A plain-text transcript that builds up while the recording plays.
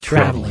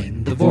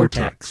Traveling the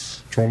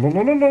Vortex.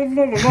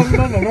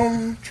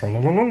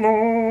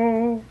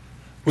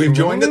 We've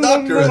joined the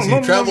Doctor as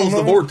he travels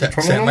the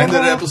vortex and landed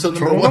at episode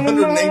number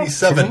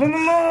 187. And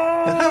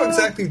how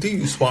exactly do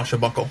you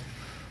swashbuckle?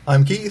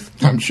 I'm Keith.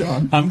 I'm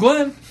Sean. I'm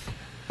Glenn.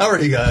 How are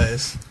you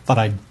guys? Thought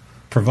I'd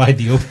provide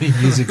the opening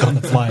music on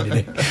the fly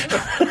today.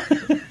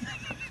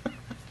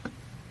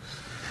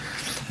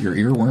 Your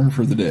earworm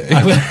for the day.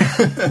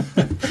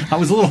 I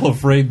was a little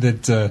afraid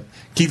that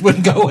Keith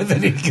wouldn't go with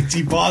it because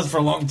he paused for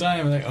a long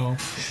time. I'm like, oh,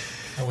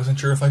 I wasn't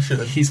sure if I should.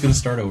 he's going to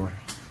start over.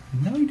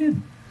 No, he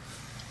didn't.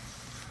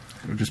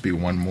 It'll just be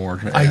one more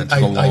to add to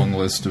the long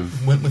list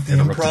of went with the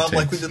interrupted improv takes.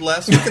 like we did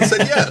last week and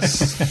said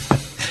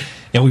yes.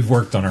 Yeah, we've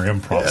worked on our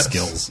improv Yes.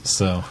 skills,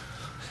 so...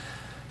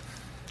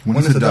 When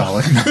is a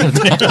dollar?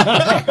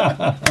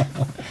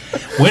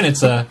 When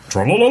it's a...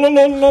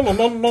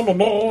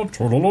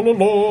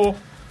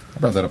 I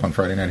brought that up on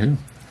Friday Night Who.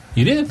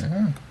 You did?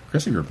 Yeah,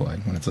 Chrissy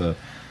replied. When it's a...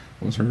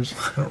 What was hers?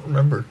 I don't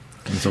remember.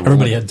 When it's a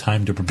Everybody rolling, had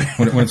time to prepare.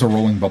 when it's a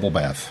rolling bubble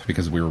bath,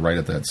 because we were right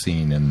at that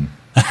scene in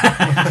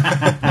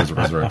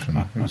Resurrection.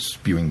 It was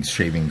spewing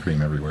shaving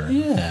cream everywhere.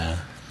 Yeah.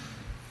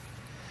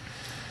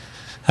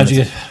 How'd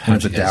you When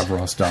it's a guys-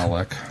 Davros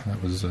Dalek.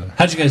 That was...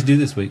 How'd you guys do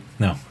this week?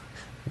 No.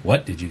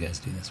 What did you guys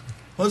do this week?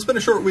 Well, it's been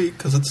a short week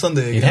because it's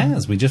Sunday It again.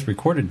 has. We just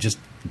recorded just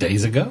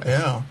days ago.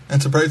 Yeah.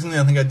 And surprisingly,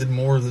 I think I did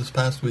more this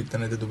past week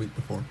than I did the week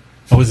before.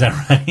 Oh, is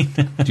that right?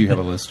 Do you have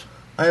a list?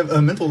 I have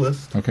a mental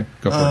list. Okay,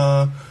 go for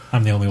it.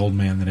 I'm the only old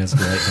man that has to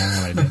write down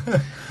what I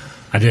did.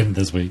 I didn't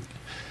this week.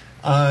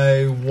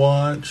 I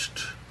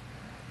watched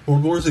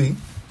World War Z.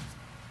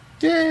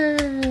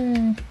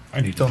 Yay!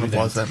 I need to Don't do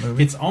applause that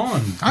movie. It's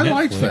on I Netflix.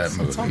 liked that It's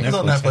movie. on It's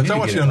on Netflix. Netflix. need I to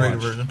watched get the it unrated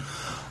watched. version.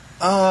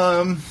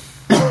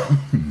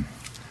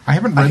 I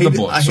haven't read the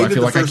book, so I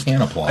feel like I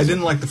can't applaud I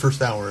didn't like the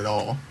first hour at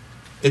all.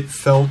 It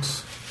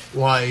felt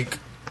like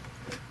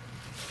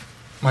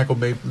Michael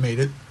Bay made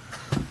it.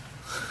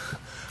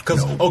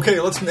 Because, No. okay,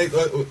 let's make...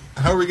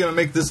 how are we going to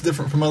make this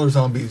different from other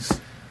zombies?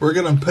 We're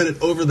going to put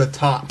it over the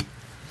top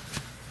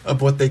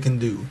of what they can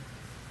do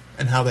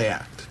and how they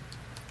act.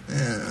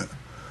 Yeah.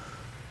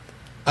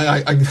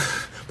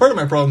 Part of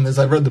my problem is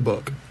I read the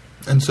book,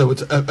 and so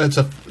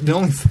the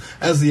only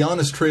as the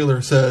honest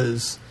trailer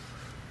says,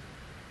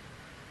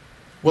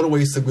 what a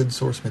waste of good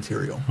source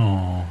material,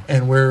 Oh.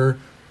 and where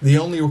the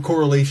only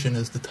correlation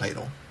is the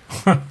title.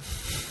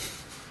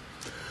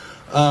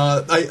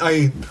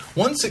 I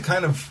once it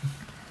kind of,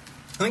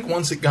 I think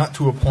once it got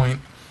to a point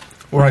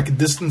where I could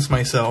distance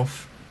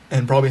myself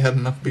and probably had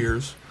enough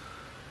beers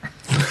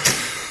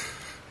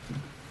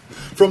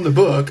from the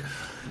book,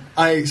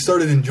 I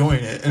started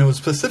enjoying it, and it was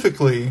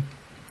specifically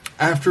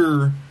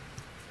after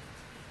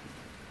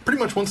pretty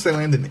much once they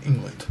landed in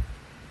England,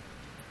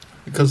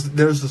 because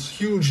there's this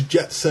huge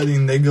jet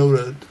setting. They go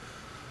to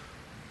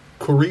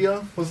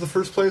Korea was the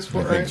first place, I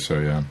right? think so,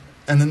 yeah.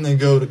 And then they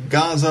go to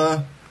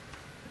Gaza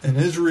and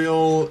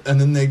Israel, and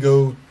then they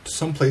go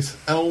someplace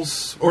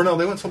else. Or no,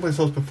 they went someplace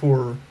else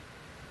before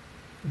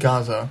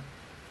Gaza,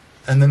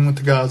 and then went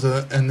to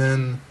Gaza, and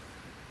then,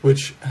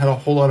 which had a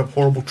whole lot of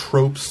horrible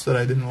tropes that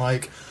I didn't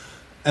like.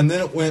 And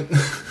then it went,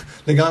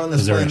 they got on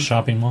this Is there plane. a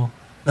shopping mall?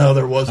 No,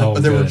 there wasn't, Oh,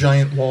 but there were good.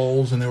 giant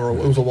walls, and it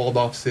was a walled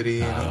off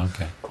city. And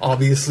Okay.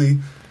 obviously,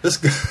 this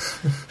guy,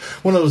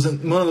 one of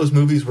those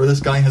movies where this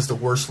guy has the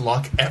worst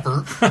luck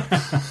ever.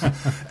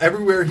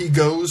 Everywhere he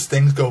goes,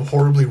 things go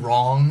horribly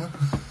wrong.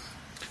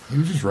 He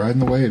was just riding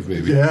the wave,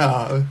 baby.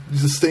 Yeah,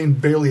 he's just staying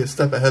barely a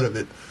step ahead of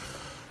it.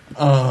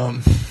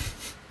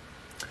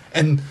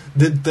 And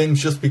did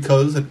things just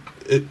because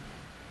it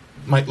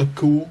might look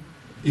cool,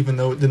 even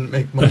though it didn't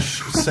make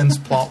much sense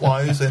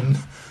plot-wise, and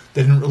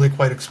they didn't really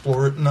quite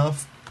explore it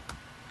enough.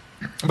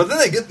 But then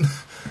they get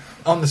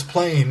on this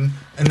plane,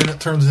 and then it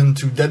turns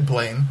into Dead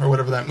Plane, or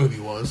whatever that movie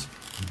was.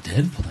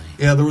 Dead plane.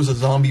 Yeah, there was a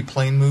zombie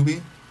plane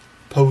movie,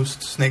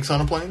 post Snakes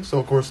on a Plane, so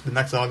of course the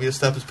next obvious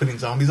step is putting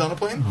zombies on a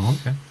plane. Oh,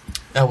 okay.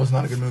 That was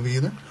not a good movie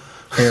either.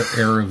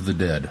 Air of the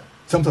Dead.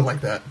 Something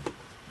like that.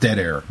 Dead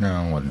Air.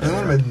 No, it wasn't It Dead might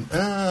Air. have been,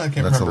 I can't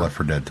That's remember. a Left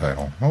 4 Dead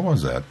title. What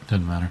was that?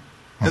 Doesn't matter.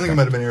 I think Okay. it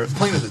might have been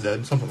Plane of the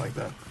Dead, something like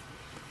that.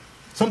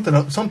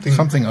 Something.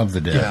 Something of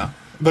the Dead. Yeah,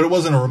 but it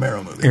wasn't a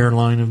Romero movie.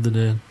 Airline of the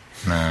Dead.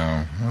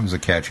 No, that was a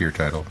catchier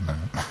title. No.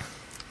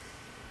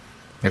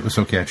 It was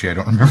so catchy, I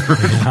don't remember.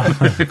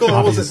 Well, it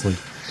Obviously.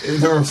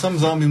 wasn't- there are some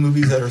zombie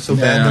movies that are so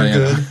bad they're Yeah.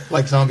 good,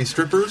 like Zombie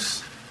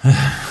Strippers.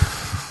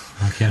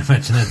 I can't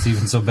imagine that's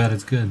even so bad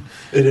it's good.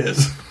 It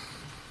is.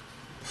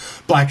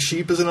 Black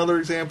Sheep is another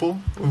example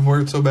of where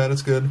it's so bad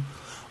it's good.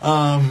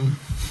 Where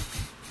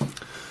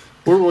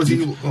was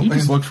You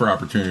just look for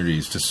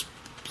opportunities to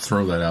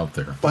throw that out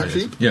there. Black I guess.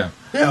 Sheep? Yeah.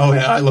 Yeah, oh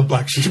yeah, I love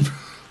Black Sheep.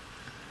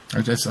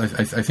 I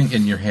think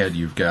in your head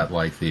you've got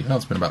like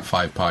it's been about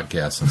 5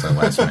 podcasts since I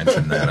last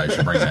mentioned that. I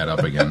should bring that up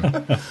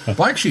again.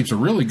 Black Sheep's a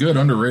really good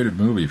underrated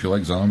movie if you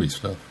like zombie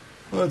stuff.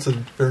 Well, it's a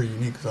very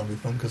unique zombie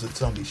film because it's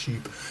zombie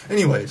sheep.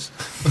 Anyways.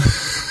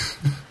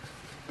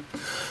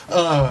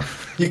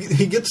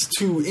 He gets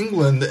to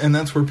England, and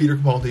that's where Peter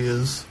Capaldi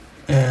is,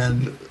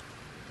 and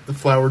the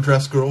flower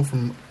dress girl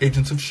from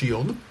Agents of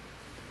S.H.I.E.L.D.,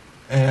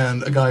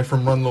 and a guy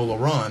from Run Lola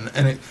Run,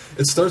 and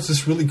it starts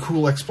this really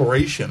cool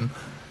exploration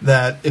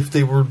that if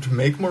they were to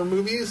make more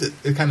movies,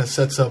 it kind of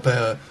sets up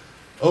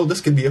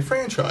this could be a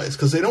franchise,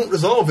 because they don't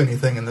resolve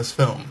anything in this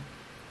film.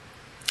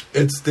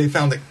 They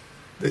found that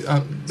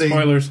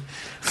Spoilers.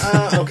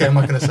 okay, I'm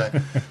not going to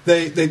say.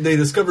 They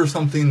discover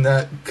something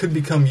that could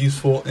become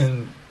useful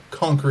in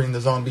conquering the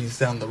zombies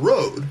down the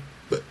road,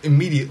 but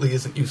immediately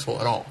isn't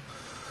useful at all.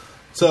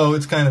 So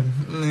it's kind of,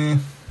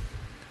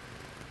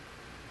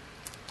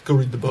 go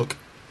read the book.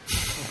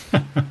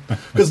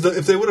 Because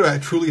if they would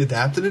have truly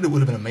adapted it, it would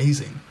have been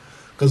amazing.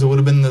 Because it would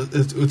have been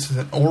it's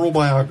an oral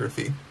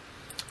biography.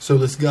 So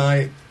this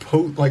guy,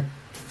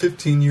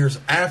 15 years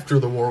after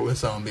the war with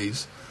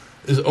zombies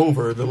is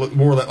over, the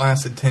war that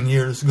lasted 10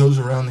 years, goes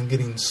around and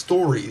getting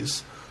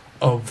stories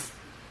of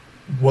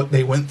what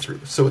they went through.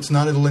 So it's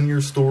not a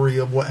linear story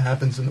of what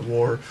happens in the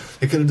war.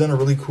 They could have done a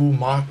really cool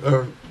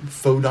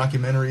faux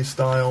documentary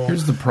style.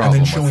 Here's the problem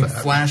and then showing with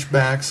that.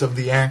 flashbacks of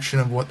the action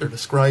of what they're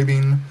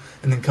describing,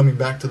 and then coming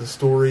back to the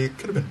story. It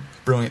could have been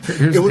brilliant.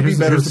 It would be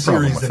better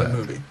series than a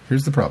movie.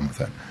 Here's the problem with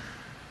that.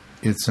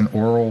 It's an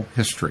oral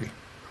history.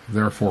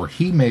 Therefore,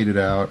 he made it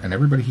out, and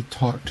everybody he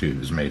talked to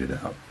has made it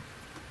out.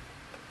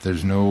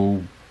 There's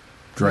no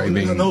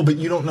driving. No, but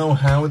you don't know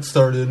how it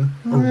started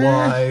or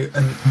why.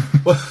 And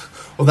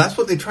well, that's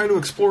what they try to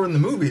explore in the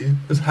movie,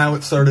 is how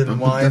it started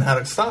and why and how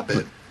to stop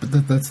it.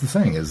 But that's the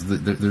thing, is that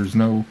there's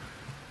no...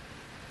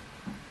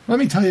 Let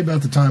me tell you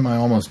about the time I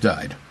almost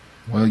died.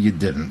 Well, you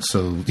didn't,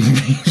 so you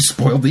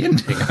spoiled the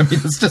ending. I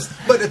mean, it's just...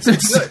 But it's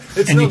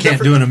and you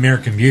can't do an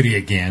American Beauty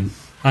again.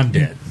 I'm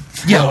dead.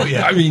 Yeah, Oh,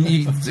 yeah. I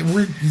mean,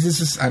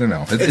 I don't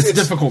know. It's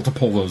difficult to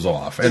pull those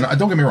off. And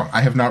don't get me wrong,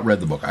 I have not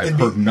read the book. I've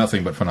heard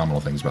nothing but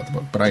phenomenal things about the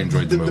book. But I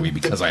enjoyed the movie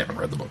because I haven't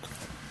read the book.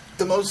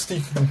 The most you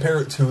can compare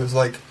it to is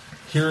like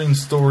hearing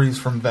stories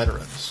from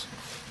veterans.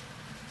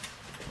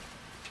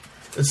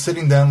 It's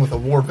sitting down with a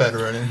war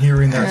veteran and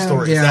hearing their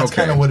stories. Yeah, That's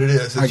okay. kind of what it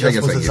is. I It just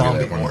guess was I a give you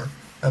zombie that one. war.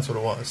 That's what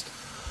it was.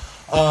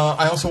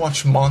 I also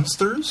watched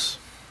Monsters,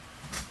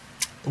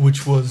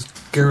 which was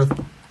Gareth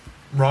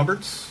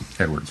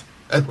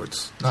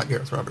Edwards, not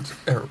Gareth Roberts.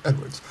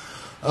 Edwards.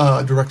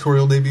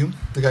 Directorial debut.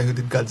 The guy who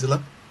did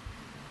Godzilla.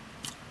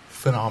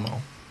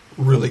 Phenomenal.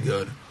 Really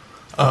good.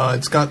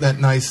 It's got that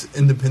nice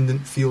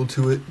independent feel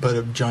to it, but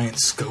a giant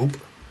scope.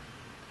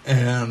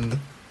 And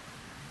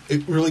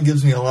it really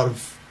gives me a lot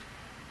of...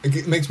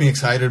 It makes me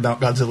excited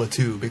about Godzilla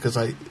 2, because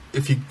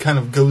if he kind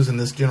of goes in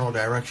this general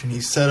direction,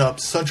 he's set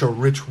up such a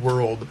rich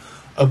world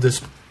of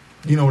this...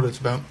 You know what it's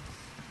about?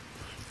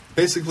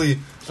 Basically...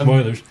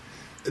 Spoilers.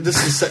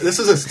 This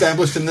is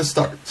established in the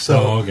start.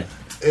 So, okay.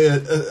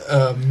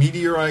 A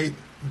meteorite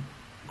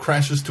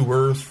crashes to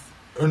Earth.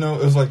 Or no,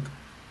 it was like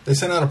they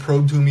sent out a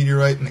probe to a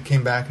meteorite and it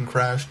came back and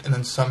crashed. And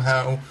then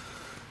somehow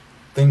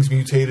things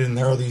mutated and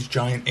there are these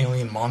giant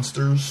alien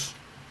monsters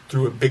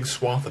through a big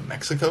swath of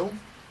Mexico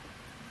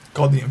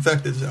called the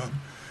Infected Zone.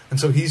 And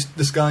so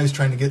this guy is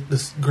trying to get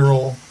this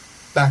girl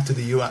back to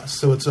the U.S.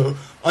 So it's a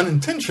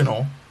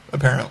unintentional,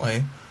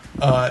 apparently,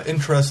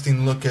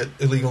 interesting look at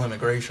illegal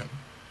immigration.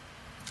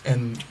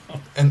 And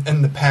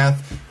the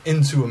path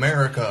into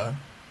America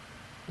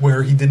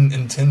where he didn't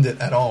intend it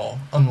at all.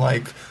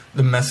 Unlike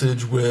the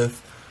message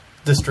with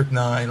District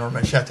 9 or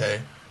Machete,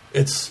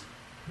 it's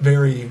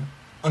very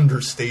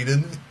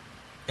understated.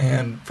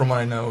 And from what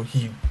I know,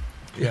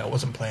 it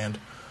wasn't planned.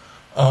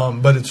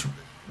 But it's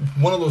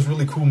one of those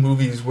really cool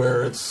movies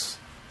where it's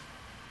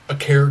a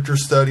character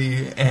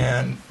study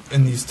and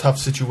in these tough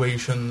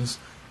situations.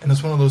 And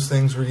it's one of those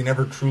things where you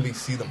never truly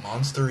see the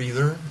monster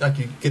either. Like,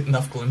 you get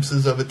enough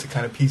glimpses of it to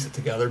kind of piece it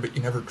together, but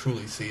you never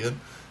truly see it.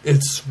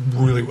 It's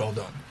really well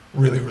done.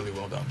 Really, really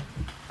well done.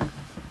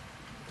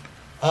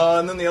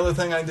 And then the other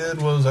thing I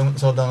did was I went and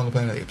saw Dawn of the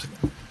Planet of the Apes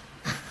again.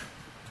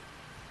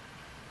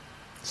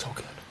 So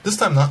good. This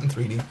time not in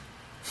 3D.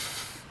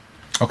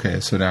 Okay,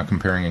 so now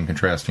comparing and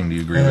contrasting, do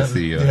you agree with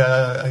the...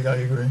 Yeah, I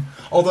agree.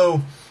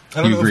 Although...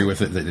 Do you agree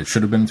with it that it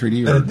should have been in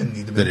 3D? That Or it didn't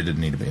need to be. That it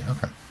didn't need to be,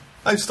 okay.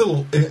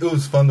 It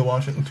was fun to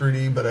watch it in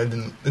 3D, but it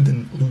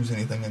didn't lose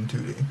anything in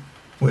 2D.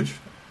 Which,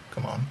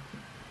 come on,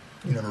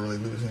 you never really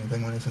lose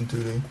anything when it's in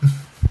 2D.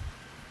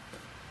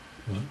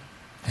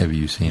 Have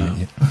you seen it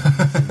yet?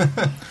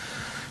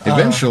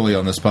 Eventually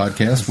on this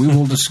podcast, we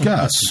will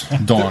discuss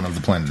Dawn of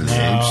the Planet of the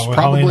Apes, well,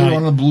 probably Holly and I-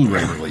 on a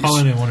Blu-ray release.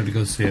 Holly and I wanted to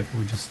go see it, but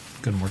we just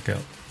couldn't work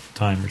out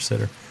time or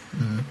sitter.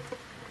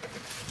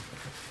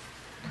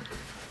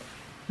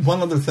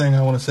 One other thing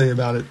I want to say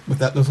about it, but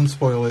that doesn't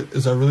spoil it,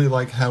 is I really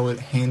like how it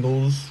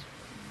handles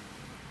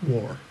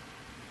war.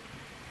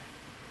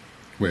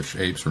 Which,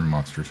 apes or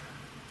monsters?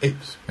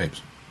 Apes.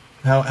 Apes.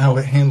 How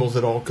it handles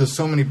it all, because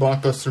so many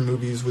blockbuster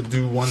movies would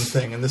do one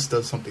thing, and this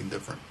does something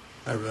different.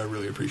 I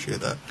really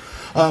appreciate that.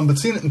 But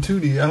seeing it in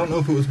 2D, I don't know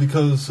if it was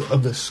because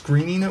of the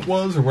screening it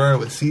was, or where I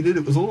was seated,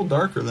 it was a little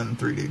darker than in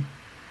 3D.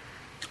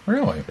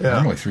 Really? Yeah.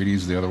 Normally 3D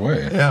is the other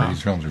way. Yeah.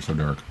 3D films are so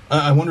dark.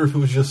 I wonder if it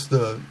was just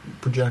the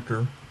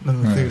projector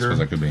in the I theater. suppose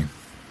that could be.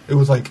 It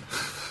was like,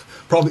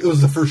 probably, it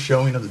was the first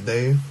showing of the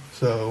day,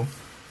 so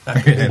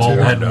It's bulb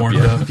hadn't warmed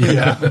warmed up up yet.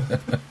 Yeah,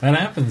 That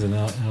happens in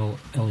LED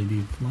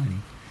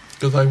lighting.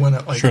 because I went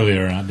at like Surely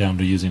they're not down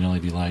to using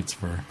LED lights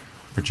for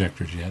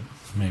projectors yet.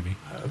 Maybe.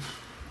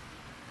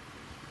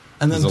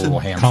 and There's then a little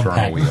to, hamster on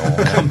a Compact.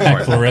 wheel.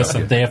 Compact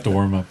fluorescent, they have to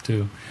warm up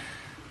too.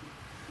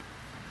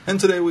 and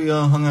today we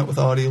hung out with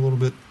Audie a little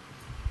bit,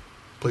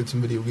 played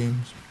some video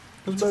games.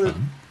 That's about it.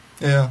 Fun.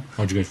 Yeah,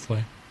 What'd you guys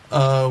play?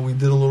 we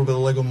did a little bit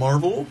of Lego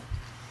Marvel,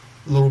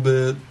 a little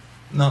bit,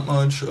 not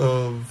much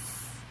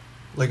of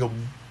Lego.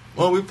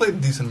 Well, we played a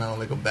decent amount of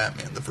Lego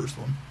Batman, the first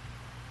one.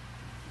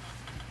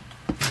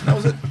 That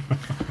was it.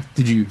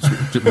 Did you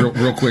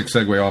real quick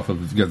segue off of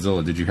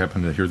Godzilla? Did you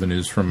happen to hear the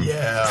news from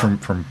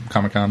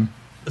Comic-Con?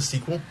 A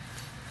sequel.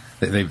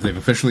 They've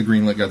officially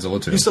greenlit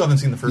Godzilla 2. You still haven't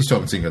seen the first. You still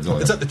one. haven't seen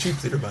Godzilla. It's at the cheap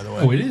theater, by the way.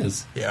 Oh, it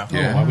is. Yeah.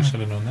 Yeah. Oh, I wish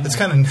I'd have known that. It's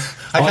kind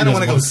of. I kind of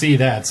want to go see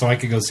that, so I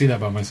could go see that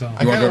by myself.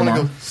 I You wanna kind of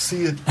go want to tomorrow? go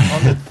see it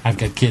on the. I've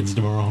got kids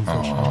tomorrow,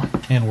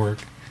 unfortunately, and work.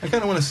 I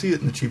kind of want to see it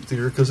in the cheap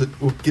theater because it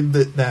will give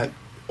it that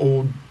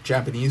old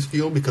Japanese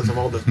feel because of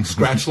all the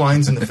scratch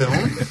lines in the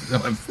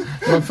film.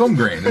 Well, film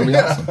grain. It'll be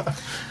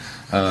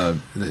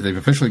awesome. They've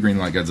officially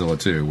greenlit Godzilla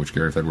 2, which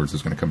Gareth Edwards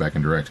is going to come back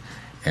and direct.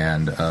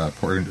 And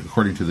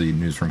according to the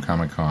news from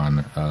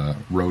Comic-Con,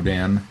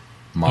 Rodan,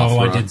 Mothra, Oh,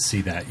 I did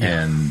see that.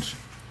 Yeah. and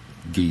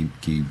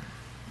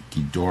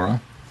Ghidorah.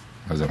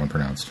 How's that one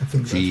pronounced? I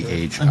think that's right. Ghi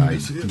I need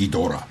to see it.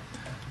 Ghidorah.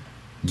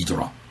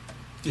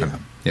 Yeah.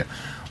 Yeah.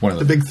 One of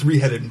The the big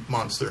 3-headed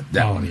monster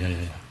that oh, one, yeah.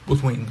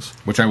 with wings.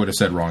 which I would have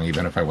said wrong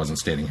even if I wasn't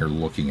standing here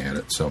looking at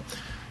it. So,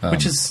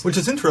 Which is Which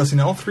is interesting.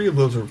 All three of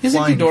those are isn't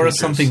flying Ghidorah creatures.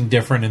 something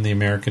different in the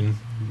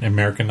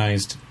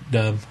Americanized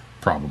dub?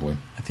 probably.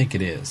 I think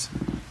it is.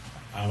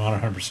 I'm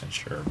not 100%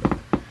 sure, but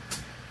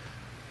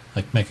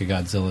like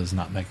Mechagodzilla is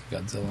not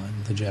Mechagodzilla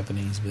in the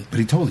Japanese, but But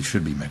he totally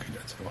should be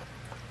Mechagodzilla.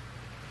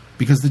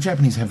 Because the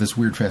Japanese have this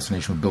weird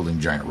fascination with building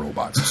giant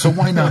robots. So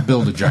why not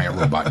build a giant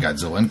robot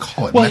Godzilla and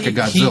call it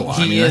Mechagodzilla?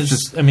 He that's is.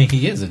 just I mean,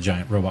 he is a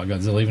giant robot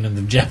Godzilla, even in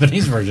the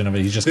Japanese version of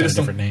it. He's just They got a just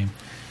don't- different name.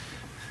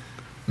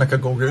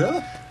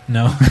 Mechagodzilla?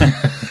 No,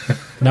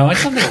 no, it's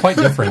something quite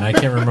different. I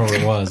can't remember what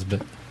it was,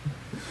 but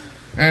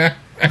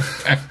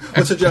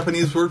What's a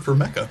Japanese word for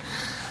mecha?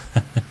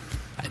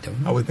 I don't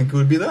I know. would think it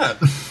would be that.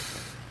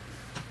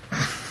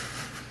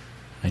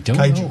 I don't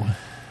Kaiju. know.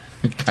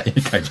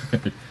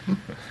 Kaiju.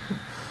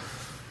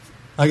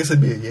 I guess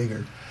it'd be a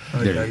Jaeger.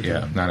 Not a Kaiju.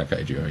 Yeah, not a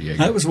kaiju. Yeah,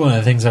 That was one of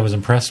the things I was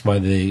impressed by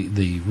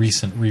the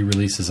recent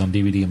re-releases on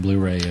DVD and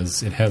Blu-ray.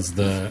 Is it has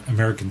the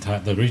American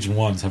title, the region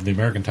ones have the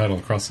American title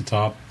across the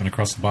top, and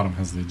across the bottom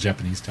has the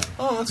Japanese title.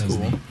 Oh, that's That was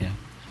cool. neat, yeah.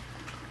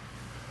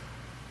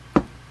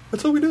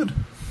 That's what we did.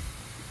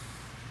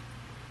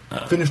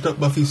 Finished up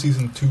Buffy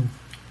season 2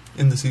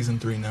 into season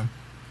 3 now.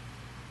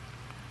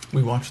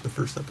 We watched the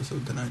first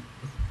episode tonight.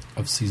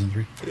 Of season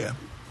 3. Yeah.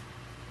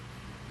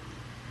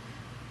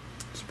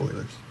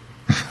 Spoilers.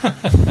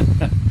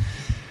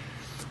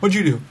 What'd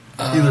you do?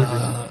 Either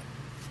of you.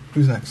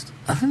 Who's next?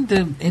 I didn't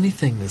do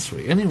anything this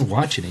week. I didn't even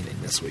watch anything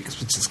this week,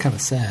 which is kind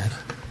of sad.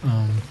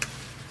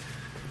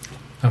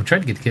 I've tried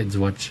to get the kids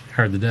to watch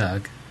Howard the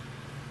Duck.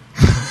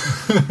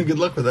 Good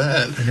luck with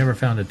that. I never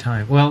found a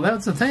time. Well,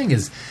 that's the thing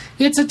is,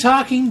 it's a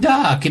talking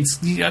duck. It's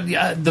the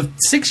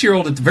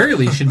 6-year-old at the very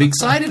least should be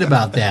excited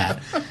about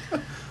that.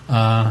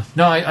 No,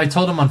 I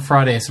told him on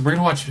Friday. I said we're going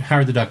to watch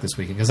Howard the Duck this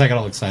weekend because I got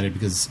all excited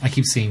because I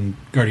keep seeing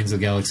Guardians of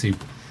the Galaxy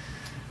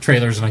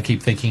trailers and I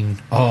keep thinking,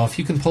 oh, if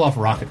you can pull off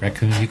Rocket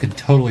Raccoon, you could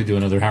totally do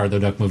another Howard the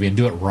Duck movie and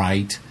do it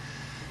right.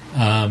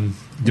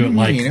 Do it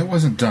like it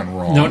wasn't done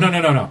wrong.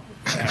 No.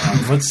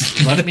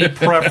 Let me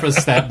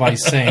preface that by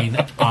saying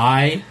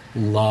I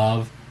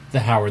love the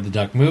Howard the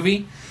Duck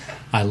movie.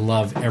 I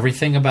love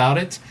everything about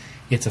it.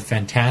 It's a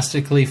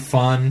fantastically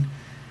fun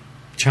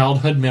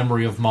childhood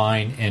memory of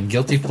mine and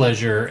guilty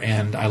pleasure,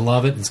 and I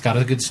love it. It's got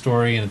a good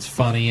story and it's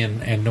funny,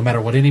 and no matter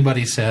what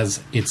anybody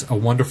says, it's a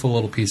wonderful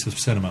little piece of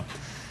cinema.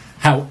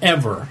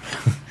 However,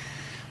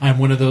 I'm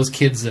one of those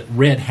kids that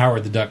read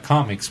Howard the Duck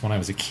comics when I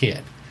was a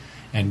kid,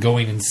 and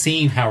going and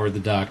seeing Howard the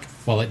Duck,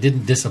 while it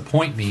didn't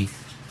disappoint me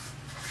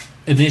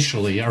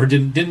initially, or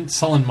didn't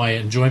sullen my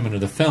enjoyment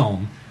of the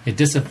film, it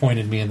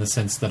disappointed me in the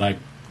sense that I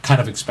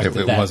kind of expected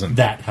It that wasn't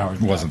Howard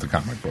the It wasn't Duck. the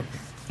comic book.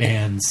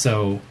 And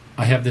so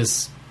I have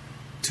this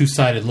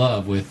two-sided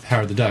love with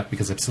Howard the Duck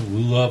because I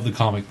absolutely love the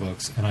comic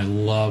books and I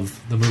love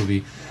the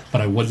movie,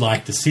 but I would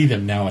like to see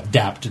them now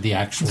adapt to the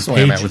actual That's the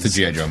pages. way I meant with the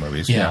G.I. Joe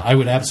movies. Yeah, I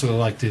would absolutely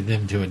like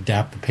them to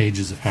adapt the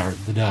pages of Howard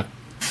the Duck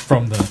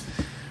from the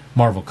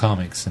Marvel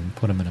comics and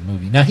put them in a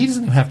movie. Now it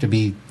doesn't even have to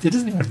be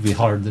a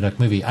Howard the Duck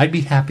movie. I'd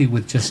be happy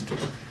with just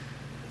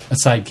a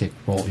sidekick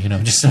role,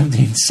 just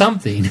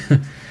something.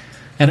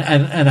 And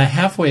I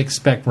halfway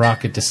expect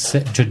Rocket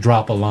to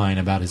drop a line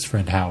about his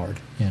friend Howard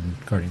in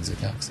Guardians of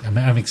the Galaxy.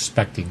 I'm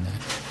expecting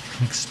that.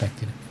 I'm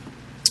expecting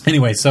it.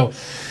 Anyway,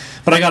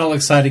 but I got all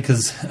excited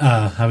because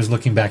I was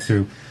looking back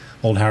through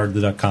old Howard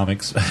the Duck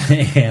comics,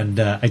 and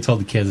I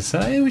told the kids, I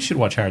said, hey, we should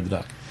watch Howard the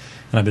Duck.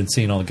 And I've been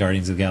seeing all the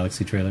Guardians of the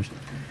Galaxy trailers.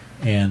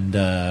 And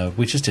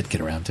we just didn't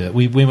get around to it.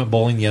 We went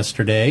bowling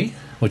yesterday,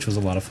 which was a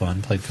lot of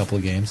fun. Played a couple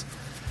of games.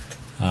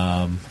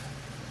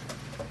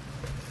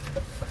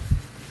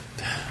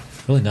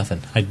 Really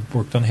nothing. I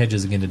worked on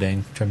hedges again today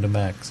and trimmed them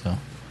back, so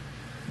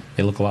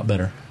they look a lot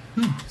better.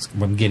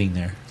 I'm getting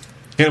there.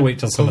 I gotta wait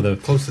till some of the.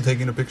 Close to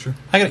taking a picture.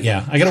 I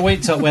gotta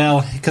wait till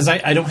because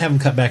I don't have them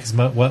cut back as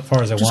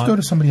far as I Just want. go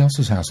to somebody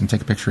else's house and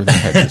take a picture of the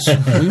hedges.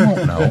 We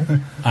won't know.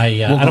 I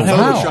don't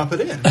have Photoshop it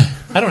in.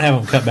 I don't have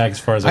them cut back as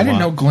far as I I didn't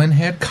know want. Glenn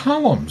had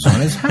columns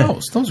on his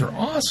house. Those are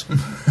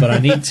awesome. But I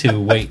need to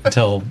wait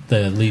until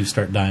the leaves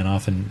start dying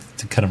off and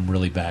to cut them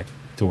really back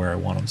to where I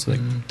want them, so they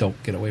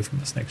don't get away from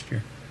us next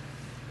year.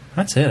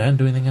 That's it. I didn't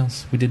do anything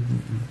else. We did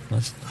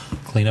let's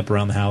clean up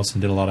around the house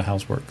and did a lot of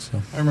housework. So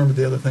I remember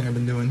the other thing I've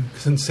been doing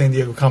since San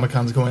Diego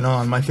Comic-Con's going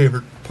on. My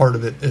favorite part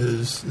of it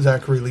is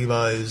Zachary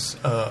Levi's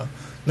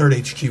Nerd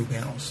HQ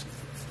panels.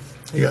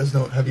 You guys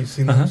know? Have you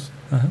seen those?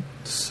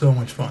 It's so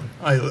much fun.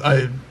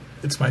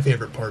 It's my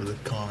favorite part of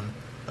the con,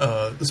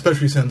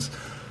 especially since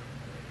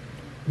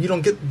you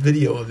don't get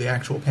video of the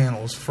actual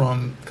panels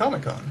from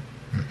Comic-Con.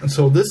 And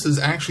so this is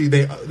actually,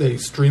 they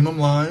stream them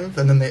live,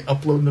 and then they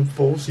upload them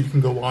full, so you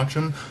can go watch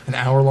them. An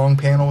hour-long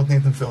panel with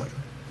Nathan Fillion.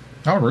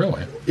 Oh,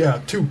 really?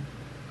 Yeah, 2.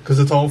 Because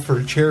it's all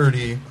for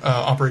charity,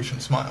 Operation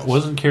Smiles.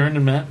 wasn't Karen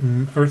and Matt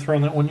and Earther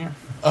on that one year?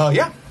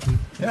 Yeah.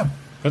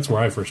 That's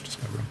where I first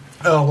discovered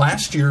them.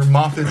 Last year,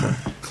 Moffat,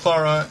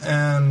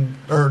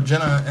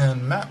 Jenna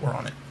and Matt were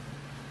on it.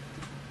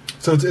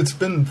 So it's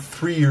been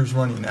 3 years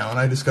running now, and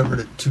I discovered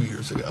it 2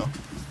 years ago.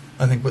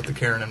 I think with the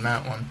Karen and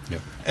Matt one.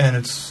 Yep. And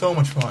it's so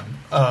much fun.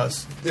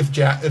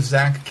 If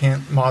Zach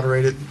can't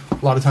moderate it,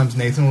 a lot of times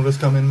Nathan will just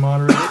come in and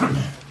moderate it.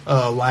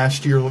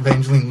 Last year,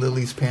 Evangeline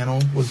Lilly's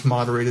panel was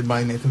moderated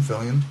by Nathan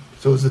Fillion.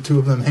 So it was the two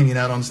of them hanging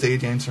out on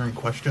stage answering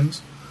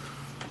questions.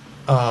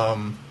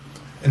 And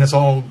it's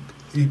all,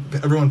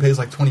 everyone pays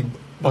like $20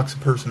 a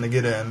person to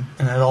get in,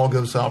 and it all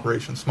goes to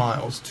Operation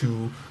Smiles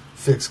to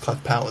fix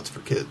cleft palates for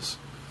kids.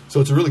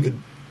 So it's a really good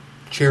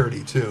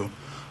charity, too.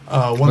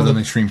 But then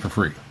they stream for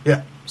free.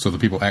 Yeah. So the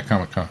people at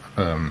Comic-Con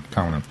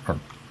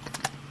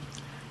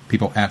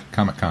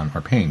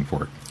are paying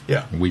for it.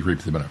 Yeah. And we reap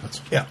the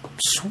benefits. Yeah.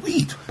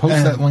 Sweet.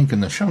 Post that link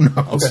in the show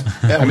notes. Okay.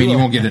 Yeah, I mean, you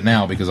will. won't get it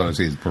now because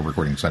obviously we're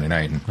recording Sunday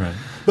night and Right.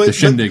 the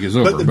shindig is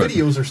over. But the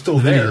videos are still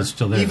The there. video's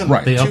still there. Even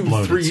Right. They 2-3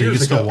 upload it, so you years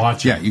can still ago.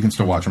 watch it. yeah, you can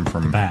still watch them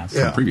from past.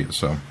 Yeah. previous.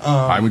 So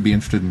I would be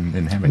interested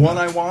in having One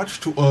that. I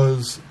watched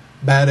was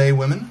Bad A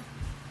Women,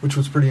 which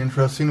was pretty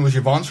interesting. It was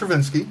Yvonne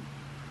Stravinsky,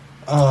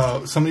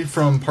 somebody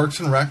from Parks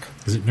and Rec,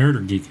 Is it Nerd or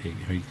Geek?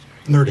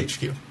 Nerd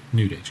HQ.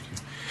 Nude HQ.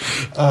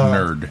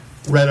 Nerd.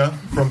 Retta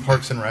from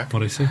Parks and Rec.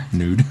 What'd I say?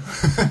 Nude.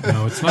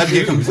 No, it's not That'd be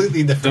a nude.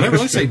 completely different. Did I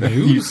really say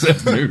nude? You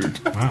said nude.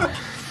 Wow.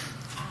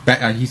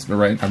 He's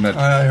right. I'm not.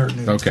 I heard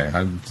nude. Okay.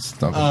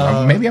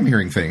 Maybe I'm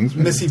hearing things.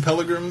 Missy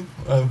Pellegrim,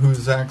 who's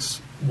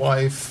Zach's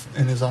wife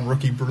and is on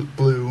Rookie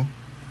Blue.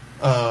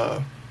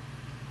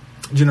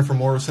 Jennifer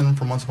Morrison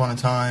from Once Upon a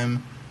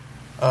Time.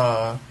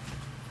 I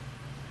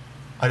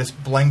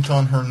just blanked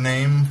on her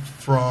name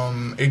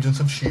from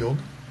Agents of S.H.I.E.L.D.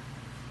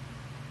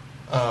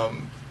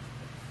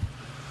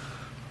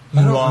 I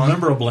don't Mulan.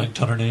 remember a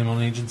blank on her name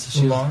on Agents of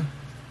S.H.I.E.L.D. Mulan.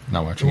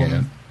 Not watching it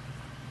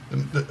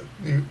yet. The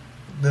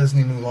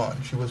Disney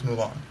Mulan. She was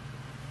Mulan.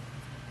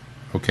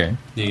 Okay.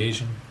 The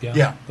Asian gal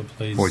Yeah. that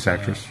plays... Voice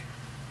actress.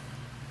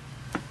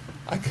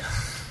 I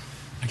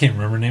can't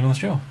remember her name on the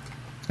show.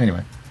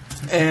 Anyway.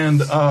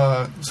 And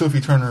Sophie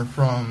Turner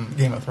from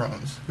Game of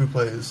Thrones, who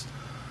plays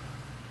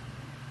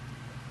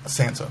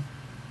Sansa.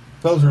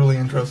 That was really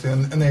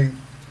interesting. And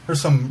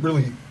there's some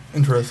really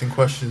interesting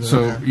questions in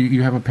So there.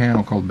 you have a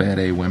panel called Bad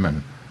A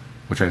Women,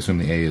 which I assume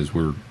the A is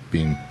we're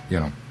being,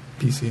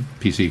 PC.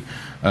 PC.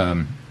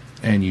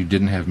 And you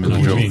didn't have Mila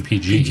No, you mean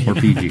PG. Or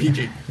PG.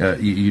 PG.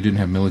 You didn't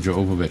have Mila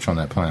Jovovich on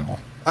that panel.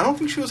 I don't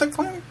think she was at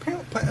Planet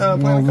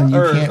Well, then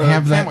you can't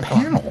have that Famicom.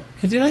 panel.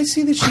 Hey, did I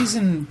see that she's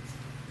in...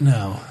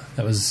 No,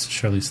 that was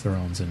Charlize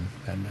Theron's in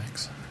Mad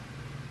Max.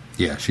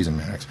 Yeah, she's in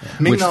Maddox.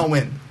 Ming-Na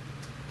Wen.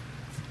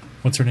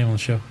 What's her name on the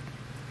show?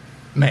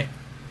 May.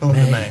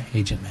 May.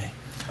 Agent May.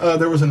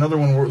 There was another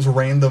one where it was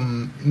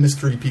random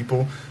mystery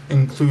people,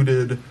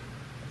 included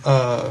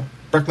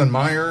Brecklin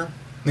Meyer,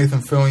 Nathan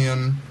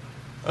Fillion,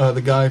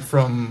 the guy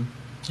from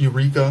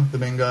Eureka, the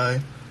main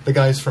guy, the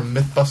guys from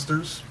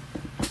Mythbusters,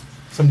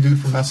 some dude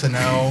from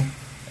SNL,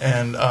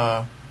 and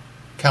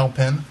Cal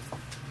Penn.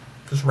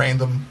 Just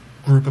random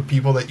group of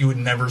people that you would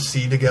never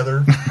see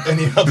together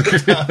any other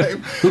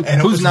time.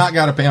 And Who's not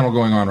got a panel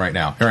going on right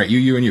now? All right,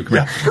 you and you. Come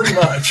Yeah, here. pretty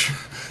much.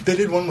 They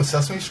did one with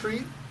Sesame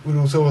Street.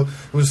 So it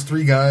was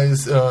 3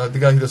 guys. The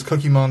guy who does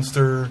Cookie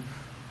Monster,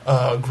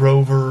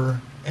 Grover,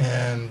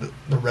 and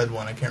the red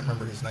one. I can't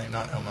remember his name.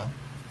 Not Elmo.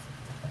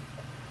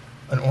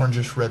 An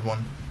orangish red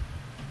one.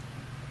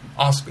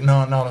 Oscar?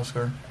 No, not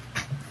Oscar.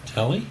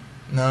 Telly?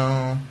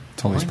 No.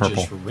 Tully's purple.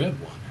 Just red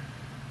one.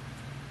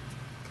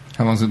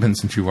 How long has it been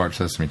since you watched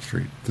Sesame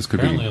Street? This could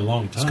Apparently be a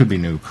long This time. could be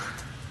new.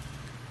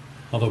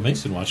 Although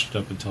Mason watched it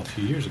up until a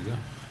few years ago.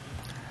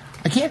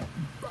 I can't.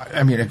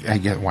 I mean, I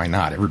get why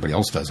not. Everybody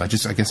else does. I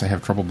guess I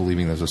have trouble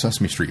believing there's a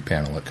Sesame Street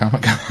panel at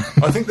Comic Con.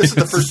 I think this is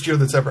the first year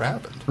that's ever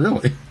happened.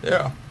 Really?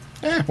 Yeah.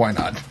 Why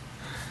not?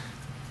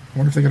 I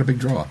wonder if they got a big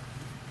draw.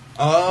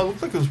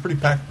 Looked like it was a pretty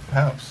packed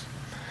house.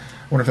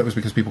 wonder if that was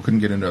because people couldn't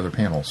get into other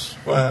panels.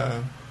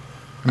 I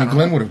I mean,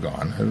 Glenn would have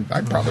gone.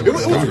 I probably would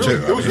have gone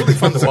too. It was really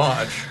fun to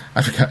watch.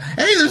 I forgot.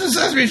 Hey, there's a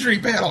Sesame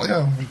Street panel. I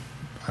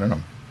don't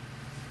know.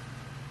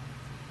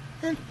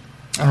 I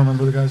don't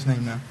remember the guy's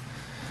name now.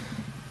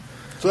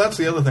 So that's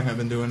the other thing I've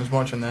been doing, is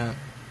watching that.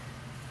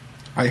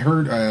 I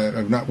heard,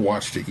 I've not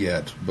watched it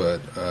yet, but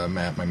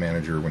Matt, my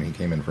manager, when he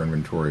came in for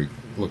inventory,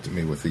 looked at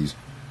me with these,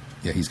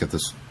 he's got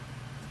this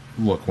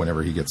look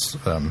whenever he gets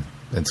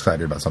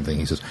excited about something.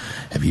 He says,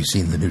 have you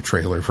seen the new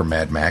trailer for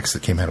Mad Max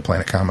that came out of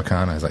Planet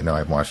Comic-Con? I was like, no, I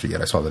haven't watched it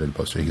yet. I saw that it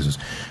posted. He says,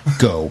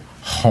 go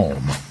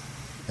home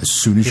as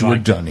soon as you are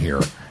done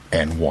here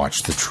and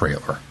watch the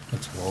trailer.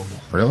 That's horrible.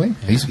 Really?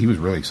 Yeah. He was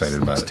really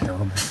excited about it. It's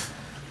terrible.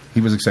 He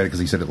was excited because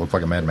he said it looked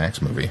like a Mad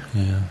Max movie.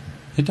 Yeah,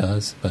 it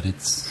does, but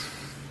it's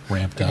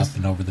ramped up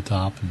and over the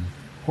top and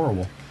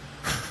horrible.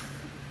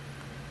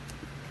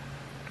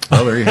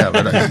 Well, there you have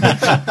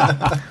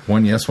it.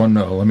 One yes, one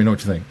no. Let me know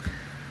what you think.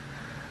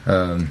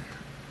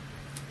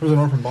 Was it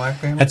Orphan Black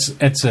panel?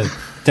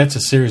 That's a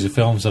series of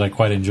films that I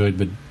quite enjoyed,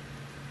 but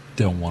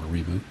don't want to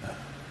reboot.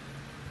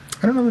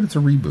 I don't know that it's a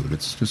reboot.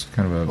 It's just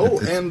kind of a...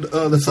 and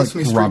the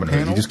Sesame Street Robin Hood.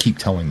 panel. You just keep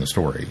telling the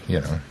story,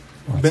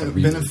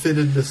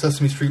 benefited the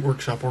Sesame Street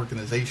Workshop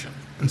organization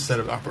instead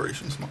of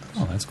Operation Smiles.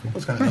 Oh, that's cool.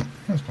 That's kind of neat.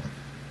 That's fun.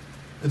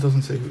 It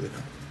doesn't say who they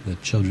are. The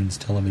Children's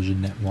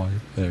Television Network.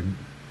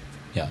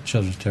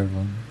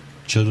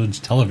 Children's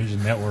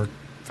Television Network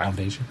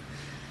Foundation.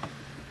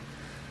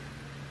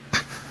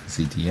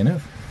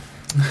 CTNF.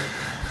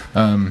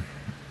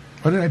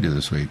 What did I do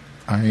this week?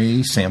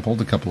 I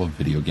sampled a couple of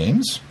video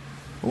games.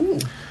 Ooh.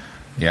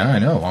 Yeah, I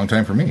know. Long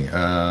time for me.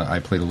 I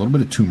played a little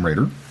bit of Tomb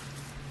Raider.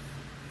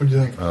 What do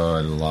you think? Oh,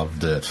 I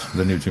loved it.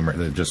 The new Tomb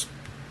Raider. Just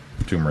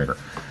Tomb Raider.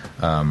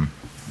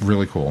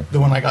 Really cool. The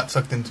one I got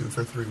sucked into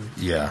for 3 weeks.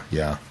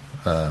 Yeah.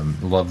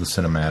 Love the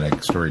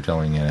cinematic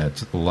storytelling in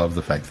it. Love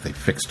the fact that they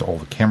fixed all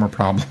the camera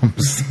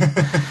problems.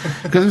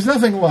 Because there's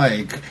nothing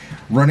like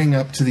running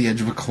up to the edge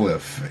of a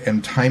cliff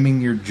and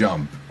timing your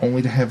jump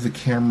only to have the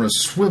camera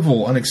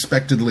swivel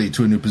unexpectedly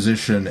to a new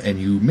position and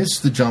you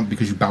miss the jump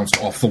because you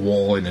bounced off the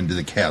wall and into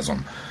the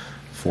chasm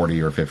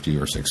 40 or 50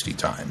 or 60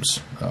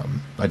 times.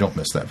 I don't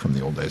miss that from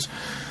the old days.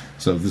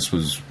 So this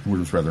was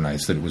rather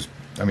nice that it was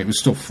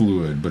still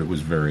fluid, but it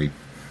was very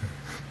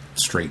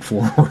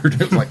straightforward. It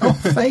was like, oh,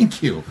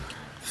 thank you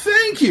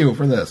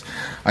for this.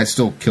 I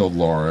still killed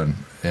Laura an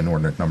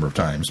inordinate number of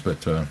times,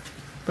 but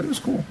it was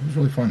cool. It was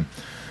really fun.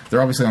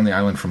 They're obviously on the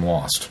island from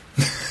Lost.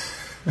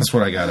 That's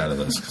what I got out of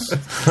this.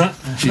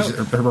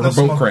 Her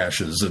boat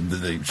crashes,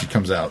 and she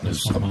comes out, and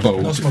there's a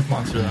boat, no smoke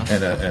monster,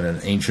 and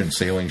an ancient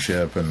sailing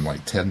ship, and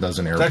like 10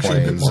 dozen it's airplanes.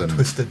 Actually a bit more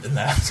twisted than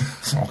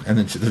that. And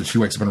then she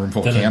wakes up in a room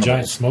full of cannibals. A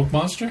giant smoke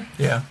monster?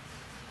 Yeah,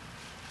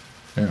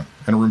 and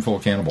a room full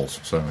of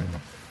cannibals. So.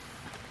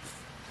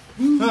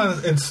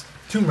 It's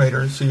Tomb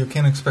Raider, so you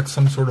can't expect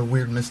some sort of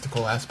weird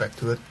mystical aspect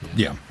to it.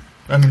 Yeah.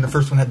 I mean, the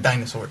first one had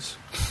dinosaurs.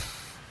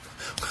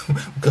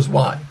 Because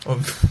why?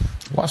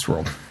 Lost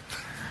World.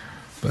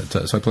 But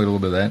so I played a little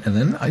bit of that, and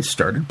then I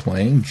started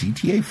playing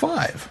GTA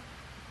 5.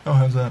 Oh,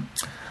 how's that?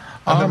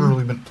 I've never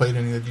really played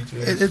any of the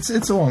GTAs.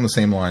 It's along the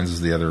same lines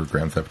as the other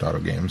Grand Theft Auto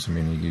games. I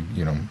mean,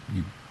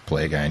 you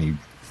play a guy and you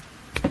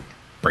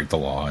break the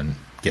law and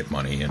get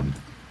money and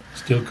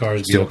steal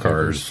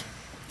cars.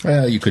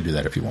 Well, you could do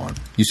that if you want.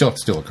 You still have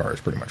to steal cars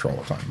pretty much all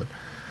the time, but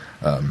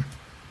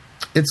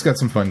it's got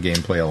some fun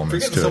gameplay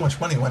elements to it. For getting so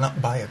much money, why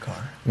not buy a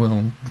car?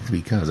 Well,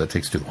 because that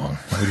takes too long.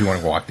 Why would you want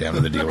to walk down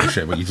to the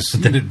dealership? Well, you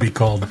just then it'd be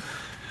called.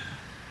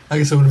 I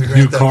guess it would be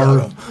Grand Theft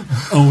Auto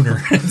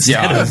owner.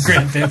 Yeah,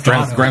 Grand Theft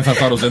Auto. Grand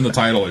Theft Auto's in the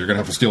title. You're going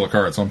to have to steal a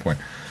car at some point.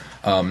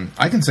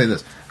 I can say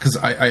this because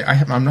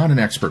I'm not an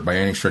expert by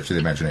any stretch of the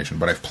imagination,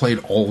 but I've played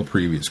all the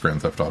previous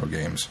Grand Theft Auto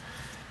games.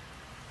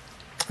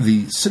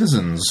 The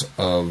citizens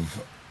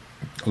of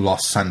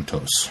Los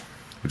Santos,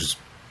 which is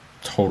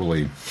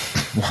totally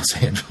Los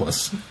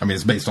Angeles. I mean,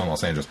 it's based on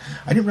Los Angeles.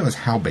 I didn't realize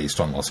how based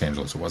on Los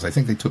Angeles it was. I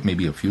think they took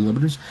maybe a few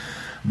liberties,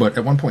 but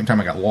at one point in time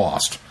I got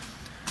lost,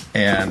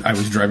 and I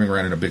was driving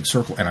around in a big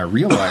circle, and I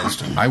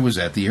realized I was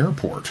at the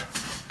airport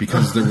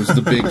because there was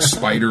the big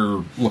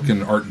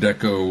spider-looking Art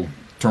Deco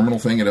terminal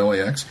thing at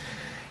LAX.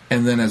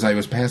 And then as I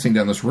was passing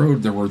down this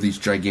road, there were these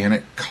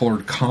gigantic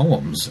colored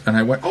columns. And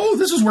I went, oh,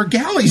 this is where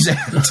Galley's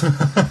at.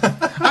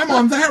 I'm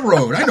on that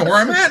road. I know where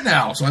I'm at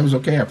now. So I was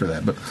okay after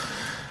that. But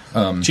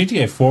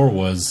GTA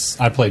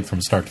 4 I played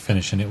from start to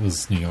finish, and it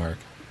was New York.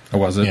 Oh,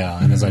 was it? Yeah,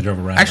 and as I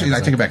drove around... Actually, I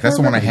take it back. That's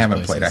the one I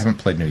haven't played. I haven't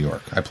played New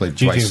York. I played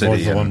Vice City. GTA 4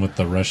 is the one with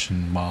the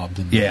Russian mob.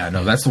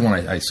 That's the one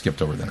I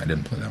skipped over then. I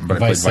didn't play that one. But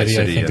Vice I played City,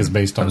 Vice City, I think, is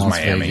based on Las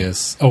Miami.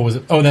 Vegas. Oh, was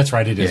it? Oh, that's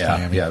right. It is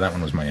Miami. Yeah, that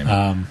one was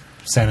Miami.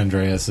 San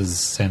Andreas is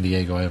San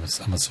Diego,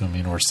 I'm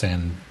assuming, or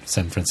San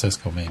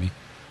Francisco, maybe.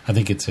 I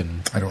think it's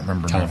in I don't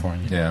remember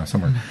California. Yeah,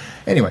 somewhere.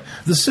 Anyway,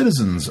 the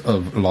citizens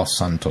of Los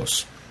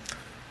Santos,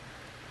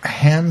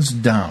 hands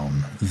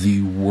down,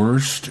 the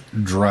worst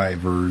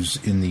drivers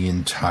in the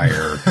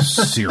entire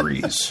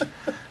series.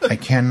 I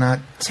cannot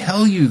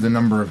tell you the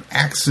number of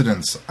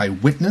accidents I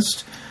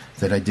witnessed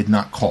that I did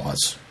not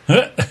cause.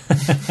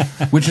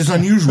 which is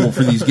unusual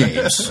for these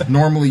games.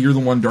 Normally, you're the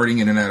one darting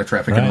in and out of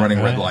traffic and Right, running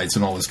red right. lights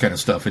and all this kind of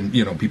stuff. And,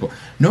 people,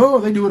 no,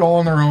 they do it all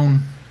on their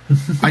own.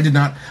 I did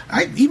not.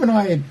 I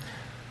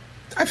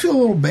feel a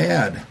little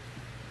bad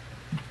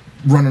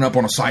running up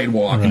on a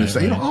sidewalk and just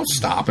say, I'll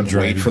stop and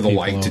Driving wait for the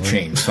people light to over.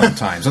 change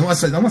sometimes.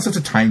 unless it's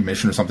a timed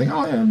mission or something.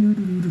 Oh, yeah,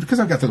 because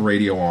I've got the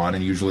radio on,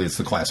 and usually it's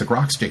the classic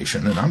rock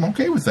station, and I'm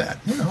okay with that.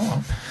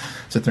 I'll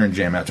sit there and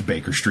jam out to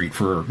Baker Street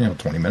for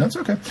 20 minutes.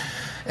 Okay.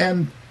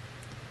 And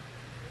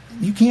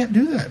you can't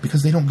do that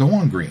because they don't go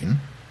on green.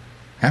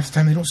 Half the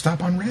time they don't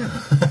stop on red.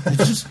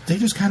 They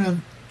just kind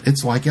of,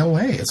 it's like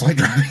LA. It's like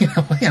driving in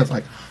LA. I was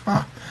like,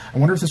 I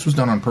wonder if this was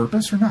done on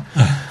purpose or not.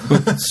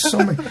 But so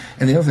many.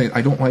 And the other thing,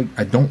 I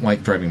don't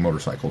like driving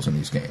motorcycles in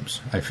these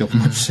games. I feel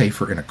much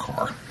safer in a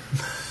car.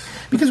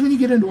 Because when you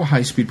get into a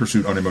high-speed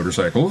pursuit on a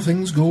motorcycle,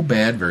 things go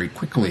bad very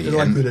quickly. They're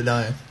likely to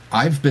die.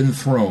 I've been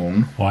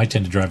thrown. Well, I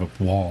tend to drive up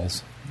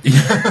walls.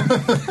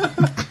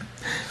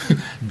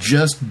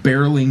 Just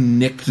barely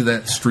nicked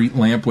that street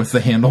lamp with the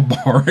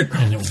handlebar.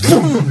 And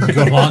it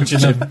go launching,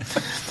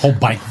 the whole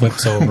bike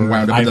flips over.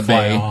 Wound up I in the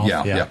fly bay.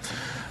 off. Yeah.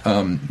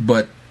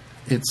 But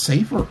it's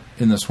safer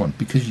in this one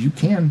because you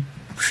can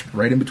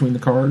right in between the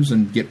cars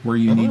and get where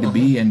you need to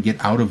be and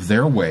get out of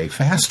their way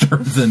faster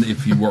than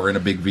if you were in a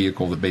big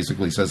vehicle that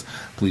basically says,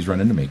 please run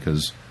into me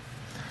because,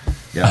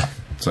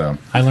 so.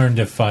 I learned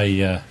if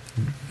I,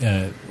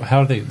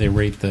 how do they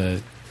rate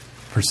the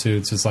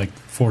pursuits? It's like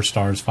 4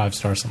 stars, 5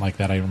 stars, something like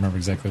that. I don't remember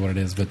exactly what it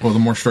is. But Well, the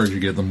more stars you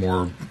get, the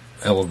more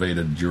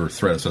elevated your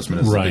threat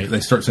assessment is. Right. They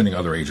start sending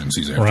other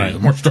agencies after Right. you.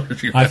 The more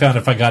stars you I have. found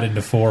if I got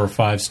into 4 or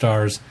 5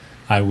 stars,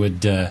 I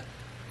would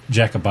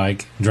jack a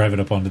bike, drive it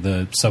up onto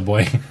the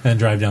subway, and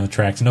drive down the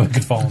tracks. And nobody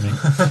could follow me.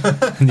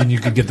 And then you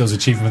could get those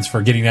achievements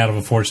for getting out of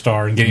a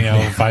 4-star and getting out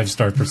of a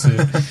 5-star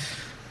pursuit.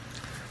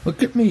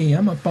 Look at me,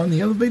 I'm up on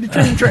the elevated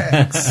train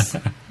tracks.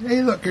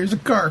 Hey, look, there's a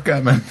car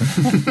coming.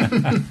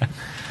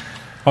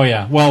 Oh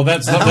yeah, well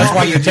that's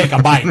why you take a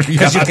bike,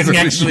 because Yeah, you can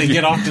actually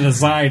get off to the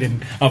side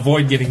and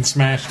avoid getting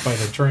smashed by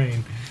the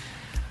train.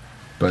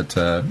 But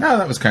no,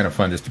 that was kind of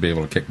fun just to be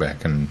able to kick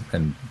back and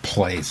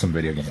play some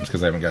video games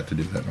because I haven't got to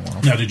do that in a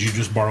while. Now, did you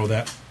just borrow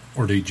that,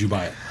 or did you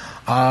buy it?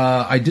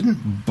 I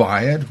didn't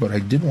buy it, but I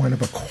did wind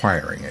up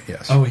acquiring it,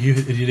 yes. Oh, you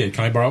did.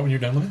 Can I borrow it when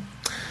you're done with it?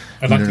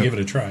 I'd like to give it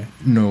a try.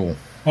 No.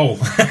 Oh,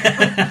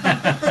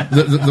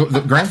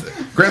 The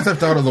Grand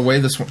Theft Auto, the way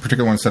this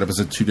particular one is set up is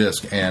a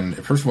 2-disc, and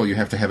first of all, you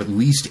have to have at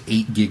least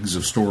 8 gigs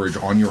of storage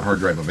on your hard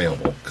drive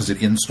available because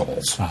it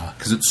installs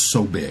because it's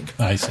so big.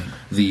 I see.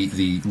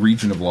 The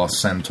region of Los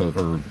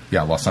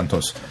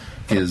Santos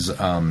is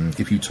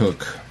if you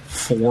took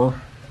 4,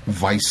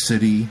 Vice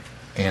City,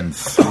 and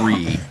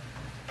 3,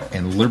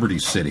 and Liberty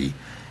City,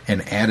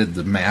 and added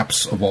the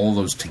maps of all of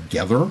those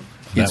together, That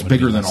it's would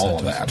bigger be than Los all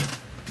of Santos. that.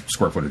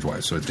 Square footage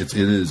wise, so it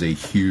is a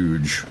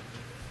huge.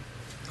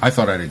 I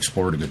thought I'd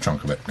explored a good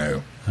chunk of it.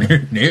 No,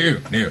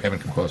 haven't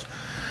come close.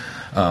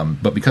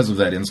 But because of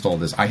that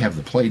install, I have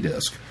the play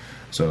disc,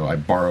 so I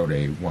borrowed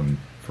one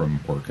from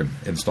work and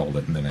installed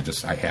it, and then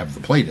I have the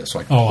play disc, so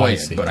I can play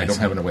it, but I don't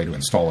have a way to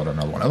install it on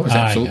another one. Otherwise,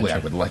 absolutely, I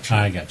would let you.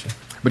 I got you.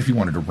 But if you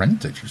wanted to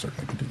rent it, you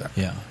certainly could do that.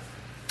 Yeah.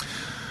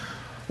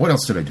 What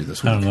else did I do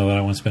this week? I don't know that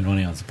I want to spend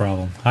money on. It's the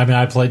problem. I mean,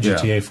 I played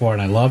GTA 4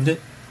 and I loved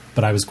it,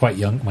 but I was quite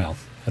young. Well,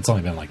 it's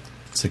only been like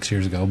 6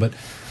 years ago, but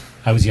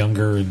I was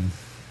younger and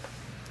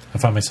I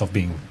found myself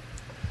being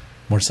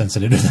more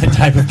sensitive to that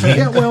type of game.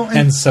 Yeah, well,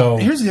 and so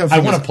here's the other I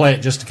thing want to is- play it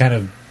just to kind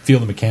of feel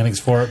the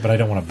mechanics for it, but I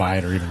don't want to buy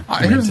it or even.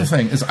 Here's rent the it.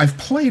 thing: is I've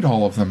played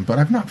all of them, but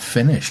I've not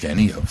finished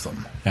any of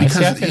them. Yeah,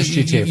 see, I finished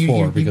GTA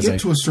 4 because you get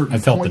to a certain I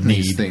felt point the in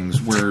these need.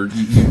 things where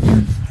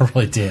you I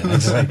really did. I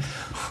just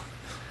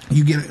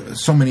you get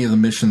so many of the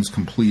missions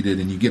completed,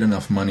 and you get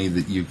enough money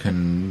that you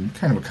can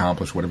kind of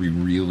accomplish whatever you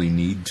really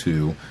need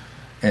to.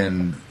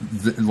 And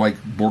like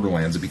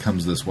Borderlands, it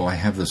becomes this. Well, I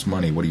have this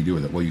money. What do you do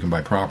with it? Well, you can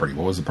buy property.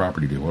 What does the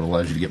property do? What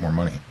allows you to get more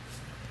money?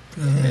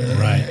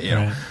 right. You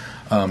know.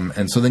 Right.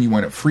 And so then you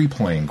wind up free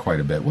playing quite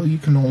a bit. Well, you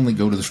can only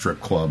go to the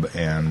strip club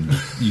and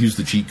use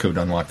the cheat code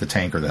to unlock the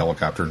tank or the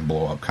helicopter and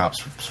blow up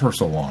cops for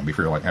so long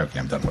before you're like, okay,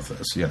 I'm done with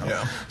this. You know.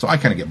 Yeah. So I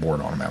kind of get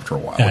bored on them after a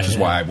while, which is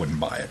why I wouldn't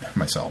buy it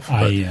myself.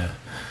 But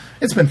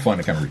it's been fun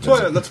to kind of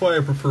revisit. That's why I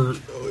prefer,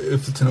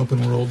 if it's an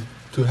open world,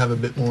 to have a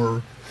bit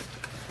more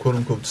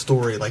quote-unquote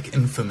story, like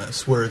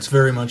Infamous, where it's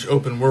very much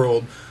open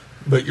world,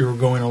 but you're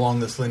going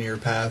along this linear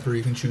path where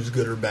you can choose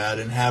good or bad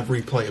and have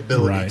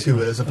replayability to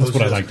it, as opposed That's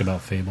what to I liked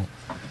about Fable.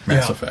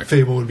 Mass Effect.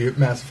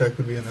 Mass Effect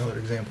would be another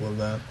example of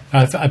that.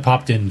 I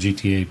popped in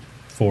GTA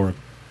 4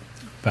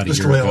 about a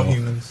Destroy year all ago.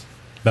 humans.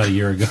 About a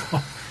year ago.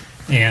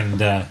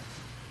 And I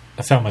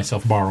found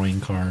myself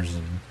borrowing cars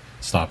and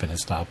stopping at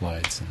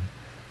stoplights and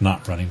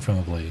not running from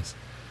the police.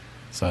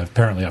 So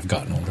apparently I've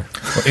gotten older.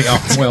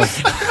 Well,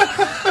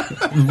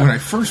 when I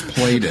first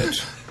played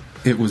it,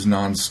 it was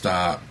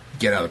nonstop.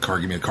 Get out of the car,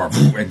 give me a car,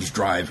 and just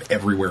drive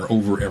everywhere,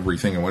 over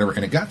everything, and whatever.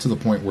 And it got to the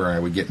point where I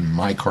would get in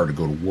my car to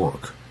go to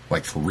work,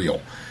 like for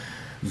real.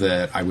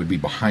 that I would be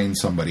behind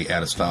somebody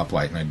at a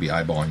stoplight and I'd be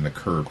eyeballing the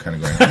curb, kind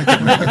of going, I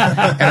can make it.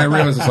 And I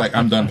realized it's like,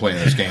 I'm done playing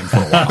this game for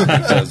a while,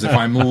 because if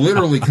I'm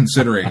literally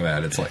considering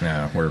that, it's like,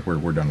 nah,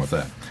 we're done with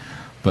that.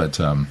 But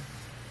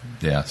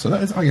yeah, so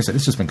that's, like I said,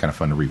 it's just been kind of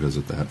fun to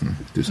revisit that and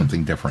do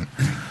something different.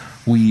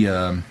 We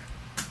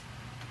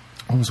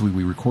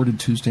we recorded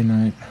Tuesday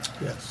night.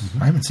 Yes.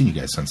 I haven't seen you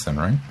guys since then,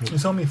 right? You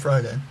saw me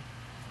Friday.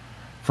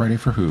 Friday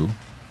for Who,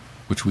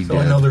 which we So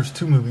did. I know there's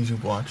 2 movies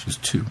you've watched. There's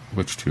 2.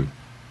 Which 2?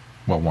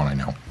 Well, one I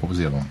know. What was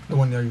the other one? The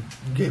one that you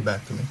gave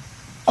back to me.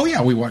 Oh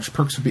yeah, we watched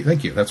Perks of Being.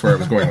 Thank you. That's where I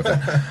was going with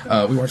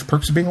that. We watched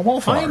Perks of Being a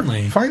Wallflower.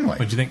 Finally.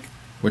 What'd you think?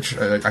 Which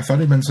I thought it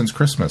had been since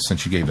Christmas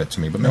since you gave it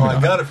to me, but maybe No, I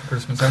not. got it for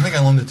Christmas. I think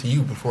I loaned it to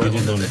you before You I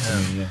did loaned loan it to it to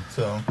him. me, yeah.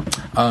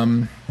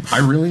 So I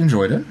really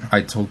enjoyed it.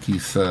 I told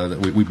Keith that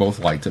we both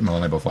liked it. Mel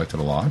and I both liked it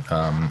a lot.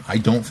 I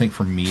don't think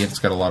for me it's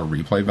got a lot of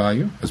replay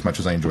value, as much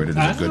as I enjoyed it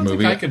as a good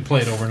movie. I could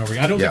play it over and over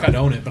again. I don't think I'd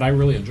own it, but I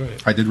really enjoy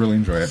it. I did really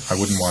enjoy it. I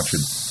wouldn't watch it,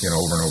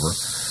 over and over.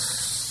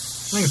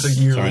 I think it's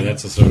a year. Sorry,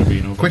 that's a soda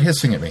being over. Quit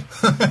hissing at me.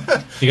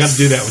 You got to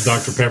do that with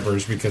Dr.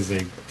 Peppers because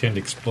they tend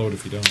to explode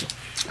if you don't.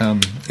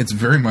 It's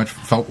very much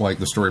felt like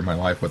the story of my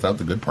life without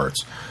the good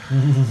parts.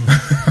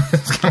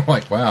 It's kind of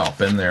like, wow,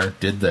 been there,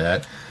 did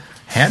that,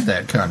 had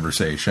that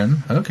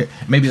conversation. Okay,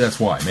 maybe that's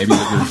why. Maybe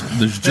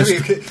there's just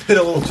Maybe it hit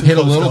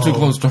a little too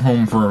close to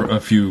home for a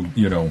few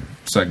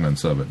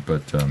segments of it.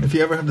 But If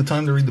you ever have the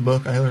time to read the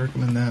book, I highly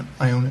recommend that.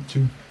 I own it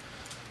too.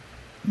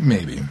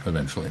 maybe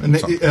eventually. And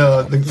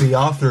the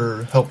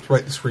author helped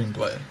write the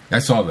screenplay. I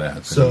saw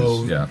that.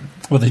 So- yeah,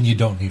 Well, then you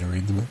don't need to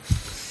read the book.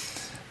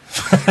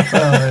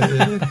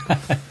 Uh,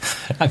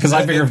 Because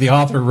I figure if the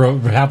author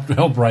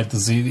helped write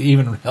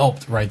even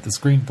helped write the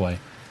screenplay,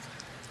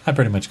 I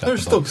pretty much got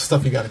There's the still book.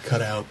 stuff you got to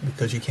cut out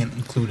because you can't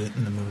include it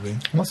in the movie.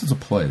 unless it's a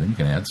play, then you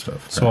can add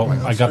stuff. So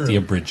apparently. I got Sure. the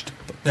abridged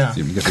book. Yeah.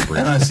 See, you get the break.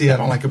 And I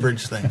don't like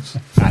abridged things.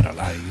 I don't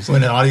know how to use it.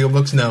 When the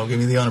audiobooks, no, give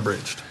me the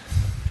unabridged.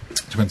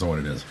 Depends on what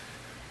it is.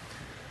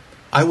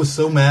 I was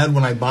so mad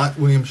when I bought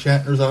William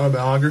Shatner's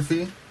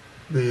autobiography,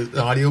 the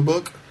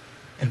audiobook,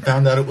 and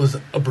found out it was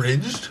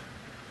abridged,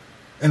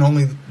 and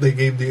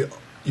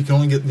you can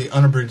only get the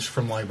unabridged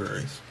from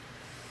libraries.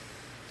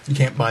 You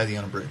can't buy the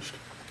unabridged.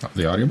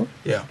 The audiobook?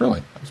 Yeah. Really?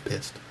 I was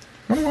pissed.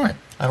 I wonder why.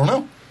 I don't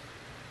know.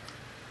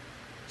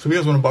 So if you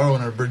guys want to borrow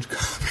an unabridged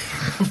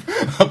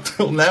copy, up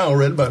till now,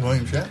 read by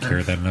William Shatner.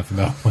 Care that enough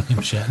about William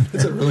Shatner.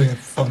 It's a really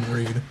fun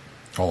read.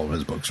 All of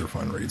his books are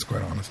fun reads,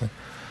 quite honestly.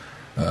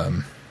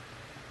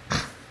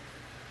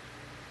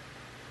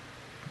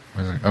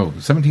 What was it?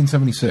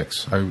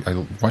 1776.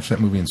 I watched that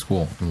movie in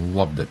school and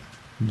loved it.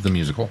 The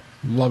musical.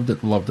 Loved it.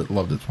 It's one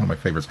of my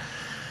favorites.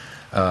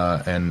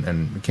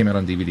 And it came out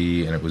on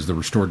DVD, and it was the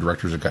restored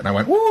director's cut. And I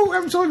went, "Woo!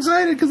 I'm so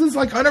excited because it's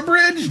like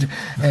unabridged,"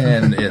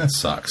 and it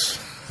sucks.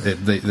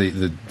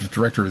 The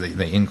director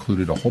they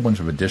included a whole bunch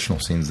of additional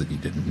scenes that you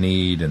didn't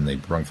need, and they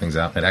brung things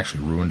out. It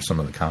actually ruined some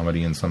of the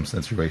comedy in some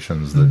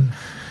situations. That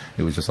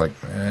it was just like,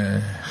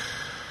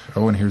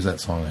 oh, and here's that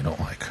song I don't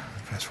like.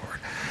 Fast forward.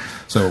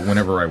 So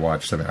whenever I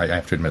watch, I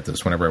have to admit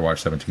this. Whenever I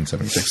watch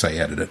 1776, I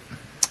edit it.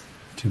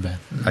 Too bad.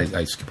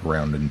 I skip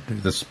around, and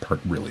this part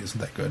really isn't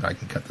that good. I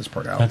can cut this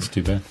part out. That's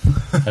too bad.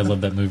 I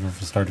love that movie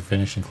from start to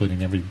finish,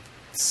 including every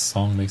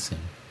song they sing.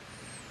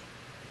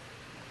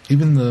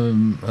 Even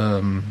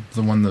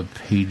the one the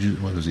page,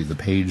 what was he? The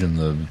page and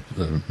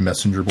the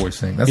messenger boy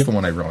thing. That's Yep. the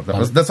one I wrote.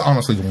 That's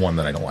honestly the one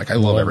that I don't like. I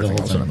love everything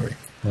the else whole in the thing.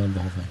 movie. Love the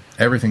whole thing.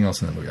 Everything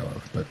else in the movie I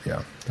love, but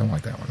yeah, don't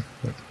like that one.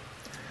 But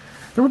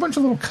there were a bunch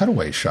of little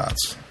cutaway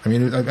shots. I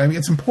mean,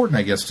 it's important,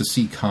 I guess, to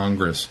see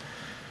Congress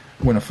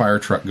when a fire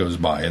truck goes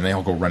by and they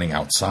all go running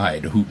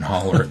outside, hoot and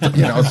holler.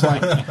 It's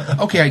like,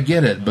 okay, I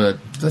get it, but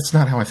that's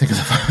not how I think of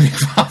the founding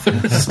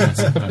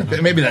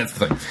fathers. Maybe that's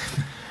the thing.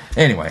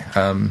 Anyway,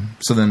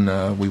 so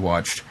then we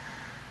watched.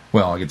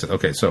 Well, I'll get to.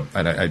 Okay, so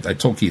I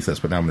told Keith this,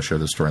 but now I'm going to share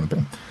this story in the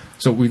bin.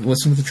 So we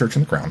listened to the Church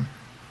and the Crown.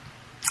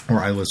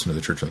 Or I listen to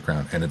the Church of the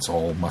Crown, and it's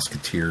all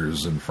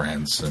Musketeers and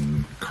France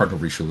and Cardinal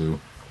Richelieu,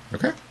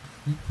 okay,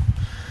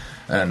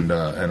 and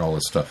all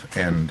this stuff.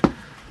 And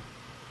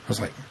I was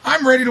like,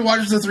 I'm ready to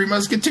watch the Three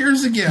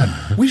Musketeers again.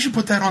 We should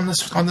put that on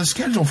the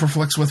schedule for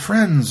Flicks with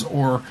Friends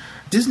or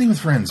Disney with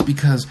Friends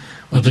because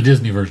Well, the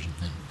Disney version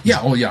thing. yeah,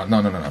 oh yeah,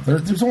 no.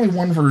 There's only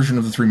one version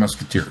of the Three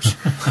Musketeers,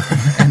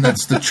 and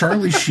that's the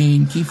Charlie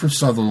Sheen, Kiefer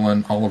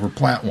Sutherland, Oliver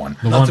Platt one.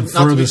 The Not one to be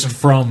furthest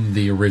from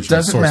the original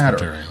Doesn't source matter.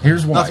 material.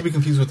 Here's why. Not to be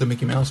confused with the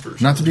Mickey Mouse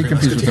version. Not to be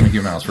confused with the Mickey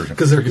Mouse version.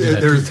 Because there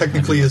too.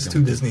 technically is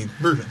 2 Disney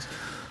versions.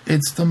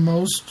 It's the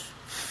most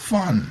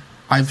fun.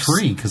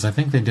 Three, because I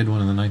think they did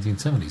one in the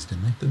 1970s,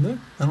 didn't they? Did they?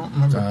 I don't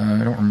remember.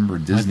 I don't remember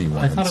Disney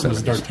one. I thought in it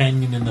was the 70s.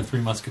 D'Artagnan and the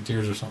Three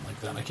Musketeers or something like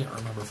that. I can't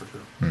remember for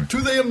sure. To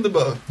the end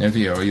above.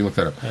 You look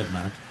that up. Doesn't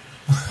matter.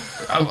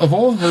 Of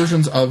all the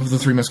versions of the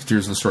Three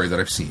Musketeers of the story that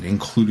I've seen,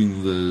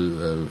 including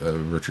the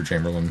Richard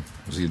Chamberlain,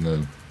 was he in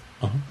the?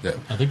 Yeah.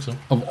 I think so.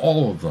 Of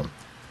all of them,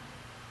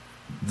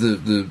 the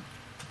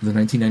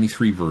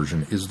 1993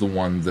 version is the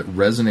one that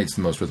resonates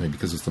the most with me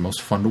because it's the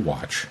most fun to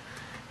watch,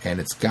 And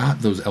it's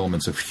got those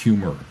elements of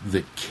humor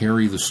that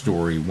carry the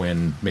story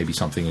when maybe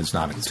something is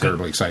not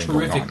terribly exciting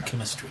going on. Terrific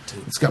chemistry,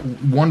 too. It's got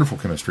wonderful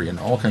chemistry and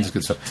all kinds of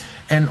good stuff.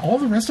 And all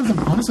the rest of them,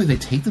 honestly, they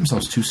take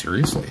themselves too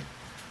seriously.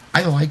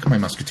 I like my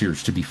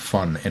Musketeers to be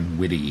fun and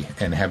witty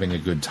and having a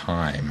good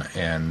time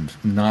and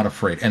not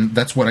afraid. And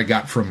that's what I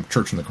got from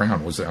Church and the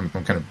Crown. Was I'm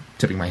kind of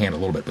tipping my hand a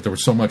little bit, but there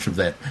was so much of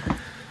that.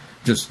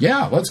 Just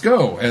let's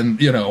go, and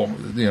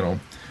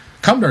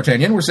come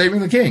D'Artagnan, we're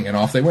saving the king, and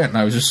off they went. And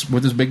I was just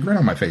with this big grin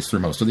on my face through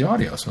most of the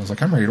audio. So I was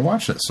like, I'm ready to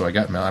watch this. So I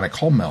got Mel, and I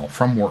called Mel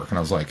from work, and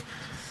I was like,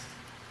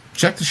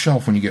 check the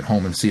shelf when you get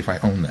home and see if I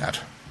own that.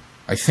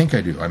 I think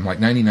I do. I'm like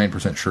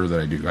 99% sure that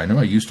I do. I know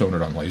I used to own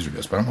it on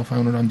Laserdisc, but I don't know if I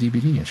own it on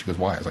DVD. And she goes,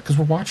 why? I was like, because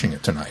we're watching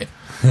it tonight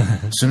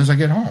as soon as I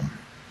get home.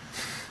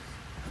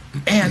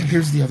 And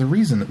here's the other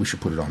reason that we should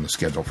put it on the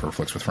schedule for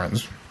Flicks with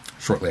Friends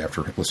shortly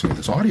after listening to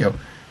this audio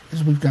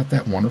is we've got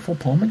that wonderful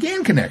Paul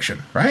McGann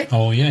connection, right?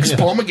 Oh, yeah. Because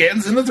Paul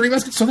McGann's in the Three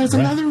Musketeers. So that's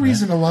another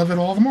reason to love it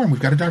all the more. And we've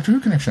got a Doctor Who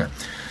connection there.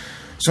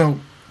 So,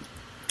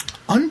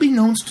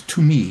 unbeknownst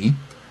to me,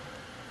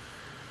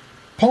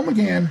 Paul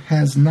McGann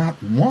has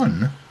not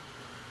one,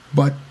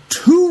 but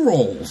 2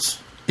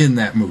 roles in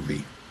that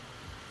movie.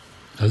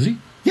 Does he?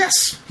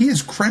 Yes, he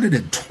is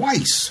credited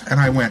twice. And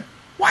I went,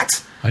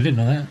 what? I didn't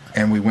know that.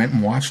 And we went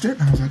and watched it,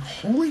 and I was like,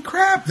 holy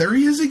crap, there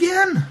he is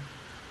again.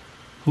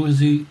 Who is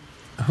he?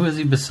 Who is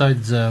he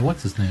besides,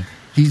 what's his name?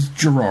 He's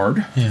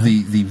Gerard,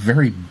 the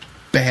very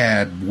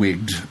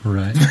bad-wigged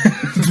Right.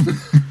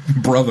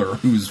 brother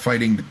who's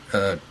fighting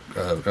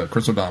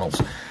Chris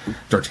O'Donnell's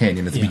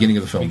D'Artagnan at the beginning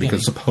of the film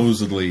because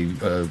supposedly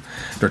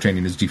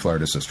D'Artagnan is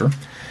deflowered his sister.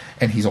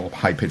 And he's all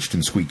high-pitched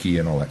and squeaky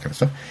and all that kind of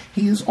stuff.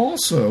 He is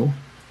also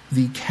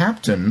the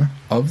captain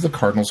of the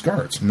Cardinal's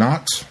Guards,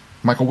 not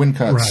Michael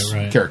Wincott's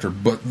character,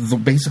 but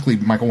basically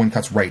Michael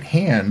Wincott's right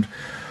hand,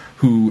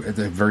 who at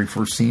the very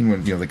first scene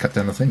when they cut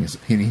down the thing,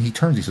 he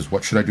turns, he says,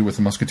 "What should I do with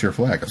the Musketeer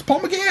flag?" It's Paul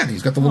McGann.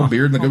 He's got the little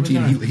beard and the goatee,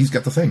 and he's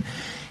got the thing.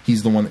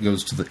 He's the one that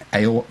goes to the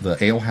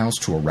ale house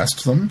to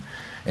arrest them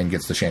and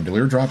gets the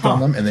chandelier dropped on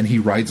them, and then he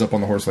rides up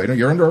on the horse later.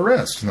 "You're under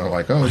arrest," and they're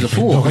like, "Oh, he's a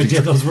fool." No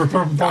idea those were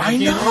from Paul I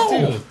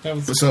know.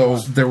 Too. So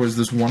there was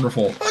this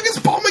wonderful. Look, it's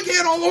Paul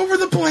McGann all over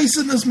the place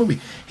in this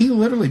movie. He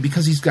literally,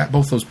 because he's got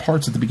both those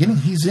parts at the beginning,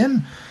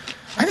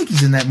 I think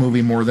he's in that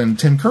movie more than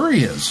Tim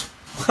Curry is.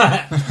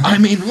 I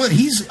mean, look,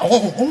 he's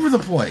all over the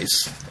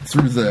place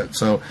through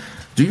so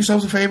do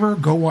yourselves a favor,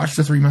 go watch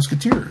The Three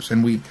Musketeers.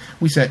 And we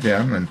sat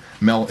down, and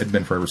Mel had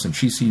been forever since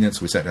she's seen it,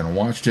 so we sat down and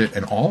watched it,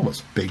 and all of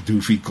us, big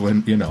doofy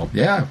Glenn,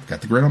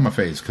 got the grin on my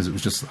face, because it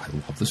was just, I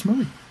love this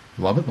movie.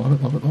 Love it, love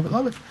it, love it, love it,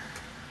 love it.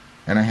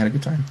 And I had a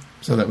good time.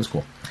 So that was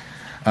cool.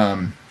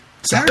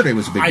 Saturday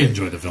was a big day. I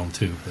enjoy the film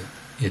too, but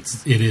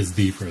it is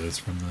the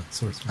furthest from the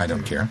source material. I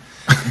don't care.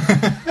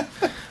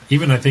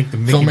 Even I think the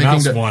Mickey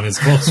Mouse one is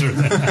closer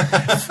than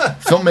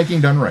that.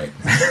 Filmmaking done right.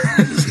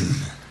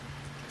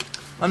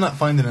 I'm not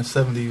finding a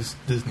 70s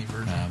Disney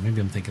version.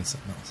 Maybe I'm thinking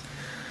something else.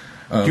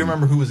 Do you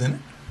remember who was in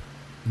it?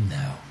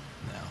 No.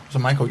 There's a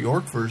Michael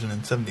York version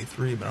in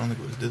 73, but I don't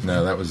think it was Disney.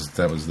 No, that was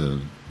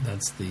the...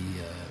 That's the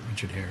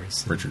Richard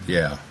Harris.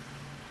 Yeah.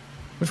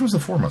 Which was the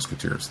Four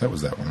Musketeers? That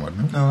was that one,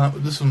 wasn't it? No,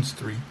 this one's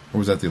 3. Or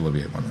was that the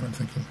Olivier one that I'm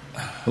thinking?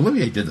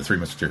 Olivier did the Three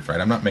Musketeers, right?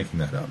 I'm not making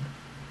that up.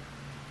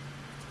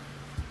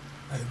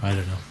 I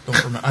don't know.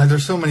 Don't remember.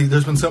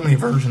 There's been so many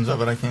versions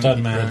of it. I can't.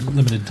 Doesn't matter.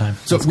 Limited time.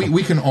 So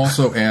we can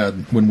also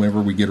add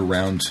whenever we get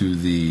around to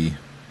the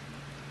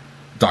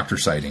doctor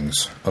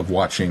sightings of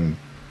watching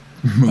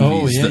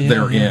movies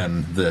they're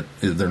in that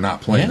they're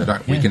not playing.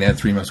 We can add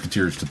Three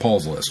Musketeers to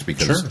Paul's list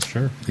because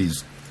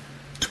he's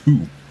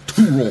two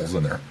roles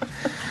in there.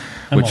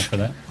 I'm all for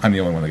that. I'm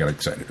the only one that got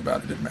excited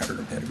about. It didn't matter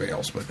to anybody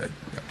else, but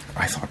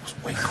I thought it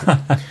was way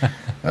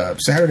cool.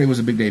 Saturday was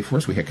a big day for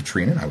us. We had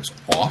Katrina, and I was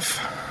off.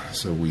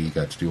 So we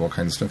got to do all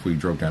kinds of stuff. We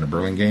drove down to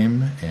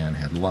Burlingame and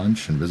had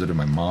lunch and visited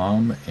my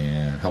mom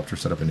and helped her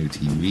set up a new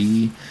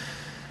TV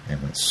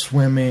and went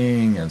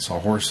swimming and saw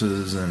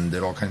horses and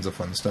did all kinds of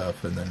fun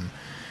stuff. And then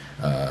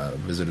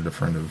visited a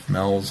friend of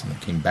Mel's and then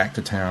came back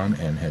to town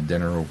and had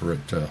dinner over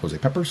at Jose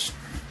Peppers,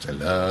 which I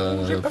love.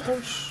 Jose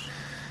Peppers.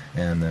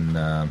 And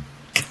then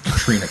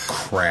Katrina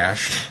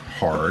crashed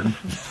hard.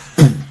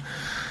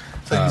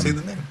 So you say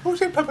the name.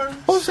 Jose Peppers.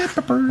 Jose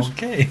Peppers.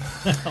 Okay.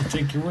 I'll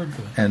take your word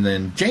for it. And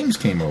then James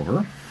came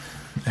over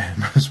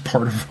and was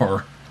part of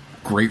our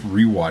great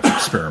rewatch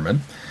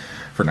experiment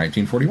for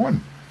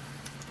 1941.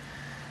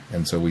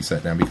 And so we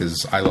sat down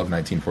because I love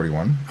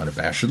 1941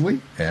 unabashedly.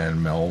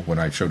 And Mel, when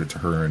I showed it to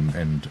her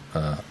and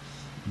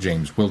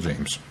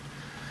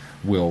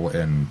Will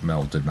and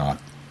Mel did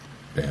not.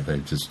 They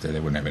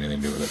wouldn't have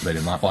anything to do with it. They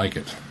did not like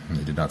it. And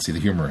they did not see the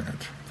humor in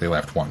it. They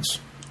laughed once.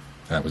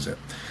 That was it.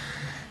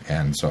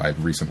 And so I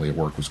recently at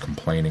work was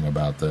complaining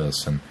about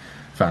this and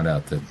found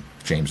out that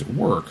James at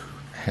work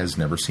has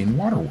never seen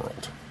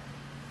Waterworld.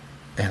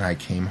 And I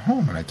came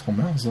home and I told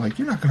Mel, I was like,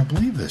 you're not going to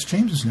believe this.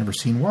 James has never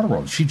seen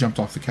Waterworld. She jumped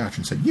off the couch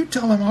and said, you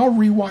tell him I'll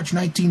rewatch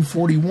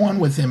 1941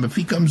 with him if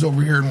he comes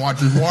over here and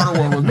watches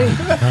Waterworld with me.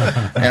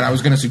 And I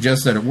was going to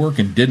suggest that at work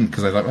and didn't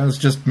because I thought, well, it's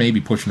just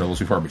maybe pushing it a little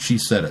too far. But she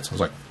said it. So I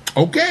was like,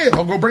 okay,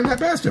 I'll go bring that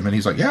past him. And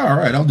he's like, yeah, all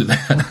right, I'll do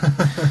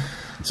that.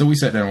 So we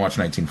sat down and watched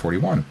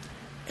 1941.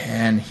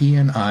 And he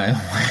and I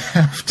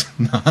laughed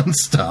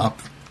nonstop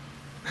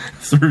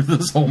through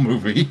this whole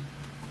movie.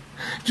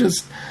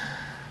 Just,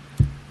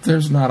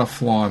 there's not a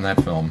flaw in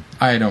that film.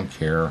 I don't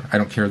care. I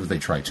don't care that they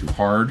try too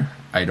hard.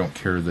 I don't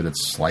care that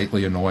it's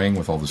slightly annoying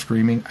with all the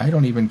screaming. I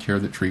don't even care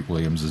that Treat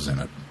Williams is in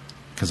it.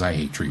 Because I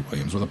hate Treat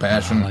Williams with a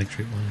passion. I like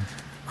Treat Williams.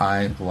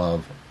 I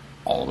love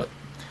all of it.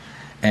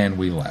 And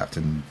we laughed,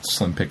 and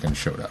Slim Pickens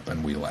showed up,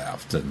 and we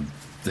laughed, and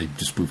they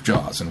just spoofed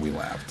Jaws, and we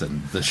laughed,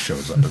 and this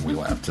shows up, and we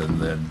laughed, and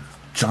then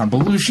John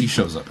Belushi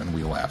shows up, and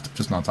we laughed,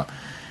 just nonstop.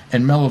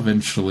 And Mel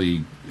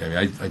eventually,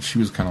 she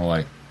was kind of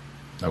like,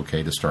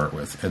 okay to start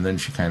with, and then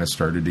she kind of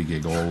started to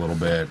giggle a little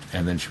bit,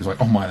 and then she was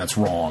like, oh my, that's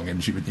wrong,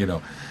 and she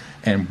would,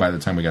 and by the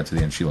time we got to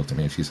the end, she looked at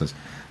me and she says,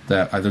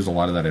 that there's a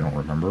lot of that I don't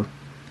remember.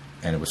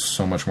 And it was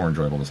so much more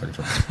enjoyable the second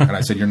time. And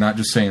I said, you're not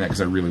just saying that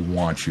because I really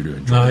want you to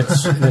enjoy No, it.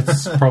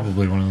 it's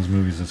probably one of those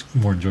movies that's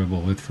more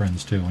enjoyable with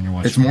friends, too, when you're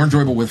watching. It's more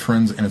enjoyable with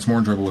friends, and it's more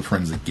enjoyable with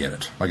friends that get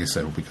it. Like I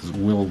said, because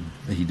Will,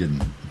 it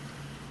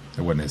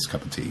wasn't his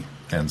cup of tea.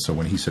 And so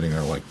when he's sitting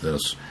there like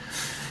this,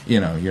 you're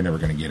never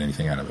going to get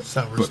anything out of it.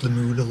 Sours the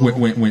mood a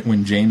little.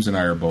 When James and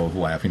I are both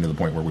laughing to the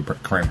point where we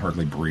can't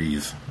hardly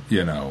breathe,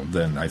 then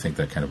I think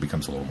that kind of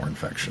becomes a little more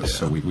infectious. Yeah.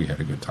 So we had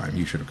a good time.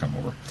 You should have come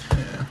over.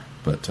 Yeah.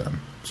 But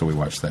so we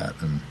watched that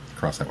and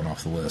crossed that one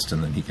off the list.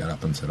 And then he got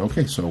up and said,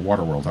 okay, so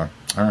Waterworld, huh?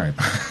 All right.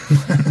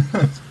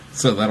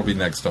 So that'll be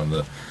next on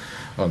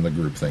the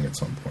group thing at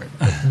some point.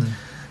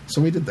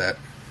 So we did that.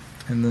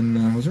 And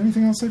then was there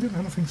anything else I did?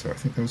 I don't think so. I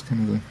think that was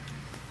kind of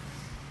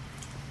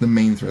the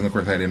main thing. And of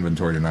course, I had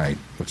inventory tonight,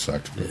 which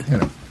sucked.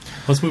 But,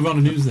 Let's move on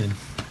to news then.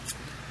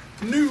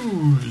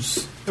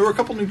 News. There were a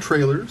couple new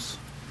trailers.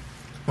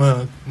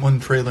 Well,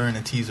 one trailer and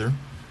a teaser.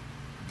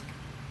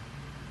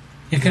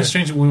 Yeah, kind of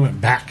strange that we went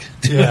back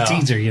to a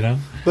teaser,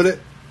 But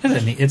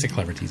it's a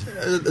clever teaser.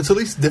 It's at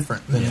least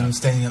different than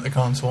standing at the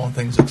console and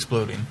things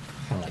exploding.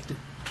 I liked it.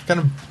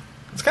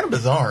 It's kind of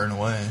bizarre in a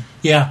way.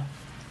 Yeah.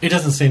 It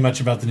doesn't say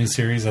much about the new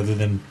series other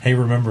than, hey,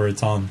 remember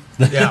it's on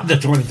the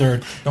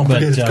 23rd. Don't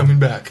forget it's coming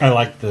back. I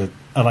like the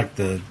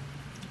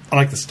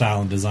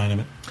style and design of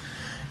it.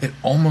 It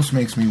almost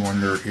makes me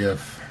wonder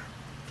if,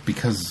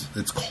 because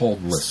it's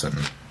called Listen,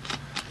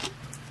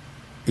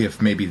 if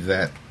maybe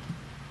that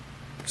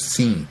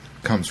scene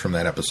comes from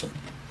that episode.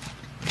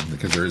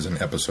 Because there is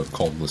an episode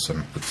called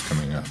Listen that's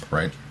coming up,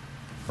 right?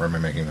 Or am I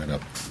making that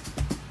up?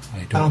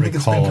 I don't think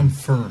it's been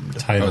confirmed.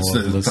 Title of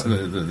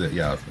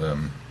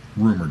Listen.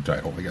 Rumored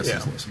title, I guess,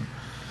 is Listen.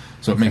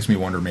 So it makes me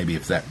wonder maybe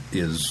if that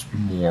is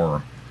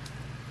more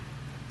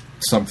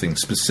something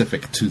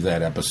specific to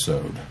that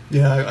episode.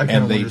 Yeah, I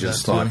and they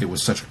just thought it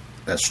was such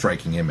a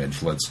striking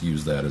image. Let's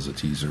use that as a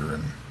teaser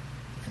and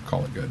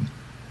call it good.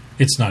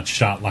 It's not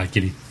shot like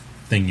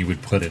anything you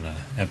would put in an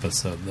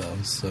episode, though.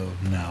 So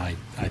no, I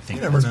think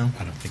you never know.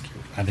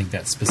 I think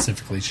that's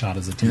specifically shot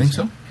as a teaser. You think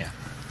so? Yeah.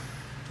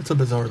 It's a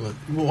bizarre look.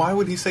 Well, why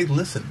would he say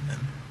 "listen" then?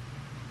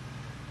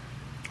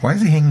 Why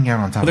is he hanging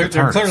out on top of the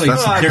They're TARDIS? clearly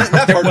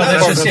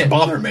that's just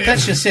bother me.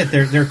 That's just it.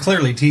 They're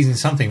clearly teasing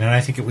something, and I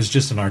think it was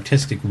just an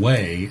artistic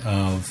way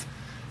of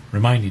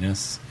reminding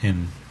us.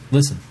 And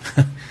listen,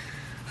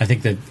 I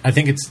think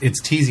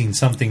it's teasing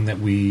something that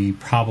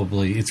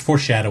it's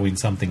foreshadowing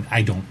something.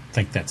 I don't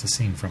think that's a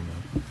scene from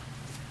the.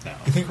 No.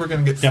 You think we're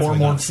going to get four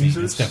more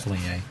teasers? It's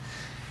definitely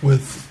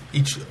with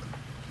each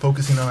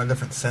focusing on a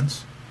different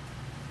sense.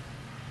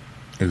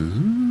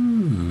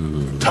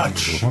 Ooh.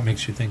 Touch. What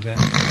makes you think that?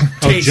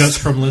 Just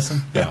from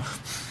Listen? Yeah.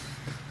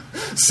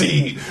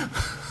 See.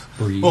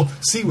 Breathe. Well,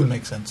 see would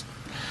make sense.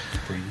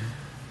 Breathe.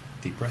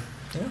 Deep breath.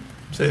 Yeah.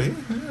 See.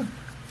 Yeah.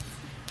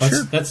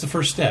 That's the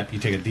first step. You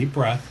take a deep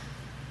breath,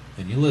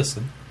 then you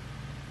listen,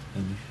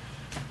 and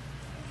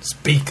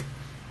speak.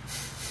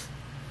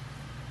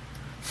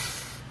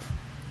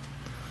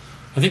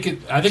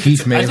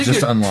 Keith may have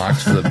just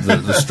unlocked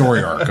the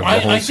story arc of the whole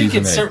season. I think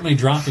it's certainly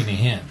dropping a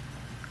hint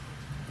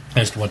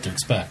as to what to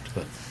expect,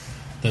 but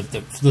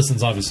the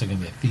Listen's obviously going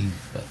to be a theme.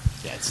 But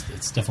yeah,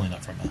 it's definitely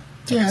not from a.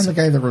 Yeah, and the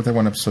guy that wrote that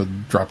one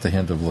episode dropped the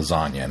hint of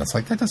lasagna, and it's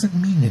like that doesn't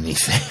mean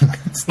anything.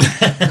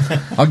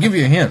 I'll give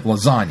you a hint: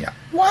 lasagna.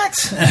 What?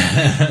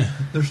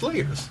 There's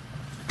layers.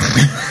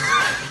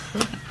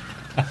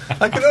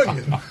 Like an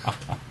onion.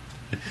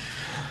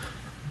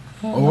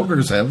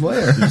 Ogres have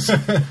layers.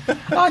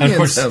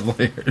 Onions have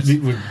layers.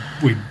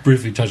 We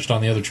briefly touched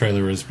on the other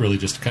trailer is really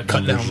just a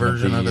cut down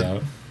version of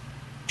the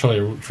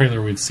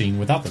trailer we've seen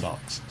without the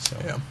dogs. So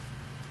yeah,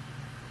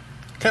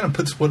 kind of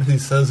puts what he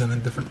says in a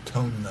different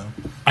tone, though.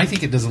 I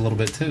think it does a little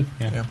bit too.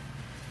 Yeah.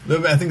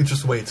 I think it's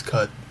just the way it's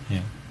cut.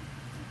 Yeah.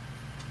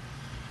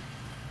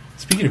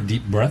 Speaking of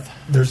deep breath,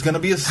 there's going to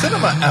be a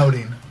cinema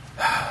outing.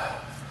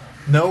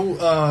 No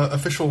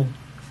official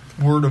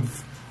word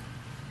of.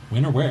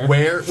 When or where?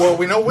 Well,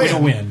 we know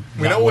when.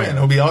 We know when.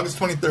 It'll be August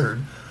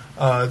 23rd.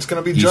 It's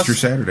going to be Easter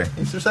Saturday,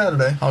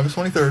 August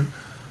 23rd.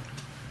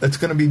 It's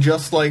going to be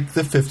just like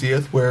the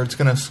 50th, where it's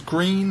going to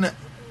screen,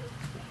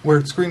 where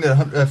it's screened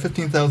at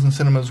 15,000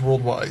 cinemas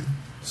worldwide.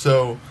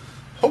 So,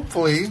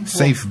 hopefully,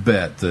 Safe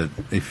bet that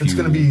if It's you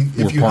gonna be-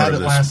 if were you part had of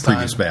it this last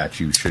previous time. batch,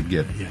 you should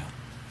get. Yeah.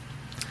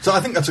 So I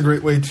think that's a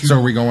great way to So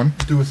are we going?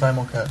 do a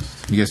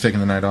simulcast. You guys taking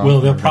the night off? Well,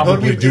 they'll It'll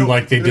probably be- do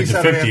like they it'll be did the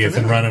Saturday 50th and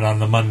afternoon. run it on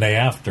the Monday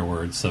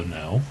afterwards, so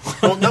no.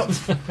 Well, no.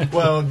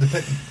 Well,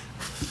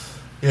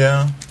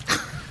 yeah.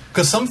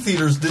 Because some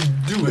theaters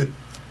did do it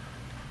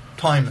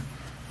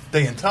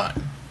day and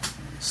time.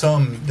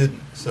 Some didn't.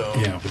 So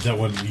Yeah, but that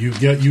one, you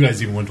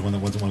guys even went to one that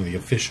wasn't one of the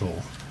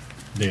official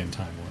day and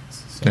time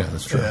ones. So Yeah,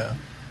 that's true. yeah.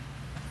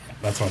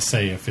 that's why I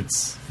say if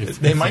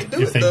They might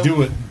do if it, they though.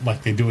 do it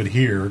like they do it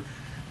here,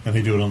 and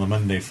they do it on the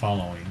Monday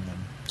following, then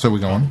So we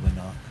going? probably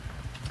not.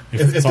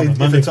 If, If it's on they- the if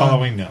Monday it's on-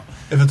 following, no.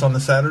 If it's on the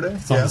Saturday,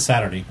 It's on the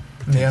Saturday. In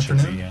the potentially,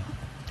 afternoon?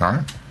 Yeah, All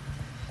right.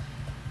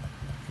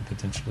 could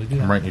potentially do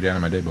that. I'm writing you down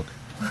in my day book.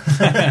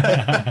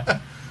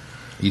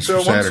 Easter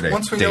So Saturday.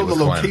 once we date know the with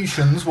Glenn.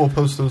 locations, we'll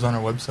post those on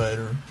our website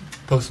or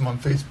post them on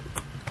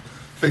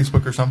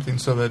Facebook or something,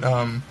 so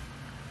that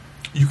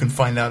you can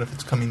find out if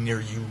it's coming near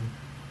you,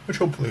 which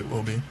hopefully it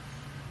will be,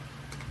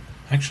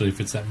 Actually, if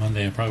it's that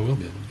Monday, I probably will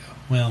be able to go.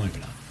 Well, maybe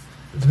not.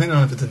 depending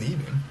on if it's in the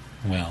evening.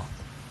 Well,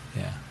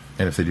 yeah.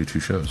 And if they do 2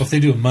 shows. Well, if they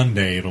do a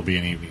Monday, it'll be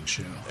an evening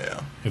show. Yeah.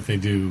 If they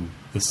do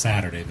the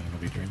Saturday, then it'll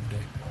be during the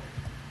day.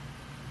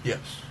 Yes.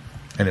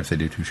 And if they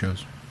do 2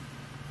 shows.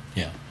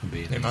 Yeah, it'll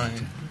be. They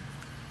might.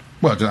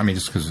 Well,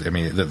 just because,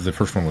 the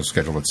first one was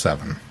scheduled at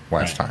 7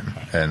 last Right, time.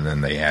 right. And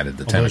then they added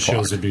the Well, 10 those o'clock.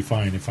 shows would be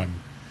fine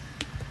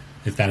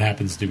if that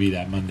happens to be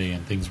that Monday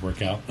and things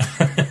work out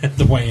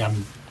the way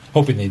I'm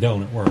hoping they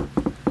don't at work.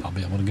 I'll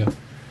be able to go.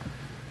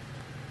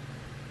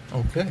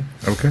 Okay.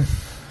 Okay.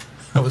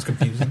 That was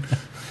confusing.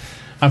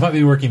 I might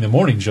be working the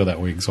morning show that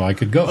week, so I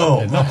could go.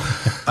 Oh. No.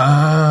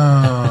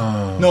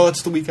 Oh. No,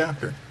 it's the week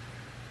after.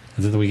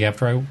 Is it the week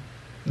after I?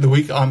 The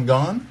week I'm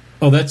gone?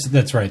 Oh,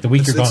 that's right. The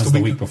week It's you're gone the is the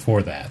week- week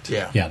before that.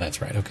 Yeah. Yeah,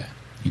 that's right. Okay.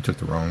 You took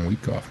the wrong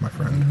week off, my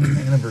friend.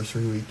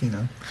 Anniversary week,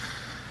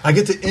 I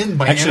get to end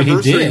my Actually, he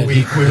anniversary did.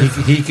 week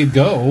with... He could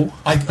go.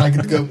 I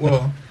get to go,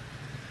 well...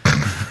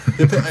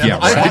 Yeah,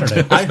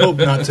 Saturday. I hope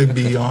not to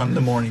be on the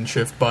morning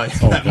shift by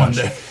Oh, that gosh.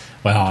 Monday.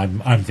 Well,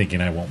 I'm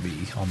thinking I won't be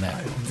on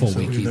that don't think full so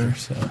week either. either.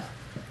 So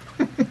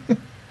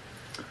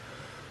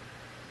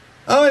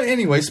Oh, and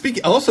anyway,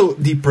 also,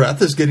 Deep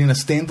Breath is getting a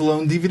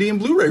standalone DVD and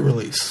Blu-ray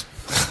release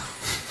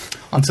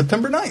on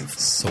September 9th.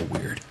 so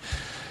weird.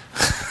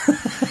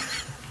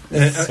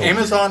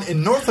 Amazon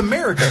in North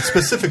America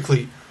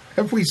specifically.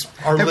 Have we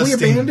Our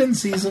listing- abandoned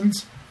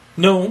seasons?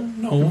 No.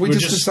 Have we we're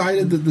just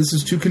decided that this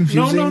is too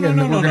confusing no, and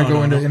that we're going to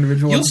go into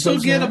individual You'll still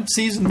episodes get now? a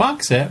season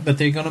box set, but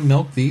they're going to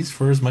milk these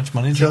for as much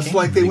money as Just they can.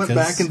 like they went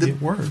because back and did-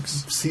 it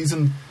works.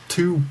 Season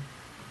 2,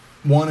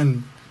 1,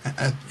 and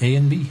A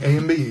and B A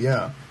and B,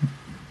 yeah.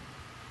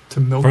 To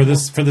milk for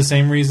the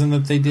same reason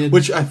that they did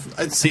which I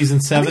season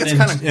I think 7 it's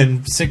and, kinda-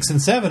 and 6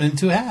 and 7 in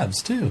 2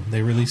 halves too.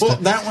 They released Well,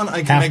 a that one I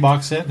can half make,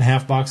 box set and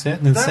half box set,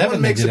 and then that 7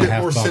 one they makes did a bit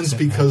half more box sense set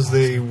and half because box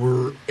they set.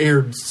 were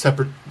aired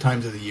separate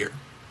times of the year.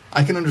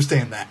 I can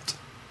understand that.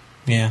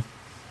 Yeah.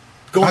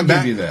 I'll Going give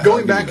back, you that. I'll going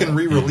give back you and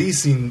that.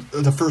 re-releasing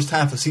the first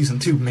half of season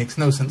 2 makes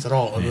no sense at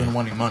all, other than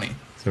wanting money.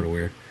 Sort of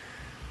weird.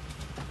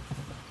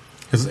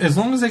 As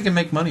long as they can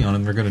make money on it,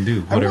 they're going to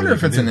do I whatever. wonder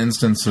if they it's can an do.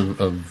 instance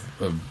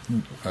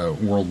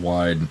of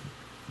worldwide,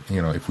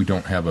 if we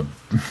don't have a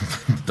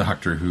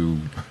Doctor Who,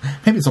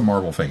 maybe it's a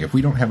Marvel thing. If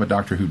we don't have a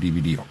Doctor Who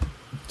DVD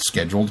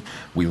scheduled,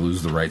 we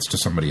lose the rights to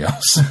somebody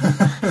else.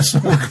 So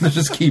we're going to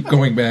just keep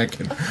going back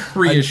and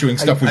reissuing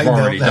stuff we've I doubt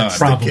already done. that's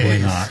the Probably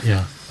case. not.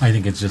 Yeah, I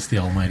think it's just the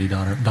almighty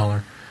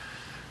dollar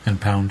and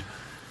pound.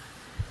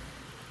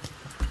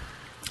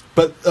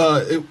 But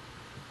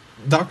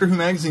Doctor Who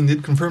Magazine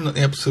did confirm that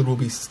the episode will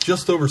be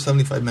just over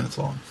 75 minutes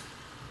long.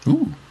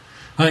 Ooh.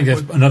 I think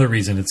that's another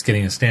reason it's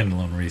getting a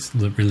standalone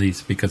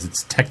release because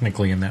it's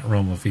technically in that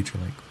realm of feature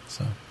length.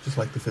 So Just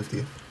like the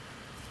 50th.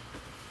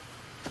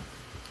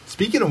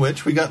 Speaking of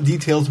which, we got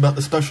details about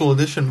the special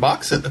edition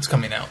box set that's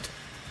coming out.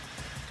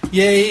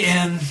 Yay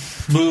and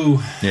boo.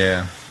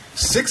 Yeah.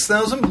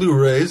 6,000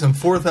 Blu-rays and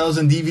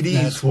 4,000 DVDs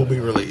That's will what be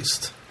it was.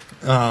 released.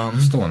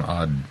 Still an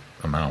odd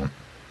amount.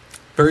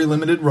 Very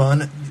limited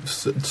run.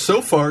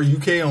 So far,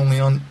 UK only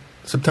on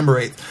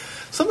September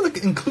 8th. Some of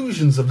the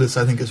inclusions of this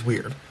I think is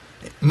weird.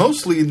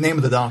 Mostly Name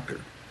of the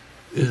Doctor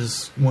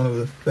is one of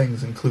the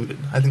things included.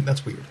 I think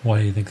that's weird. why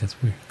do you think that's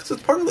weird? Because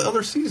it's part of the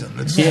other season.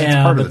 It's,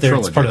 Yeah, part of but the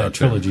it's part of that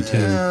trilogy, trilogy too.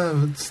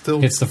 Yeah, it's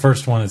still... It's the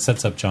first one that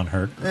sets up John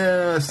Hurt.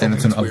 yeah, I still And think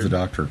it's an Of weird. the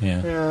Doctor.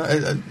 Yeah.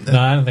 Yeah, No,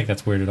 I don't think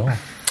that's weird at all.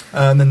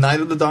 and the Night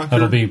of the Doctor.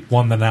 That'll be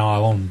one that now I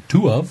own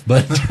 2 of,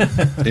 but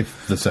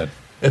If the set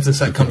if the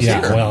set comes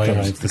yeah, here. well,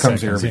 comes, if the comes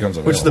set here, comes it becomes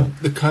Which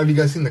available. have you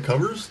guys seen the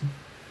covers?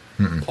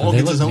 Paul They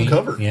gets look his own neat.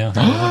 cover. Yeah,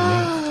 they look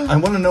neat. I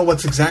want to know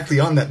what's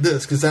exactly on that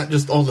disc. Is that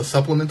just all the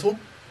supplemental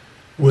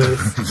with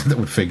that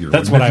would figure.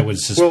 That's wouldn't what it? I would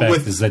suspect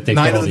with is that they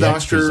Night put all of the the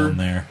extras Doctor, on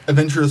there.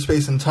 Adventure of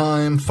Space and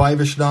Time,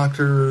 Five-ish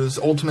Doctors,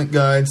 Ultimate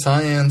Guide,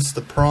 Science,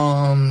 The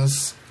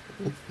Proms.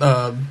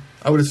 I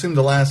would assume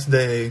The Last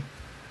Day.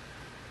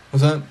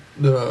 Was that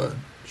the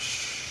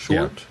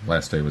short.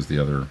 Last Day was the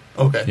other.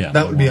 Okay, Yeah,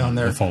 that would be one, on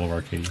there. The Fall of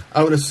Arcadia.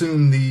 I would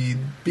assume the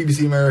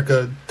BBC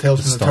America Tales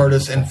The from the Start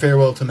of TARDIS the and Fall.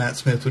 Farewell to Matt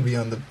Smith would be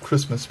on the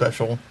Christmas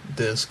special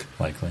disc.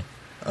 Likely.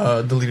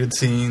 Deleted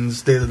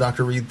scenes, Day of the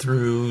Doctor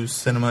read-throughs,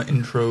 cinema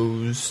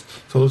intros.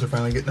 So those are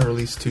finally getting a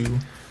release too.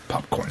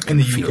 Popcorn In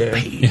the feel UK.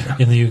 pain. Yeah,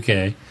 in the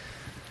UK.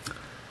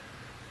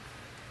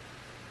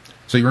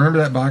 So you remember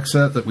that box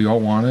set that we all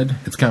wanted?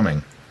 It's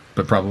coming,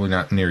 but probably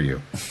not near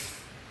you.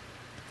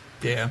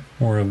 Yeah.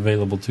 Or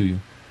available to you.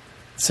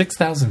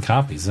 6,000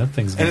 copies. That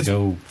thing's And going it's to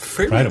go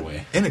fairly right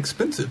away.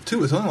 inexpensive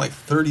too. It's only like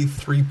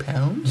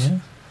 £33. Yeah.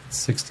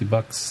 It's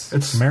 $60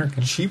 It's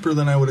American. cheaper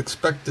than I would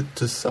expect it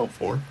to sell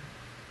for.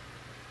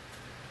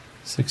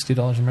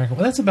 $60 American.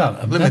 Well, that's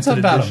about Limited a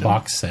edition.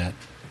 box set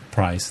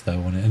price,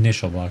 though, an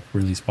initial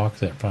release box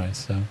set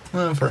price. So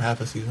For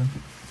half a season.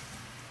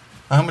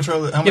 How much are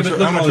the? How Yeah, much? but are,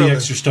 look how at much all the are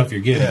extra stuff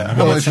you're getting. Yeah. I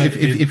mean, Well, it's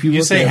if you you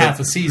look say at half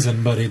it- a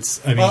season, but it's.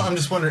 I mean, Well, I'm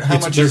just wondering how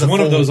much. There's is a one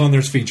of full- those on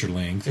there's feature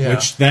length, Yeah.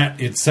 which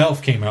that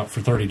itself came out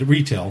for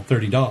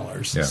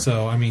 $30. Yeah.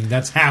 So I mean,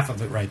 that's half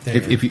of it right there.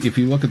 If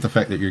you look at the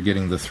fact that you're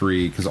getting the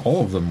three, because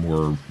all of them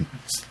were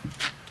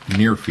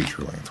near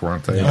feature length,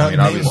 weren't they? Yeah. I mean,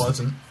 Name obviously,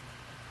 wasn't.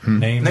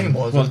 Name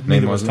wasn't. Well, Name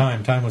neither was wasn't.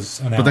 time. Time was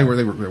an hour. but they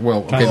were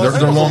well. Okay, Well, they're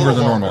that was a longer little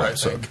than normal longer, I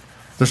episode. think.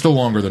 They're still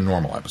longer than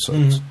normal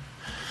episodes.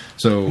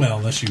 So Well,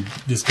 unless you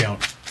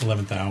discount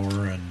 11th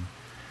hour, and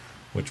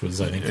which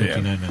was I think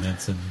 59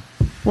 minutes. And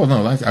well,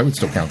 no, I would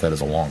still count that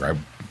as a longer. I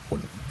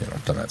wouldn't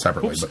have done that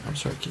separately, Oops, but I'm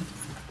sorry, kid.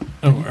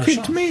 Oh, or kid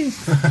Sean. to me.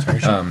 Sorry,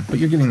 Sean. But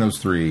you're getting those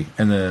three,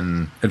 and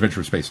then Adventure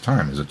of Space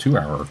Time is a 2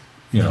 hour.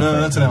 No,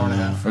 that's an hour and a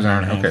half. It was an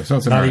hour and a half. Okay, so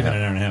it's an not hour and even a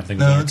an half. hour and a half. I think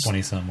No, it was it's-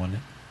 20 some, wasn't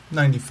it?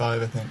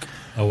 95, I think.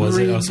 Oh, was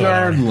it? Oh, so an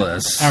hour and a half.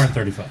 Regardless, Hour and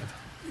 35.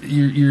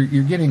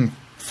 you're getting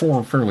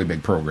 4 fairly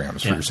big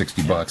programs for Yeah. your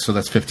 $60, so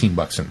that's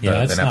 $15 an Yeah,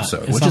 that's an not,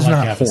 episode, it's which is like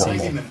not half a horrible.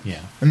 season. Yeah.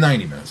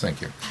 90 minutes,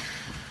 thank you.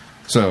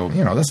 So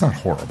that's not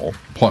horrible.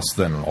 Plus,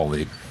 then all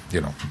the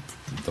the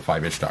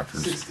 5-ish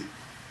doctors. 60.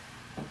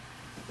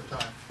 The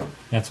time.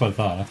 That's what I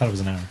thought. I thought it was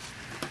an hour.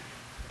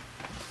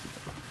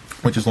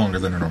 Which is longer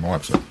than a normal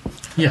episode.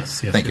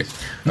 yes. Thank you.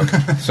 Okay,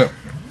 so,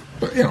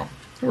 but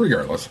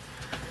regardless,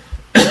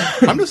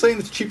 I'm just saying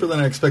it's cheaper than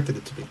I expected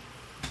it to be.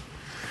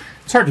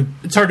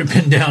 It's hard to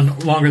pin down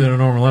longer than a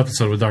normal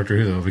episode with Doctor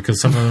Who, though, because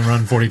some of them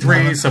run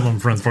 43, some of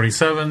them run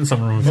 47,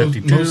 some of them run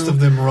 52. Most of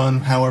them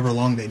run however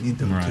long they need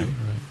them Right. to.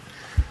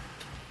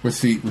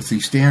 with the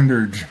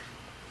standard,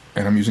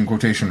 and I'm using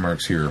quotation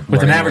marks here, With an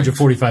running average of length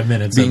 45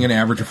 minutes. being an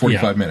average of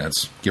 45 Yeah.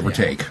 minutes, give or Yeah.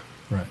 take.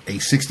 Right. A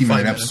 60-minute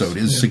 5 minutes, episode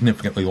is yeah.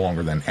 significantly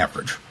longer than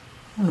average.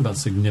 What about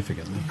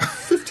significantly?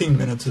 15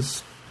 minutes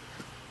is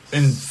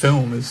in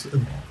film is a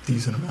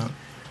decent amount.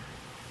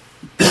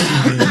 You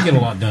can get a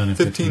lot done in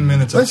 15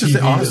 minutes of That's just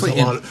TV honestly, is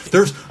a lot.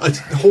 There's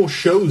whole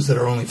shows that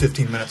are only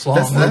 15 minutes long.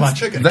 That's- What about that's-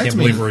 chicken? that- I can't to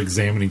me- believe we're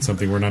examining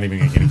something we're not even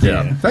going to get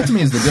Yeah, that to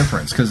me is the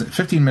difference, because a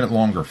 15-minute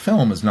longer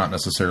film is not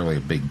necessarily a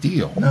big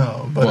deal.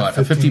 No, but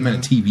a a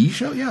 15-minute 15 TV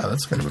show, yeah,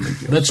 that's kind of a big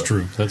deal. That's So-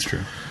 true. That's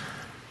true.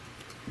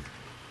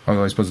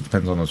 Although I suppose it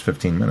depends on those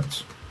 15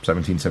 minutes.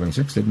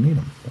 1776 didn't need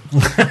them.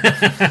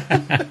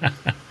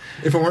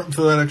 If it weren't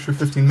for that extra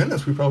 15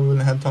 minutes, we probably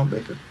wouldn't have had Tom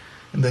Baker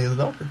in Day of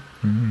the Doctor.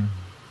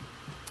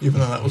 Even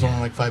though that was only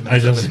like 5 I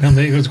minutes. don't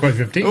think it was quite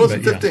 15. It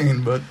wasn't but yeah.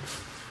 15, but...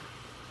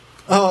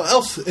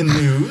 else in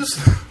news,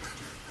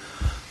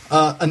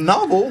 a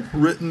novel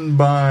written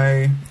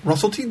by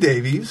Russell T.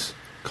 Davies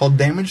called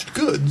Damaged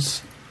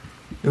Goods.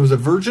 It was a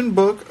Virgin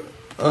book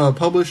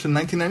published in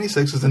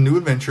 1996 as The New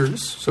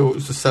Adventures, so it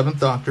was the 7th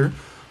Doctor,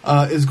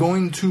 is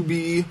going to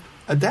be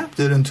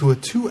adapted into a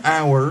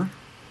 2-hour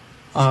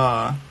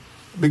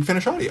Big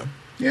Finish audio.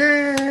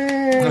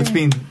 Yay! It's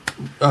being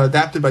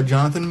adapted by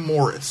Jonathan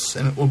Morris,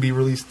 and it will be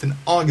released in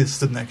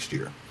August of next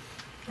year.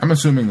 I'm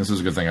assuming this is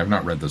a good thing. I've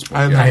not read this book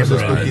I yet. haven't read so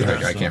this book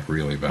either, I can't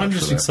really vouch I'm for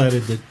just that.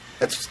 excited that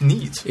That's just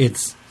neat.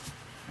 it's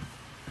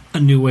a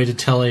new way to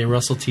tell a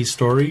Russell T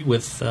story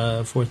with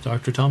Fourth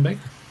Doctor Tom Baker.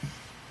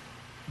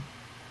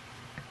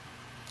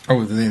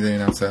 Oh, they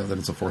announced that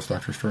it's a Fourth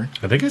Doctor story?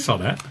 I think I saw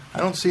that. I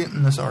don't see it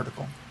in this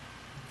article.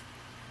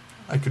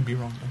 I could be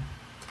wrong, though.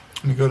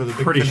 Let me go to the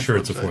Big Pretty Finish sure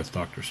it's a website. Fourth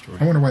Doctor story.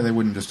 I wonder why they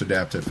wouldn't just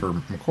adapt it for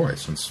McCoy,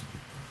 since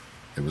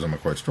it was a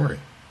McCoy story.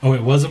 Oh,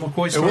 it was a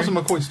McCoy It story? was a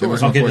McCoy story.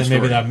 was Okay, McCoy then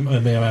maybe story.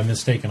 maybe I'm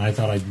mistaken. I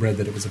thought I'd read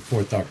that it was a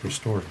Fourth Doctor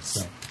story.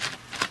 So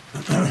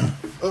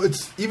Oh,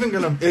 it's even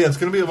gonna. Yeah, it's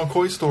gonna be a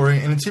McCoy story,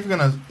 and it's even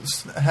gonna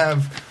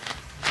have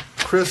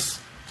Chris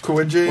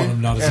Kowaje well,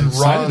 I'm not as and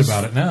excited Roz,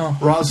 about it now.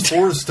 Roz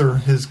Forrester,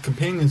 his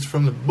companions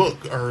from the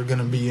book, are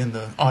gonna be in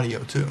the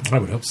audio too. I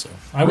would hope so.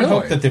 I would Really?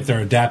 hope that if they're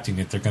adapting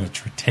it, they're going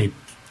to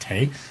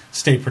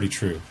stay pretty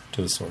true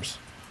to the source.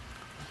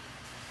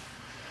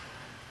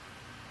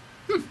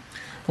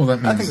 Well, that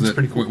I means think it's that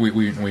pretty cool.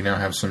 we now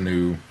have some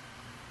new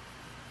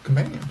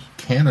Companions.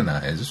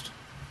 canonized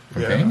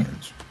Yeah.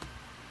 companions.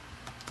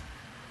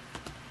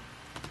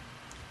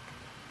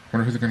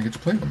 Wonder who they're going to get to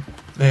play them.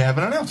 They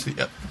haven't announced it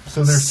yet,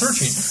 so they're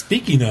searching.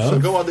 Speaking So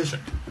of go audition.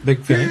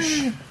 Big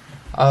Finish,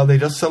 They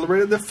just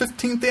celebrated their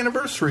 15th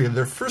anniversary of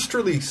their first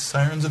release,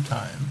 Sirens of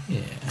Time.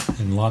 Yeah,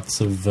 and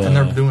lots of And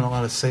they're doing a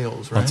lot of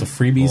sales, right? lots of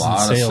freebies A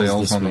lot and of sales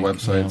sales this on the week,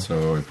 website, yeah.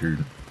 so if you're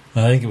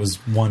I think it was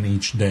one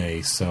each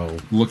day. So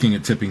looking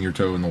at tipping your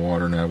toe in the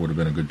water now would have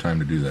been a good time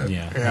to do that.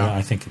 yeah, Yeah. well,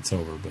 I think it's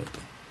over. But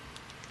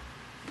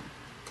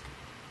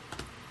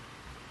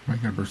Why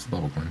you gotta burst the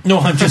bubble, Glenn? no,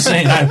 I'm just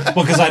saying.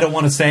 Because I don't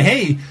want to say,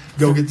 hey,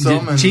 Go get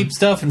some and- cheap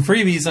stuff and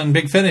freebies on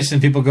Big Finish,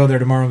 and people go there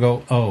tomorrow and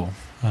go, oh,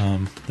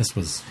 this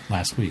was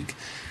last week.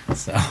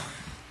 So,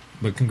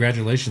 but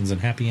congratulations and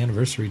happy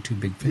anniversary to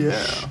Big Finish.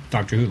 Yeah.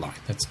 Doctor Who line.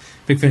 That's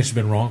Big Finish has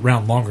been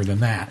around longer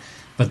than that,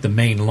 but the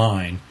main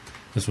line.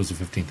 This was the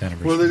 15th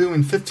anniversary. Well, they're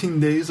doing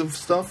 15 days of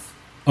stuff.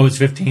 Oh, it's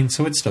 15,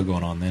 so it's still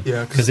going on then.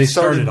 Yeah, because they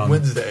started on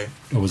Wednesday.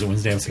 Oh, was it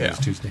Wednesday? I was thinking it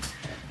was Tuesday.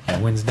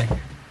 Yeah, Wednesday.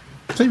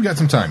 So you've got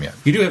some time yet.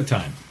 You do have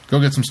time. Go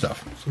get some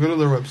stuff. So go to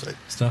their website.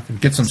 Stuff and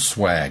Get some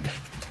swag.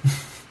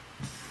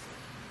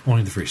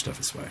 only the free stuff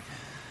is swag.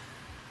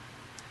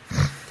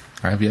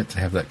 I have yet to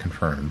have that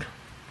confirmed.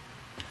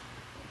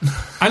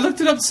 I looked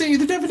it up to send you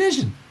the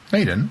definition. No,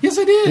 you didn't. Yes,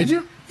 I did. Did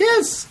you?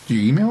 Yes. Did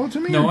you email it to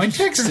me? No, or I just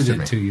texted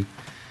me? it to you.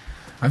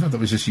 I thought that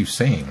was just you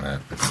saying that.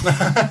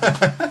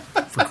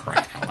 For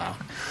crying out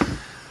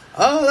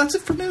loud. That's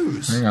it for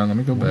news. Hang on, let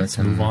me go back Let's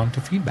and move on to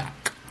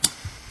feedback.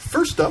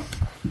 First up,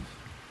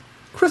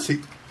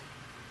 Chrissy.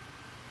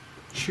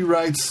 She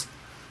writes,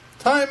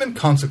 Time and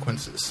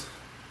Consequences.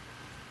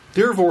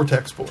 Dear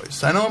Vortex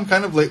Boys, I know I'm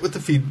kind of late with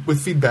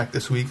feedback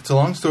this week. It's a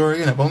long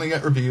story and I've only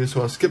got reviews,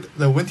 so I'll skip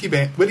the witty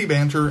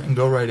banter and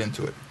go right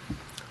into it.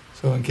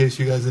 So in case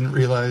you guys didn't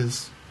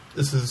realize,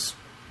 this is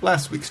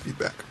last week's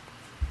feedback.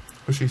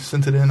 But she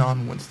sent it in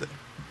on Wednesday.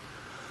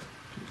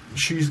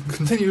 She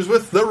continues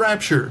with The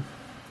Rapture.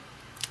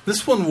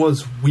 This one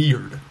was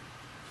weird.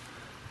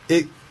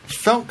 It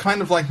felt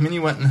kind of like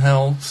Minuet in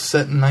Hell,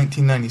 set in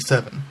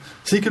 1997.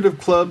 Secretive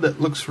club that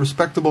looks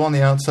respectable on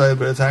the outside,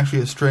 but it's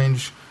actually a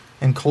strange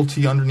and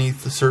culty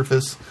underneath the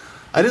surface.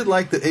 I did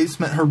like that Ace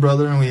met her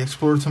brother and we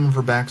explored some of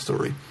her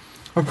backstory.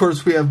 Of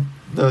course, we have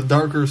the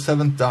darker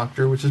 7th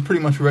Doctor, which is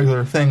pretty much a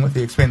regular thing with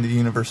the Expanded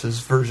Universe's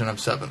version of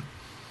 7.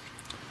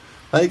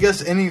 I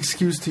guess any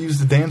excuse to use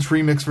the dance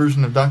remix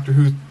version of Doctor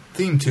Who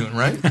theme tune,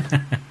 right?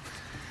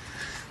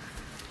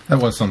 that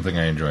was something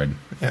I enjoyed.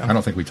 Yeah. I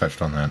don't think we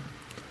touched on that.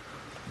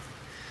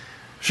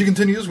 She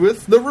continues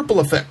with The Ripple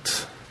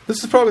Effect.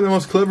 This is probably the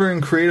most clever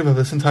and creative of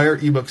this entire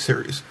ebook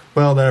series.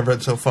 Well, that I've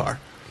read so far.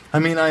 I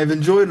mean, I've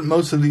enjoyed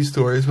most of these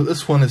stories, but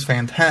this one is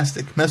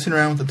fantastic. Messing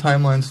around with the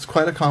timelines is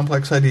quite a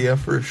complex idea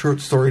for a short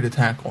story to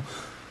tackle.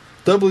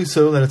 Doubly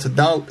so that it's the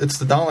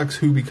Daleks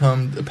who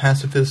become a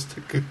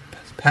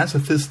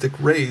pacifistic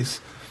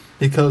race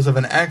because of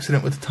an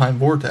accident with the time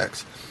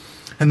vortex,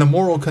 and the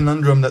moral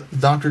conundrum that the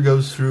Doctor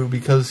goes through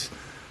because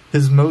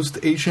his most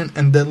ancient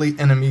and deadly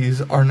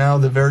enemies are now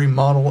the very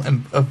model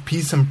of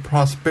peace and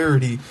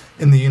prosperity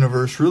in the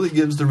universe really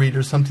gives the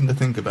reader something to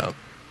think about.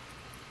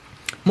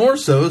 More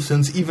so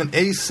since even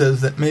Ace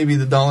says that maybe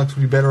the Daleks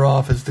would be better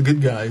off as the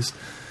good guys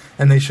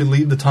and they should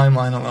leave the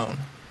timeline alone.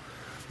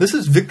 This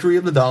is Victory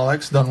of the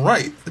Daleks done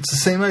right. It's the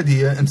same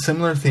idea and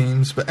similar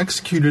themes, but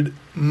executed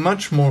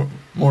much more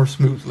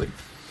smoothly.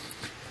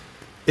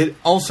 It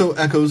also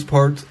echoes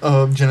part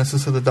of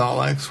Genesis of the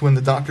Daleks, when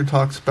the Doctor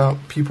talks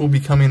about people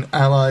becoming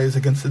allies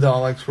against the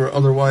Daleks where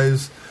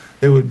otherwise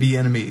they would be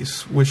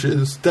enemies, which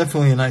is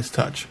definitely a nice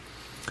touch.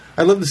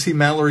 I'd love to see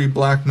Mallory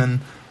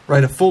Blackman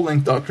write a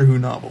full-length Doctor Who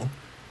novel,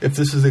 if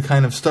this is the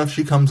kind of stuff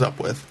she comes up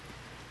with.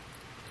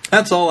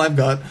 That's all I've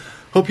got.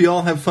 Hope you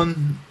all have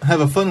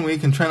a fun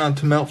week and try not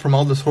to melt from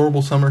all this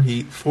horrible summer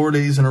heat. 4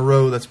 days in a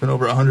row that's been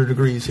over 100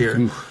 degrees here.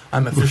 Oof.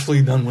 I'm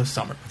officially done with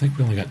summer. I think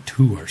we only got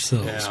 2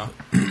 ourselves. Yeah.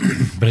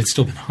 But it's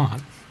still been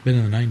hot. Been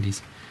in the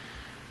 90s.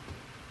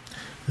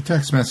 The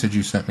text message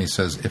you sent me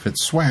says, if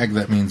it's swag,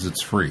 that means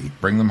it's free.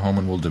 Bring them home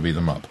and we'll divvy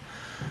them up.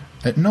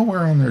 Nowhere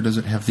on there does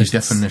it have the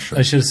definition.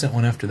 I should have sent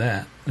one after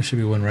that. There should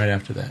be one right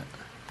after that.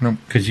 Nope.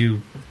 Because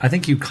I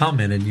think you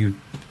commented, you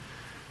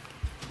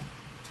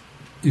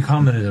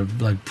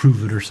commented like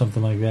prove it or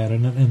something like that,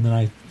 and then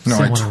I No,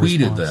 sent I one in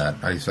tweeted response. that.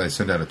 I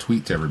sent out a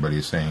tweet to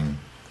everybody saying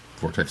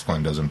Vortex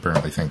Klein doesn't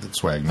apparently think that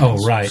swag means Oh,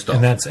 right. stuff.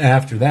 And that's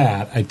after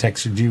that, I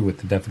texted you with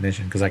the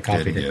definition because I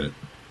copied Didn't get it.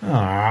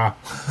 Ah.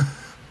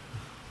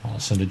 I'll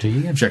send it to you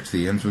again. Checked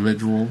the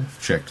individual,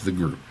 checked the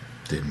group.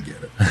 Didn't get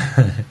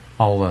it.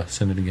 I'll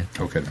send it again.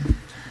 Okay, then.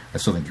 I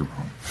still think you're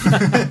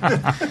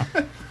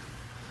wrong.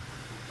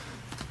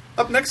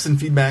 Up next in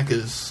feedback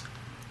is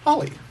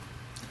Holly.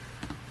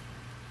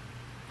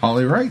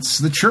 Holly writes,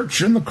 The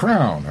Church and the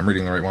Crown. I'm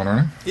reading the right one,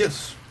 aren't I?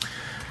 Yes.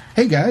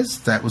 Hey guys,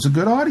 that was a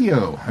good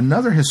audio.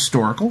 Another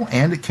historical,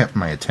 and it kept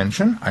my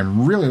attention.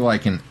 I'm really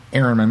liking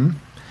Ehrman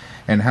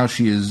and how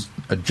she is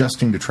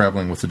adjusting to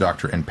traveling with the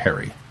Doctor and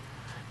Perry.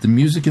 The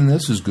music in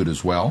this is good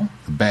as well.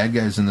 The bad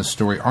guys in this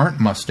story aren't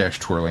mustache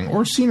twirling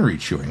or scenery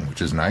chewing,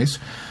 which is nice.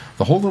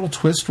 The whole little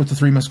twist with the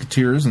Three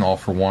Musketeers and all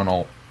for one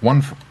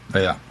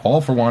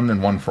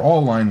and one for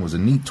all line was a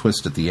neat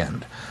twist at the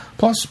end.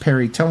 Plus,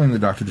 Perry telling the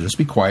Doctor to just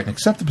be quiet and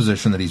accept the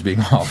position that he's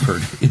being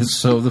offered is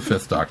so the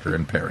 5th Doctor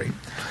and Perry.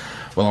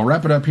 Well, I'll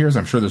wrap it up here, as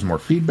I'm sure there's more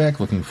feedback.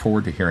 Looking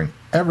forward to hearing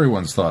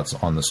everyone's thoughts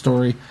on the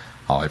story.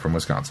 Holly from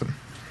Wisconsin.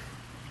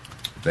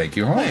 Thank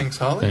you, Holly. Thanks,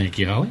 Holly. Thank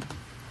you, Holly.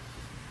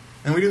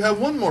 And we do have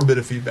one more bit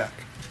of feedback.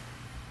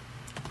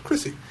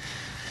 Chrissy.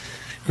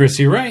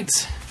 Chrissy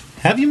writes,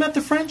 have you met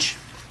the French?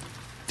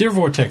 Dear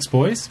Vortex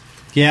Boys,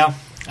 yeah,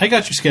 I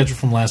got your schedule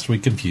from last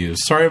week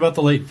confused. Sorry about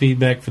the late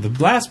feedback for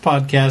the last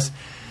podcast.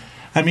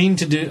 I meant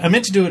to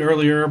do it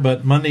earlier,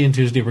 but Monday and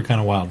Tuesday were kind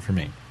of wild for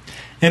me.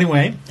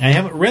 Anyway, I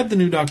haven't read the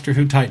new Doctor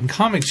Who Titan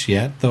comics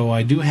yet, though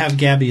I do have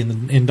Gabby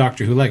in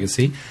Doctor Who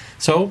Legacy,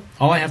 so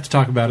all I have to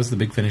talk about is the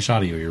Big Finish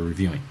audio you're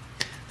reviewing.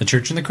 The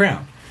Church and the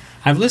Crown.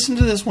 I've listened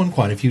to this one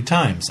quite a few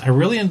times. I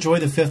really enjoy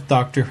the Fifth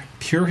Doctor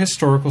pure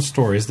historical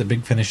stories that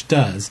Big Finish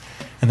does,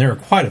 and there are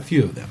quite a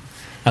few of them.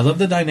 I love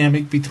the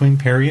dynamic between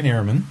Perry and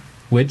Ehrman,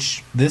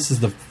 which this is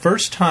the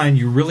first time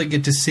you really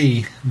get to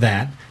see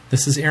that.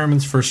 This is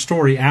Ehrman's first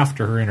story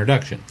after her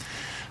introduction.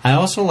 I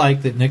also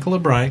like that Nicola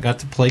Bryant got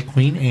to play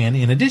Queen Anne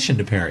in addition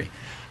to Perry.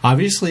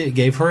 Obviously, it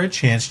gave her a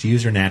chance to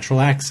use her natural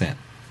accent.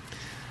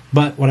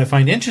 But what I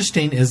find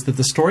interesting is that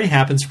the story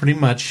happens pretty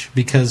much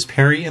because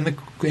Perry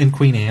and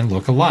Queen Anne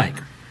look alike.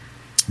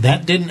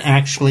 That didn't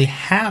actually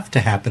have to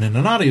happen in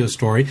an audio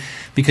story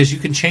because you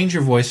can change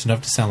your voice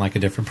enough to sound like a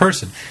different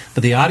person.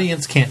 But the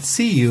audience can't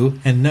see you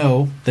and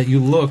know that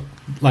you look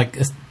like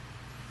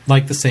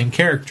the same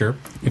character,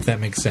 if that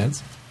makes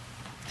sense.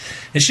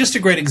 It's just a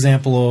great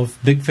example of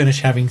Big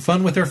Finish having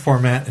fun with their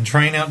format and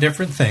trying out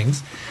different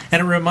things.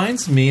 And it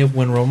reminds me of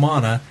when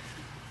Romana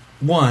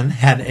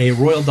had a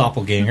royal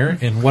doppelganger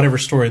in whatever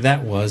story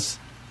that was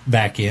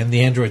back in,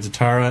 the androids of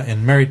Tara,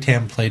 and Mary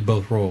Tam played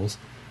both roles.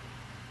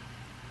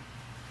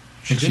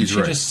 And didn't she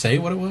just say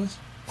what it was?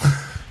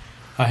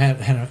 I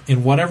had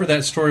in whatever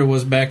that story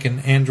was back in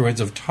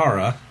Androids of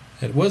Tara,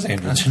 it was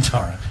Androids of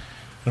Tara.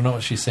 I don't know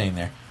what she's saying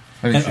there.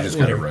 I think she just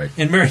got it right.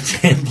 And Mary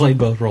Tam played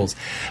both roles.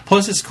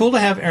 Plus, it's cool to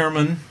have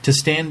Ehrman to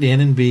stand in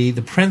and be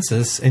the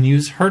princess and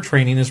use her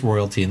training as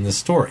royalty in this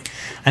story.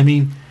 I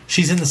mean,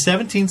 she's in the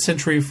 17th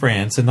century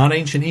France and not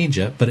ancient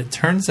Egypt, but it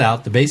turns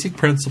out the basic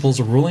principles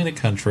of ruling a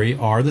country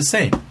are the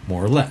same,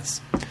 more or less.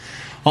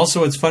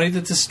 Also, it's funny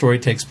that this story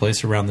takes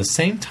place around the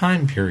same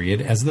time period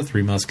as the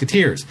Three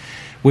Musketeers,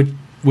 with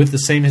the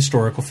same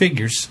historical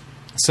figures.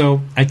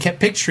 So I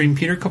kept picturing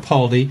Peter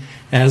Capaldi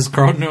as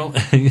Cardinal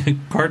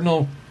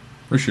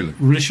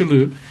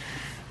Richelieu,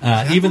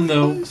 even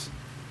though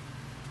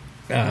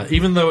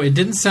it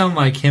didn't sound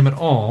like him at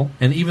all,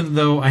 and even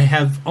though I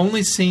have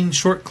only seen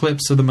short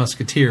clips of the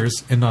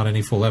Musketeers and not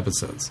any full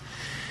episodes.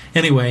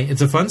 Anyway,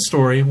 it's a fun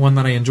story, one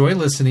that I enjoy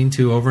listening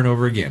to over and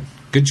over again.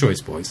 Good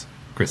choice, boys.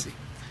 Chrissy.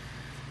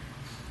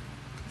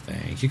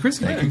 Thank you,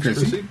 Chrissy. Thank you,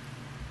 Chrissy.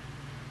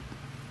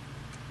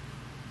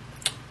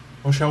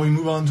 Well, shall we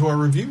move on to our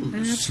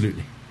reviews?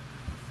 Absolutely.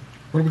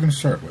 What are we going to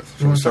start with?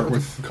 You want to start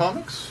with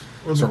comics?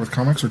 Or start with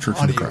comics or Church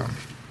and the Crown?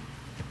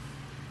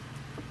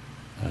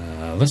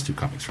 Let's do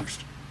comics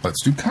first.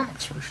 Let's do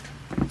comics first.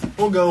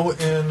 We'll go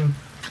in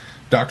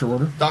Doctor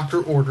Order?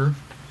 Doctor Order.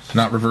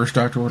 Not reverse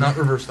Doctor Order? Not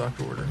reverse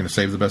Doctor Order. Going to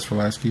save the best for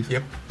last, Keith?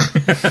 Yep.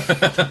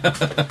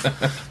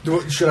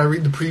 Should I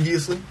read the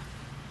previously?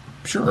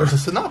 Sure. There's a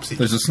synopsis.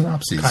 There's a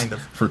synopsis. Kind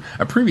of. For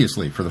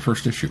previously, for the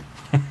first issue.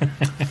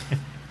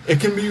 It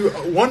can be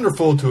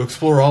wonderful to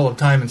explore all of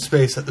time and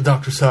space at the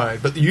Doctor's side,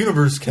 but the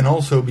universe can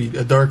also be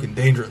a dark and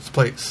dangerous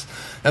place.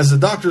 As the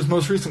Doctor's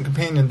most recent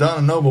companion,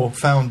 Donna Noble,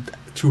 found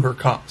to her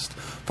cost.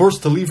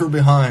 Forced to leave her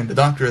behind, the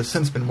Doctor has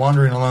since been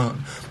wandering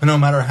alone. But no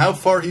matter how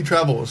far he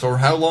travels or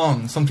how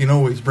long, something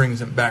always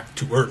brings him back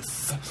to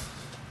Earth.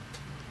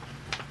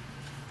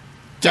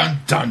 Dun,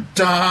 dun,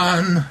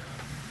 dun!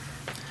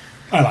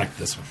 I like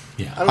this one.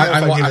 Yeah. I don't know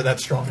if I give it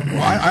that strong.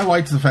 Well, I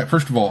liked the fact,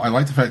 first of all, I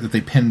like the fact that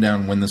they pinned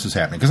down when this is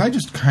happening. Because I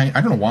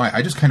don't know why,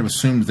 I just kind of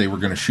assumed they were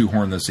going to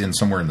shoehorn this in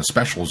somewhere in the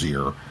specials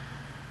year.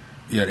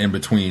 Yeah, in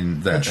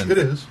between that. Which it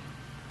is.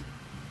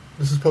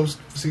 This is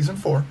post-season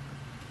 4.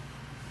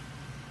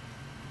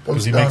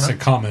 Because he makes a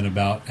comment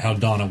about how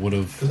Donna would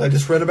have... Because I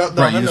just read about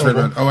Donna Right, you just read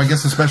about... Oh, I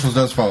guess the specials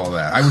does follow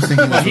that. I was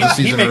thinking it was the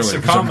season earlier. He makes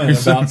a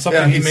comment about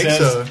something he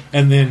says,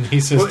 and then he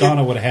says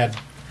Donna would have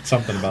had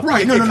something about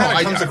right, that. Right, no.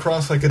 It comes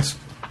across like it's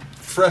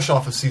fresh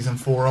off of season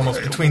 4,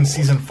 almost between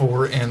season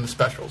 4 and the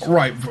specials.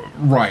 Right.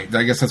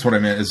 I guess that's what I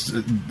meant, is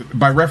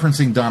by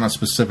referencing Donna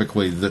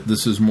specifically, that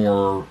this is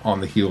more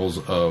on the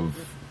heels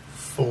of...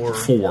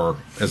 4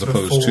 as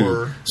opposed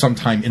to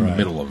sometime in the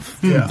middle of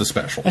the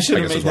special. I should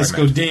have made this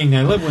go ding.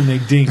 I love when they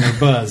ding or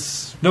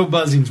buzz. No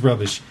buzzing's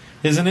rubbish,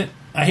 isn't it?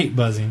 I hate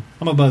buzzing.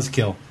 I'm a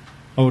buzzkill.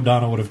 Oh,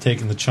 Donna would have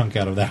taken the chunk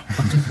out of that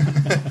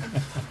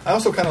one. I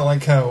also kind of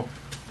like how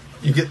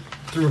you get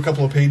through a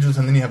couple of pages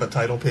and then you have a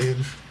title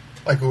page,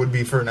 like it would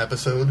be for an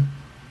episode.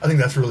 I think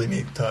that's a really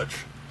neat touch.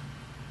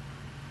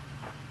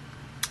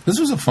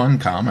 This was a fun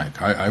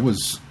comic. I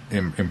was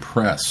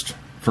impressed,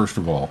 first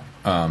of all.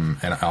 And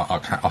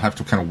I'll have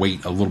to kind of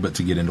wait a little bit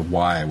to get into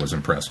why I was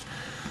impressed.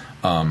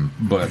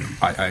 But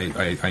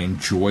I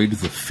enjoyed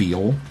the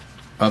feel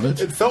of it.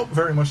 It felt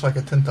very much like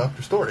a 10th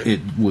Doctor story. It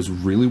was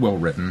really well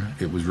written.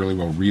 It was really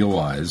well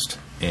realized.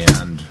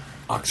 And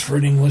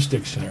Oxford English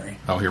Dictionary.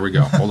 Oh, here we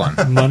go. Hold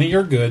on. Money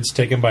or goods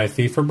taken by a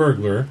thief or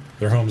burglar.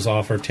 Their homes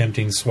offer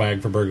tempting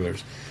swag for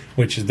burglars,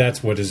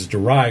 that's what is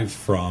derived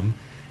from.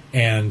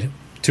 And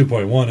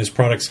 2.1 is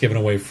products given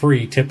away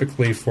free,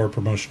 typically for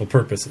promotional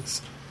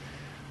purposes.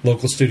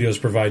 Local studios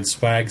provide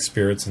swag,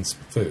 spirits, and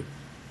food.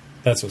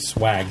 That's what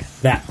swag.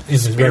 That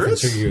is the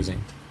reference you're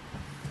using.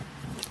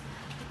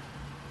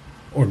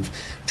 Or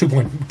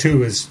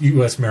 2.2 is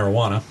U.S.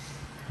 marijuana.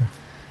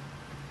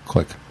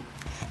 Click.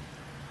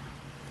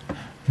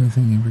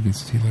 Nothing ever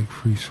gets to you like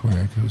free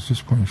swag. It was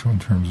disappointing show in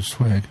terms of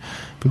swag.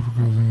 People,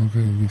 girls, and look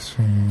at this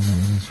thing.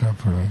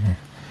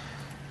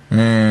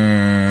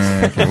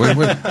 Okay.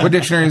 What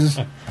dictionary is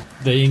this?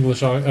 The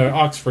English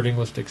Oxford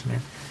English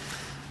Dictionary.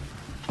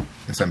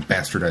 Guess I'm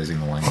bastardizing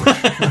the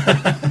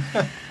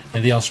language.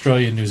 And the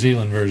Australian New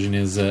Zealand version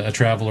is a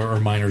traveler or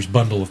miner's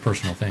bundle of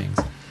personal things.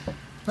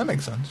 That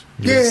makes sense.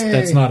 Yes, Yay!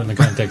 that's not in the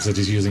context that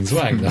he's using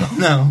swag, though.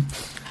 No.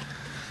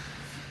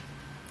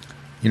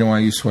 You know why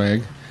I use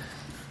swag?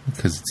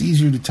 Because it's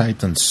easier to type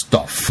than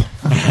stuff.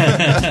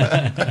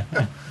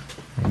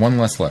 One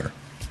less letter.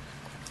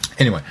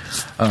 Anyway,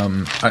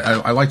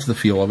 I liked the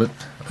feel of it.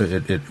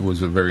 It was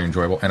very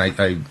enjoyable, and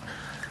I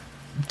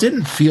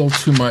didn't feel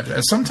too much.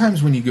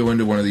 Sometimes when you go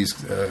into one of these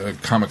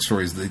comic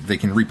stories, they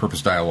can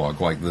repurpose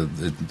dialogue, like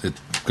it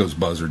goes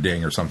buzz or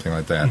ding or something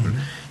like that. And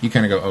you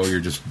kind of go, oh, you're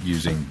just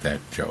using that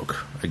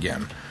joke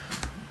again.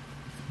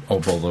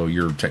 Although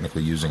you're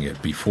technically using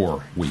it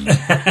before we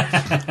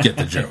get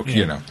the joke,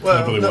 you know.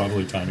 Well,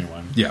 Wobbly timey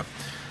one. Yeah.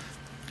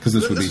 Because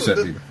this would be set...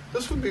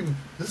 This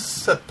is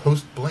set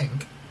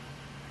post-Blink.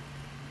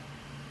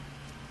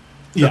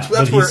 Yeah,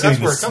 that's where it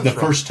comes from. The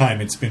first time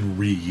it's been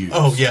reused.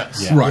 Oh,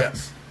 yes. Yeah. Right.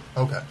 Yes.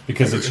 Okay.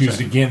 Because it's used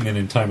again then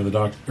in Time of the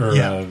Doctor, or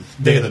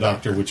Day of the Doctor,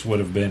 Doctor, which would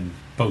have been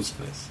post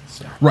this.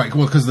 So. Right,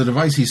 well, because the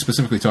device he's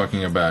specifically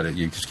talking about,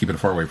 you just keep it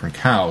far away from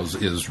cows,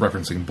 is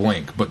referencing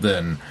Blink, but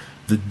then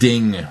the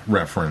ding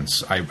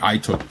reference I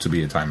took to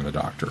be a Time of the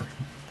Doctor.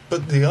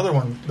 But the other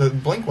one, the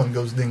Blink one,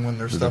 goes ding when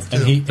there's stuff, too.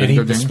 And he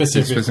Ding?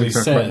 specifically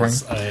Specifically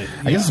says...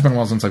 I guess it's been a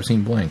while since I've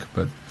seen Blink,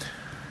 but...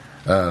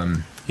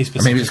 maybe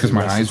it's because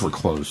my eyes were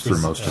closed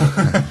through most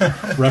of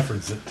it.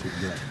 Reference it to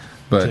Blink.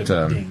 But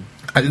to ding.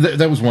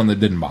 that was one that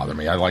didn't bother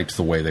me. I liked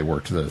the way they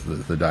worked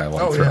the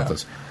dialogue throughout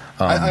this.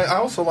 I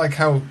also like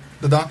how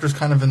the Doctor's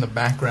kind of in the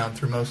background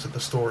through most of the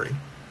story.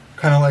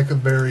 Kind of like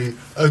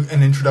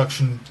an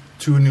introduction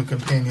to a new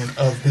companion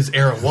of his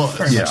era was.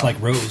 Very much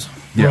like Rose.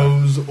 Yeah.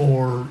 Rose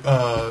or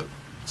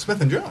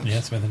Smith and Jones. Yeah,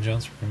 Smith and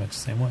Jones were pretty much the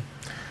same way.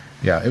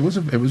 Yeah, it was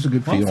a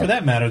good Well, feel. for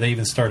that matter, they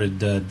even started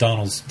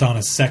Donna's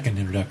second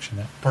introduction.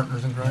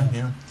 Partners in Crime,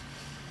 yeah.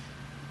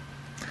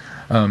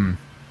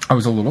 I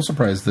was a little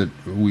surprised that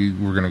we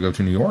were going to go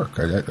to New York.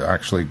 I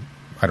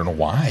don't know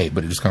why,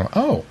 but it just kind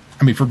of,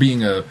 for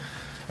being a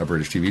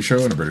British TV show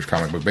and a British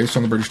comic book based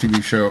on the British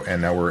TV show,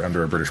 and now we're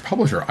under a British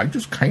publisher, I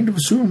just kind of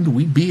assumed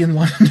we'd be in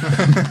London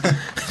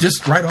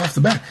just right off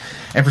the bat.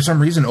 And for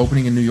some reason,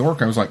 opening in New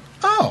York, I was like,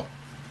 oh,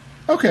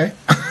 okay.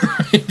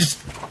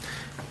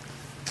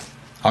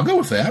 I'll go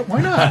with that.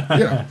 Why not?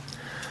 You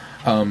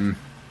know.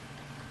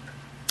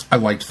 I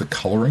liked the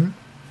coloring,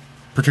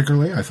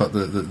 particularly. I thought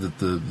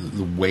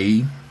the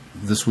way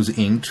this was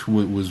inked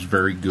was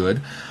very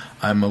good.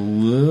 I'm a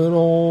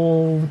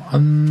little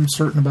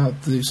uncertain about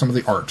some of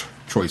the art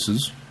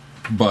choices,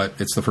 but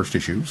it's the first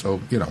issue, so,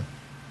 you know.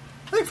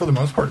 I think for the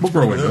most part, we'll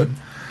grow into it.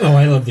 Oh,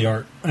 I love the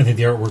art. I think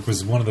the artwork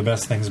was one of the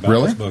best things about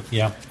this book.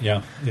 Yeah.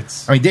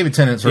 It's. I mean, David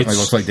Tennant certainly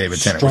looks like David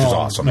Tennant, which is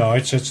awesome. No,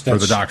 it's just or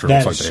the Doctor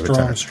looks like David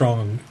Tennant.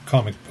 Strong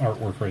comic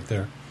artwork right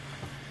there.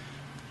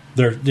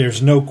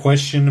 There's no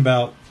question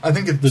about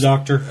the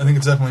Doctor. I think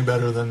it's definitely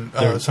better than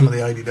some of the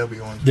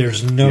IDW ones.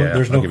 There's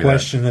no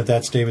question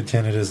that's David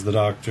Tennant as the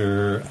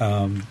Doctor.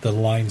 The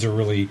lines are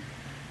really,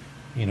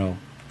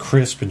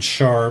 crisp and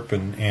sharp,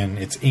 and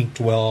it's inked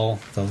well.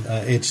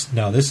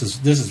 This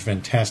is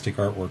fantastic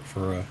artwork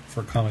for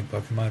a comic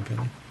book, in my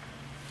opinion.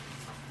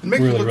 It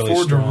makes me look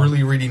forward to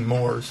really reading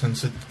more,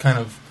 since it kind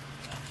of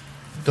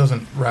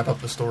doesn't wrap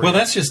up the story. Well,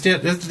 that's just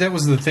it. That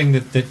was the thing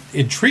that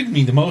intrigued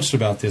me the most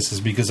about this,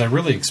 is because I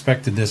really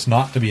expected this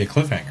not to be a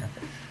cliffhanger.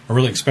 I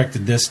really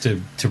expected this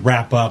to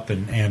wrap up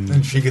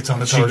and she gets on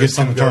the TARDIS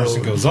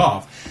and goes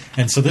off.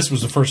 And so this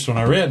was the first one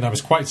I read, and I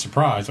was quite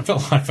surprised. I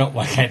felt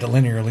like I had to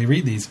linearly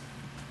read these.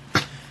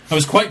 I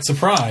was quite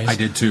surprised. I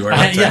did too. I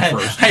liked that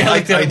first. I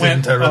liked that.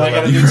 I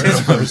got to do his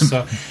first.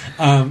 So,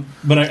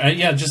 but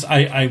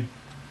I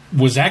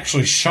was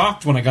actually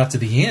shocked when I got to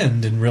the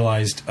end and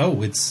realized,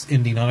 it's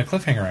ending on a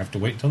cliffhanger. I have to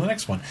wait until the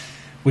next one,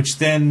 which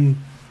then,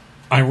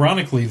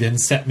 ironically,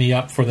 set me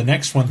up for the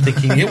next one,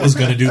 thinking it was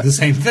going to do the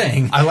same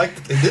thing. I like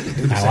that they didn't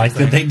do the same thing. I like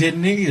that they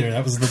didn't either.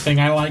 That was the thing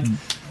I liked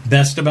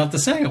best about the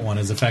second one,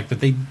 is the fact that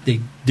they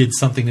did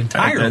something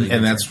entirely different.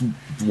 And that's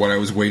what I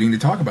was waiting to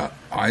talk about.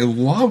 I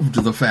loved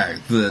the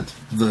fact that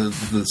the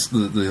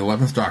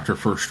 11th Doctor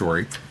first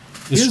story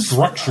is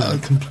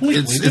structured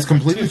completely. It's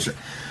completely.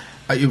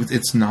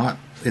 It's not.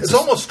 It's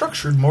almost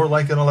structured more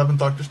like an 11th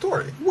Doctor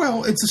story.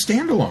 Well, it's a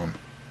standalone.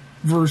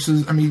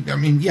 versus, I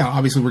mean, yeah,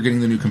 obviously we're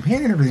getting the new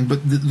companion and everything,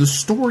 but the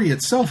story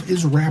itself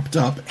is wrapped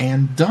up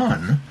and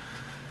done,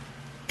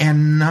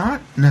 and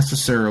not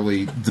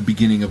necessarily the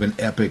beginning of an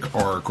epic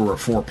arc or a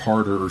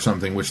 4-parter or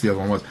something, which the other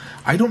one was.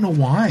 I don't know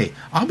why.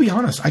 I'll be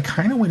honest, I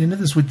kind of went into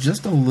this with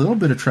just a little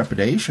bit of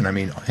trepidation. I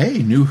mean, hey,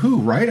 new Who,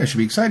 right? I should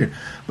be excited.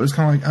 But it's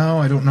kind of like, oh,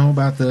 I don't know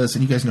about this.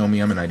 And you guys know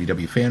me, I'm an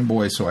IDW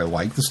fanboy, so I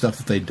like the stuff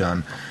that they've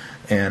done.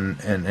 And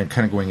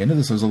kind of going into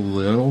this, I was a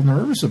little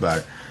nervous about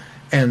it.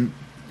 And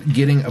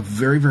getting a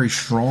very, very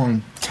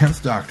strong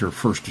 10th Doctor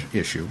first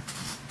issue,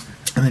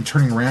 and then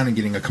turning around and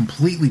getting a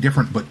completely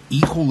different but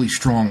equally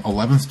strong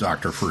 11th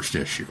Doctor first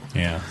issue.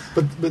 Yeah.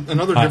 But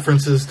another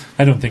difference is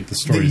I don't think the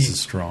story is as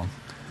strong.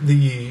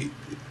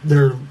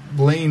 They're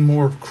laying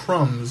more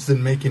crumbs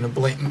than making a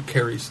blatant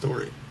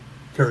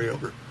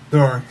carryover.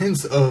 There are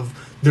hints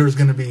of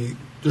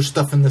there's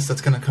stuff in this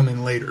that's going to come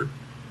in later.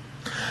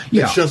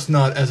 Yeah. It's just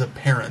not as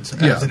apparent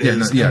as it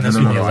is. No, The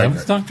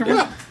 11th Doctor one?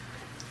 Yeah.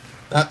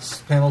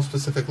 That's panel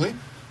specifically.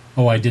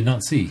 Oh, I did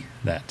not see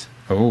that.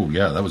 Oh,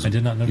 yeah, that was... I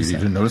did not notice You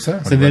that. didn't notice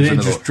that? So they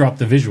didn't just drop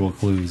the visual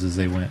clues as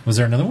they went. Was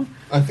there another one?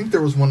 I think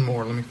there was one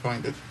more. Let me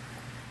find it.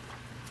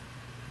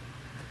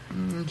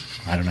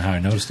 I don't know how I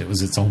noticed it. It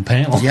was its own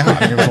panel. Yeah,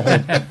 I mean, it was a whole,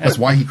 that's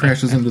why he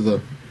crashes into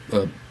the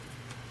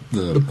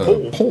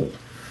pole.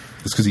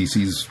 It's because he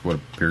sees what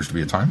appears to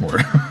be a Time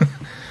Lord.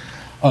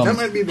 That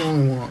might be the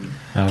only one.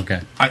 Okay.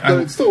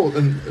 But it's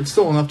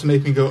still enough to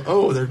make me go,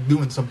 oh, they're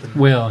doing something.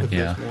 Well, with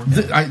yeah.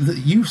 this more.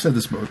 You said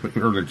this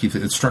earlier, Keith.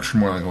 It's structured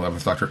more like an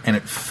 11th Doctor, and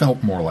it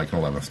felt more like an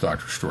 11th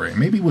Doctor story.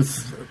 Maybe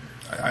with...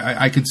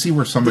 I could see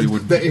where somebody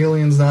would... The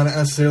alien's not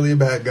necessarily a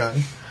bad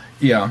guy.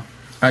 Yeah.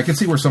 I can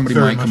see where somebody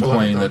Very might much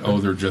complain 11th that,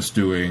 Doctor. they're just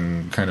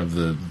doing kind of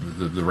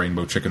the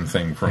Rainbow Chicken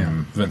thing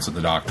from Vincent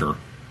the Doctor.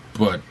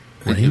 But...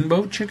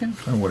 Rainbow Chicken?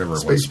 Whatever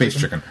it was. Space Space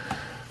Chicken.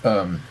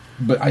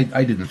 But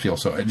I didn't feel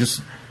so. I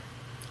just...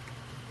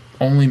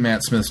 Only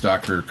Matt Smith's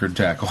Doctor could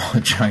tackle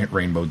a giant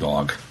rainbow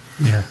dog.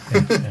 Yeah.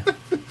 In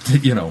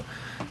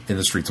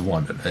the streets of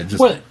London.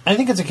 Well, I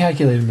think it's a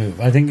calculated move.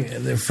 I think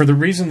for the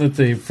reason that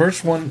the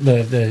first one,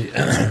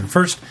 the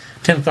first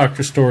 10th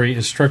Doctor story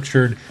is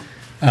structured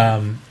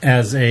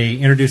as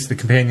introduce the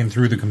companion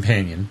through the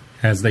companion,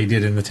 as they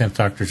did in the 10th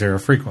Doctor's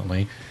era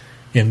frequently.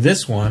 In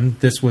this one,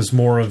 this was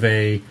more of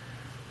a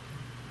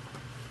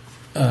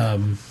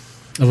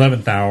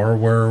 11th hour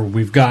where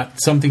we've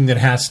got something that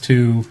has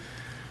to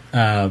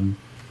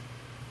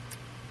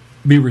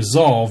be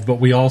resolved, but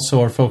we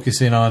also are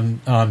focusing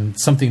on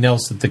something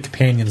else that the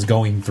companion's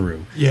going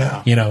through.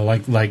 Yeah.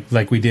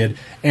 Like we did,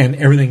 and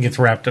everything gets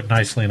wrapped up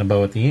nicely in a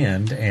bow at the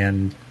end,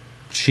 and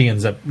she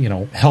ends up,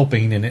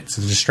 helping, and it's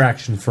a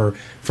distraction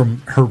from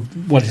her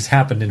what has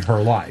happened in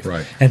her life.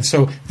 Right. And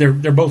so they're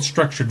both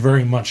structured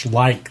very much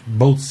like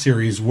both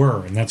series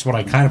were, and that's what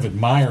I kind of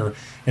admire,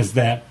 is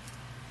that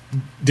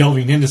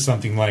delving into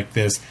something like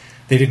this,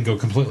 they didn't go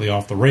completely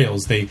off the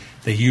rails. They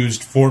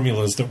used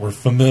formulas that were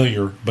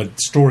familiar, but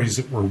stories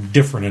that were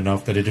different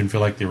enough that it didn't feel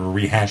like they were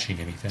rehashing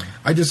anything.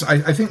 I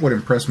think what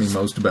impressed me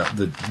most about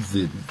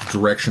the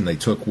direction they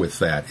took with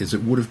that is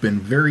it would have been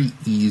very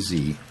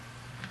easy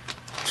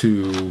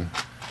to...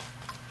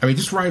 I mean,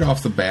 just right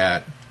off the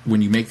bat,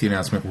 when you make the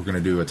announcement we're going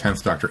to do a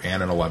 10th Doctor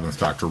and an 11th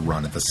Doctor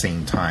run at the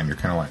same time, you're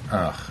kind of like,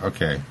 ugh,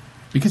 okay.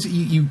 Because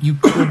you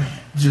could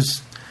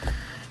just...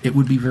 It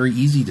would be very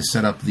easy to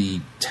set up the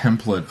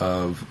template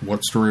of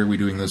what story are we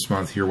doing this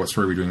month here, what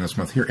story are we doing this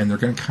month here, and they're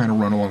going to kind of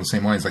run along the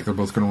same lines. Like they're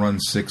both going to run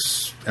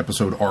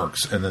 6-episode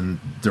arcs, and then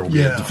there will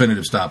be a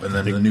definitive stop, and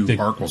then the new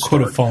arc will start.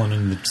 Could have fallen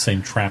in the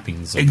same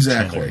trappings. Of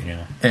Exactly.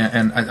 Chandler, yeah.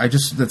 And I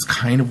just, that's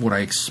kind of what I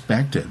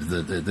expected.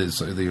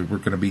 They were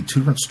going to be 2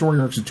 different story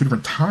arcs at 2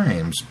 different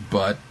times,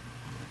 but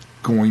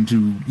going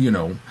to,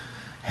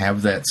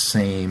 have that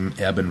same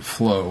ebb and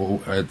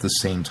flow at the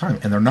same time,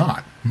 and they're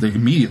not. They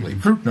immediately,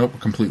 nope,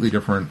 completely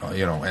different,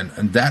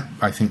 and that,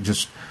 I think,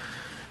 just,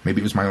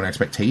 maybe it was my own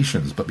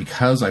expectations, but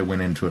because I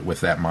went into it with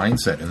that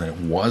mindset, and then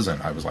it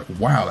wasn't, I was like,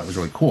 wow, that was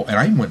really cool, and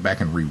I even went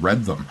back and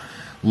reread them,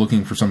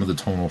 looking for some of the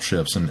tonal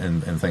shifts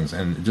and things,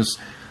 and just,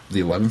 the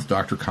 11th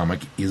Doctor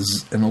comic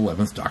is an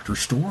 11th Doctor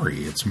story.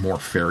 It's more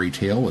fairy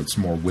tale, it's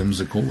more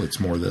whimsical, it's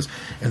more this,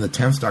 and the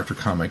 10th Doctor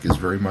comic is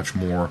very much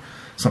more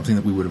something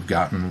that we would have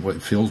gotten,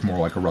 what feels more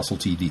like a Russell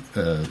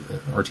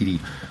RTD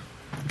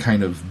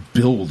kind of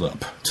build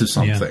up to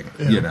something,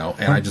 and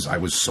I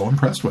was so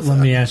impressed with that. Let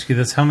me ask you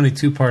this: how many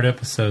 2-part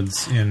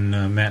episodes in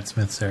Matt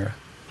Smith's era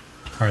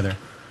are there?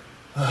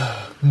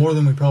 More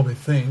than we probably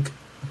think.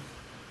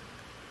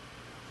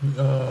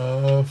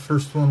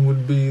 First one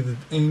would be the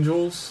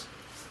Angels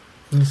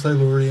and the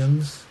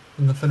Silurians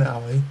in the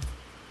finale.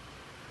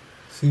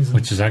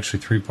 Which is actually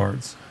 3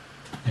 parts.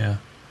 Yeah.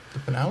 The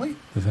finale?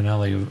 The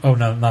finale of... Oh,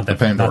 no, not that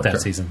Pandora.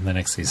 season. The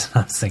next season,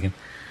 I was thinking.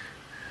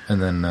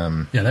 And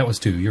then... yeah, that was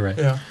 2. You're right.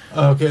 Yeah.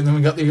 Okay, and then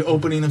we got the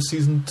opening of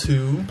Season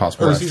 2.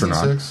 Possible or Astronaut.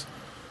 Season 6.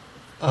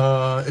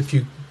 If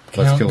you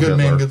Let's count Kill Good Hitler.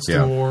 Man Gets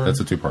to War. That's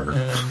a 2-parter.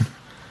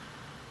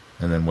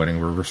 and then Wedding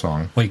River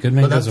Song. Wait, Good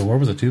Man But Goes that's- to War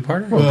was a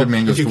two-parter? Well, Well, Good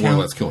Man if Goes you to War, count-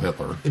 Let's Kill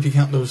Hitler. If you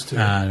count those two.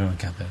 I don't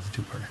count that as a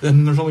two-parter.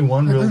 Then there's only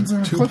one real That's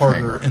a two-parter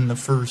cliffhanger. in the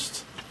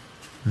first.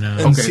 No.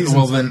 In Okay, season,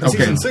 well then, in okay.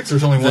 season 6,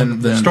 there's only Then- one.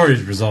 then- The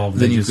story's resolved.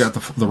 Then They you've just-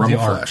 got the Rumble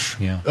arc, Flesh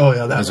Yeah. Oh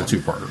yeah, that as a one.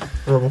 two-parter.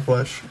 Rebel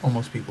Flesh,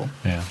 almost people.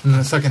 Yeah. And then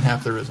the second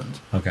half there isn't.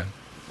 Okay.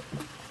 Oh,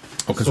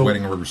 because So-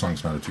 Wedding River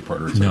Song's not a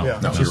two-parter. Is No. it? Yeah,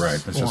 no, just you're right.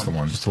 It's just the one.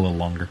 one. Just a little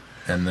longer.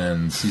 And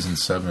then season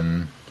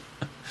 7,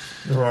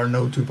 There are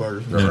no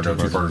two-parters. there are no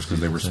two-parters. two-parters because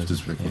they were Yeah.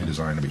 specifically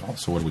designed to be all.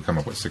 So what did we come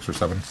up with, 6 or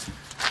 7?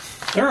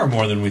 There are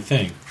more than we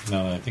think,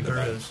 now that I think There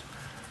about is.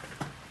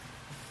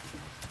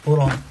 Hold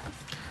on.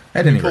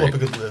 At any Pull rate, up a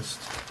good list.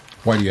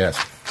 why do you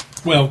ask?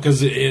 Well, because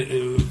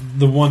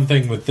the one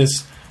thing with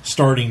this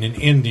starting and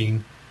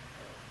ending,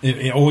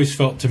 it always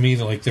felt to me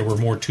that like there were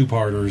more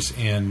two-parters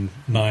in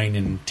 9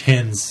 and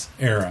 10's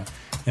era.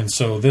 And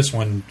so this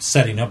one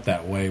setting up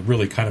that way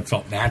really kind of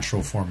felt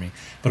natural for me.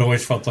 But I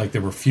always felt like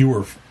there were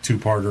fewer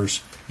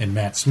two-parters in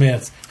Matt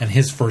Smith's, and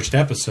his first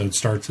episode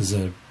starts as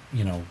a,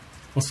 well,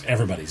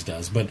 everybody's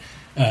does, but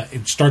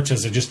it starts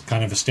as a just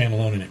kind of a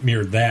standalone, and it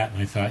mirrored that.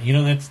 And I thought,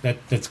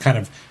 that's kind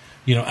of,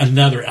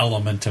 another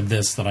element of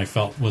this that I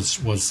felt was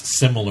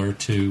similar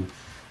to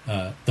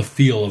the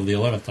feel of the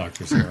 11th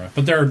Doctor's era.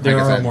 But there guess I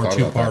are hadn't more thought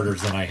about that.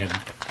 two-parters than I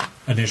had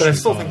initially But I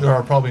still thought think of. there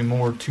are probably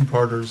more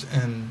two-parters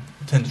in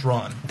 10's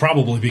run.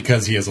 Probably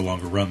because he has a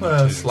longer run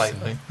than two.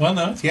 Slightly. So. Well,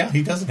 no,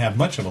 he doesn't have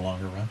much of a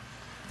longer run.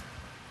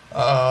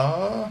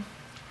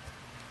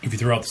 If you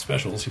throw out the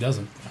specials, he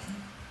doesn't.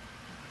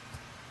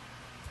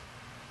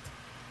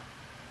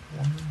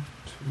 1,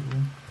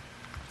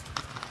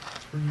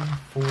 2,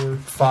 3, 4,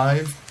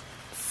 5.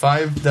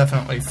 5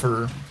 definitely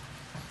for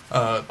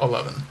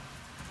 11.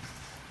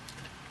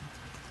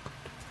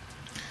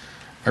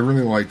 I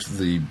really liked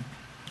the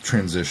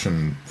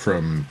transition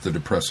from the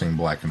depressing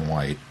black and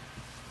white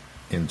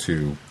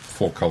into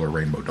full color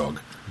Rainbow Dog.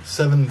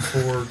 7,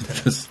 4, 10.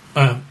 Just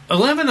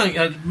 11,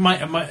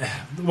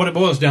 what it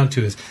boils down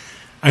to is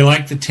I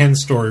like the 10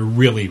 story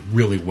really,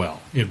 really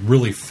well. It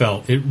really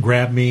it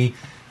grabbed me.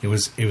 It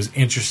was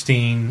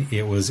interesting.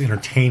 It was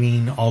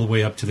entertaining all the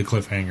way up to the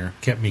cliffhanger.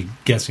 Kept me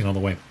guessing all the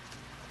way.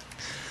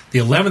 The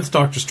 11th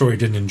Doctor story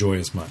didn't enjoy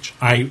as much.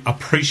 I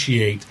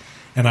appreciate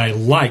and I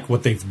like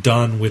what they've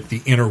done with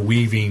the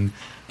interweaving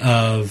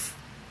of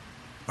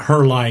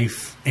her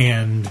life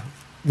and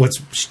what's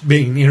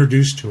being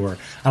introduced to her.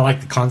 I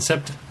like the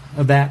concept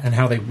of that and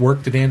how they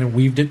worked it in and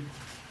weaved it.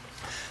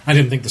 I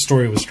didn't think the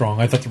story was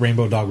strong. I thought the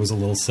Rainbow Dog was a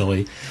little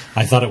silly.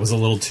 I thought it was a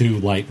little too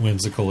light,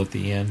 whimsical at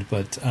the end.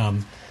 But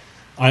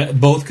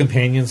both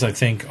companions, I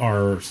think,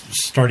 are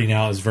starting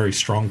out as very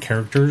strong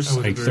characters. I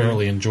would I agree.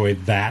 thoroughly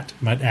enjoyed that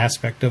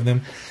aspect of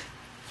them.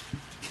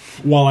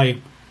 While I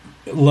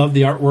love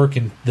the artwork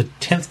in the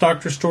 10th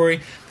Doctor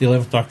story, the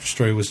 11th Doctor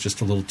story was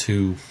just a little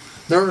too...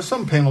 There are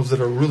some panels that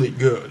are really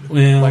good.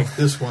 Well- like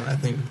this one, I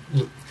think.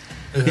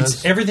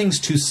 Everything's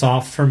too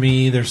soft for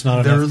me. There's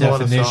not enough There's a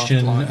lot of soft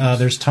definition. lines.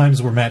 There's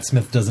times where Matt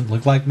Smith doesn't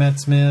look like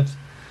Matt Smith.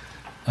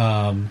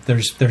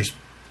 There's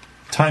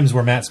times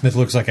where Matt Smith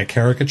looks like a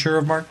caricature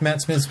of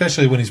Matt Smith,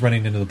 especially when he's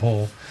running into the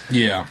pole.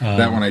 yeah,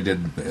 that one I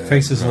did.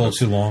 Face is a little notice.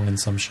 too long in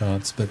some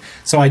shots, but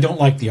so I don't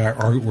like the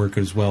artwork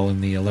as well in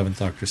the 11th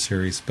Doctor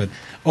series. But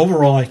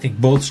overall, I think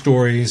both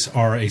stories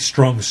are a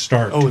strong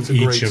start Oh, it's to a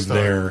each great of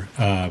start.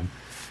 their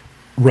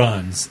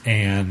runs,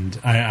 and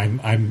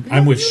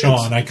I'm with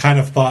Sean. I kind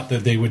of thought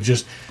that they would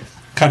just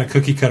kind of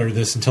cookie cutter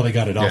this until they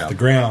got it Yeah. off the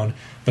ground.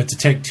 But to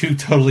take two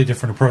totally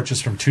different approaches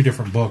from two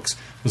different books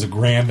was a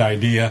grand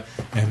idea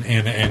and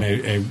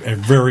a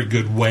very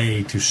good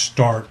way to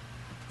start,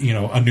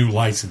 a new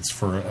license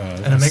for a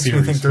And it makes me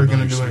series, think for they're going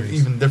to another do an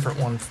series. even different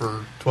one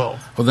for 12.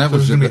 Well, that So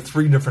was there's going to be just-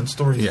 3 different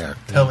stories Yeah.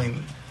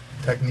 telling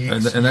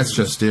techniques. And that's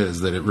just is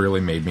that it really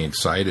made me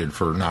excited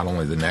for not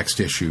only the next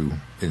issue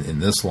in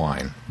this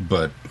line,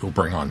 but we'll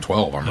bring on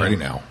 12. I'm ready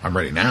now. I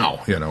want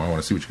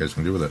to see what you guys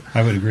can do with it.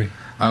 I would agree.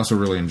 I also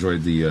really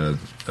enjoyed the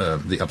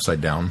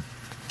upside down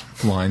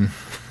line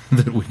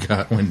that we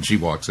got when she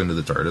walks into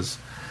the TARDIS.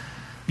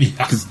 Yeah.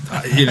 Because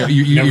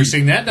you Never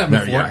seen that done No,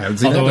 before. yeah, I haven't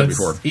seen that although done it's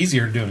before.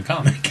 easier to do in a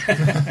comic.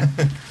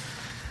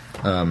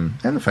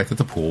 And the fact that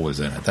the pool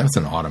was in it, that's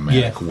an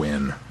automatic Yeah.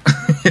 win.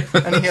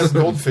 And he has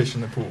goldfish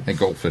in the pool. And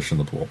goldfish in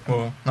the pool.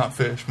 Well, not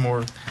fish,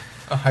 more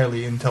a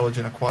highly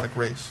intelligent aquatic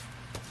race.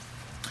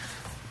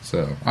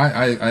 So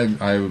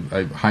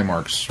I high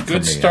marks. for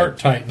Good me. start,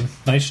 Titan.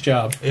 Nice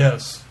job.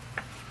 Yes.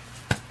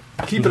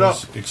 Keep it up.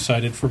 Who's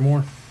excited for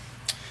more.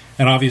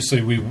 And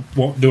obviously, we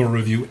won't do a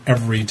review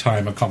every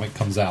time a comic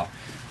comes out.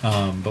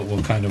 But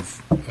we'll kind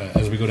of,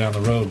 as we go down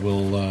the road,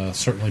 we'll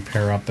certainly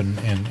pair up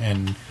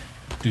and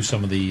do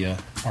some of the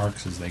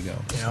arcs as they go.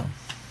 Yeah.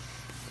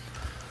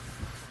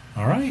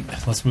 All right,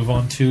 let's move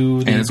on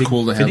to the And it's big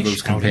cool to have finish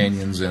those outing.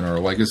 companions in our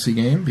legacy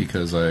game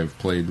because I've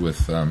played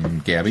with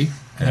Gabby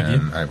Have you?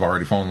 and I've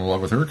already fallen in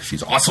love with her because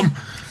she's awesome.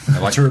 I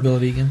like What's her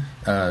ability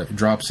again?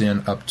 drops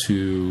in up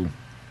to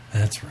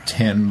That's right.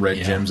 10 red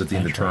Yeah, gems at the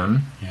end of that's right.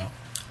 turn. Yeah.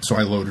 So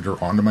I loaded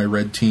her onto my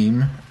red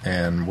team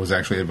and was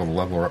actually able to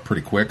level her up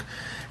pretty quick.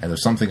 And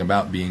there's something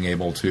about being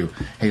able to,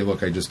 hey,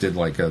 look, I just did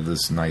like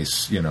this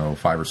nice,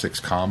 5 or 6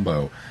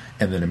 combo,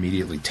 and then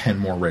immediately 10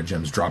 more red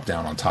gems drop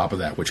down on top of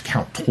that, which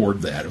count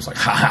toward that. It was like,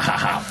 ha, ha, ha,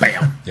 ha,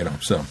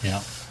 bam, so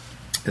Yeah.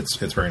 it's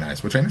very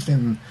nice, which I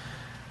understand,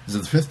 is it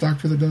the Fifth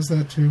Doctor that does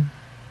that too?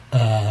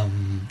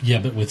 Yeah,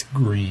 but with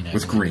green. I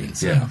With believe green, it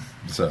is. yeah.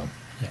 So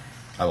Yeah.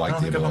 I like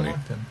the ability.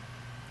 unlocked him.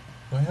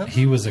 Do I have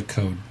He was a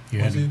code.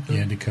 You Was had he you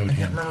had to code I can't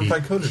him. remember if I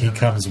coded he him.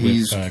 comes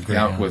He's with out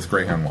Greyhound. with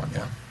Greyhound 1,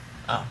 yeah.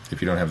 Ah.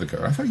 If you don't have the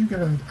code. I thought you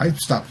got I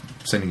stopped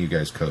sending you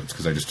guys codes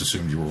because I just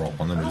assumed you were all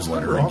on the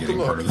newsletter remember. I'll and getting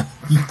have part to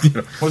of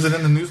the... Was it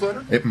in the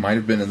newsletter? It might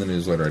have been in the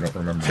newsletter. I don't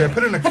remember. See, I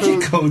put in a I get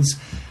code. codes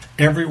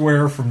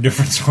everywhere from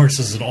different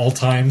sources at all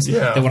times.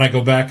 Yeah. That when I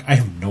go back, I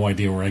have no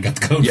idea where I got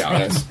the code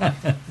Yeah,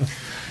 from.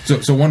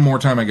 So one more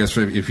time, I guess,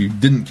 if you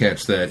didn't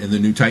catch that, in the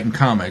New Titan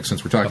comics,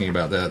 since we're talking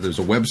about that, there's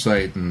a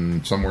website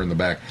and somewhere in the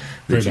back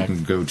that Very you back.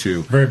 can go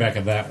to. Very back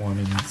of that one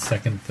and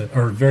second,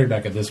 or very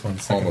back of this one.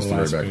 Second Almost to the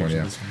last very back page one, of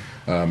yeah. this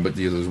one. But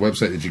there's a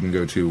website that you can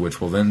go to, which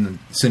will then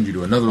send you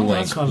to another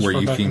link that's not as where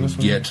far you back in can this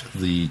one. get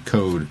the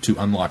code to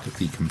unlock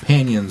the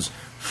companions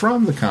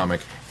from the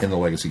comic in the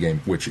Legacy game,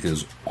 which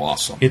is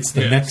awesome. It's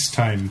the Yes. next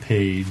time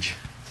page.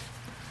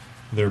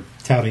 They're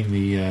touting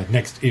the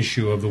next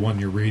issue of the one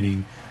you're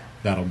reading.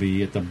 That'll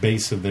be at the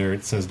base of there.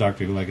 It says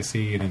Doctor Who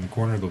Legacy, and in the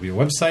corner there'll be a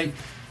website.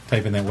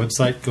 Type in that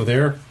website. Go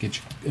there.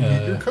 Get your,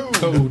 Your code.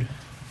 code.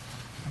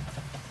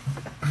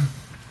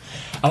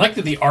 I like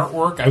that the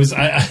artwork. I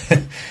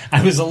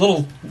was a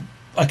little.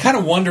 I kind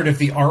of wondered if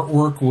the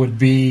artwork would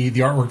be the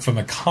artwork from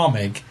the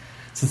comic,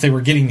 since they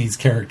were getting these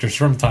characters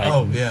from Titan.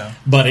 Oh, yeah.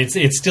 But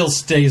it still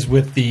stays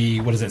with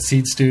the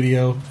Seed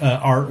Studio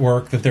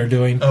artwork that they're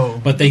doing. Oh.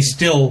 But they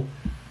still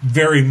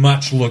very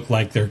much look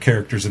like their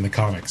characters in the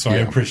comics, so I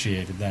Yeah.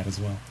 appreciated that as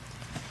well.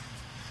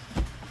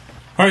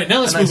 All right,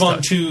 now let's A nice move on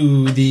touch.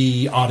 to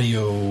the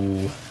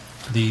audio,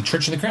 the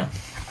Church of the Crown.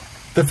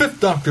 The Fifth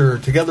Doctor,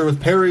 together with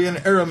Perry and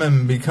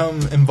Aramim,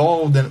 become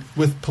involved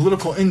with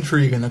political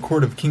intrigue in the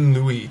court of King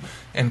Louis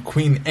and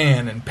Queen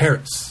Anne in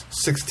Paris,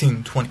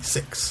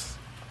 1626.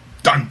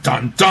 Dun,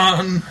 dun,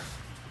 dun!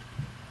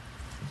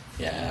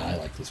 Yeah, I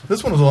like this one.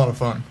 This one was a lot of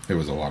fun. It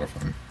was a lot of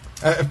fun.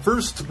 At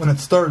first, when it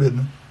started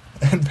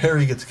and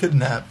Perry gets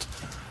kidnapped,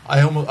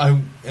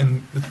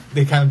 and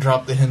they kind of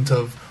dropped the hint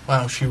of,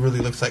 wow, she really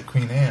looks like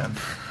Queen Anne.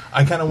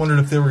 I kind of wondered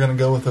if they were going to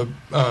go with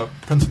a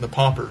Prince and the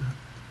Pauper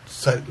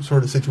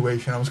sort of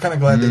situation. I was kind of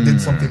glad they did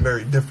something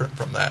very different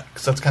from that,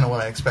 because that's kind of what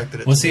I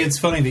expected it Well, to see, be. it's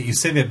funny that you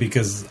say that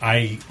because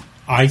I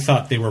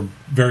thought they were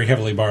very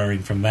heavily borrowing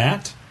from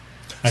that.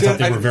 I See, thought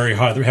they I- were very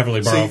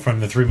heavily borrowed See- from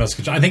the Three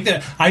Musketeers. I think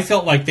that I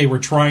felt like they were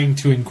trying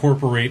to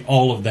incorporate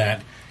all of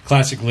that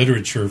classic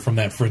literature from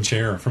that French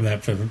era, from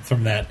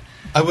that.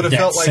 I would have that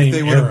felt like same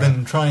they would have era.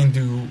 been trying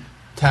to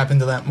tap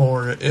into that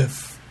more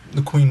if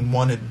the Queen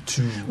wanted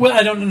to. Well,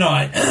 I don't know.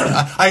 I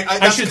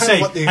That's should kind of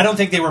say what they- I don't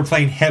think they were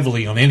playing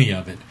heavily on any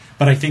of it,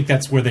 but I think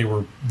that's where they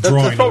were That's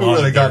drawing probably a lot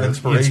where they of got their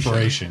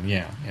inspiration.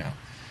 Yeah.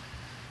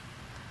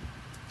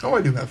 Oh,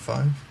 I do have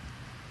 5.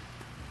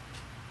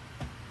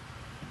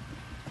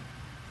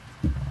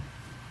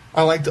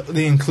 I liked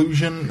the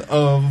inclusion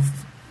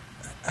of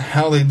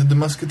how they did the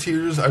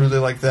Musketeers. I really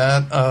like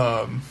that.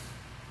 I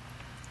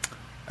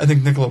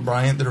think Nicola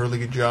Bryant did a really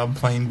good job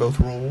playing both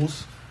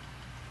roles.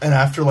 And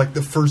after like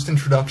the first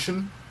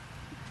introduction,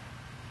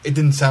 it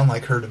didn't sound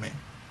like her to me.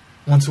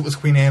 Once it was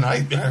Queen Anne,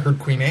 I heard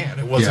Queen Anne.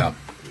 It wasn't.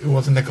 It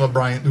wasn't Nicola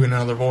Bryant doing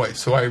another voice.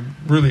 So I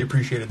really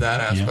appreciated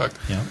that aspect.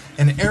 Yeah.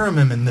 And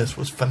Aramim in this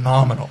was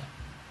phenomenal.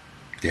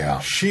 Yeah.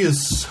 She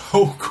is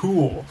so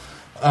cool.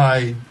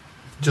 I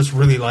just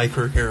really like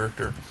her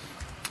character.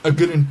 A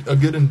good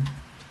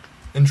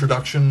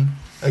introduction,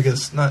 I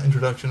guess, not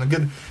introduction, a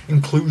good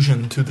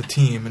inclusion to the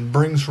team, and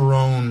brings her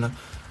own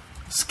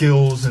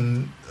skills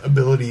and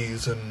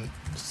abilities and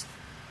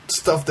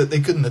stuff that they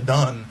couldn't have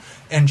done.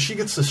 And she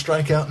gets to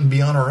strike out and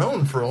be on her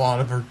own for a lot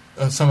of her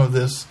some of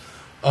this,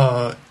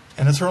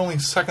 and it's her only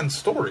second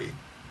story.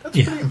 That's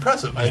Yeah. pretty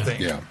impressive, I think.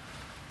 Yeah.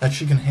 That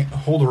she can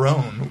hold her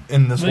own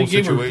in this whole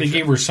situation. They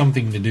gave her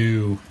something to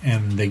do,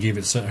 and they gave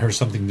her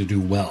something to do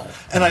well.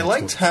 And I That's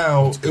liked what's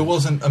how good. it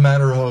wasn't a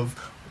matter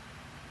of,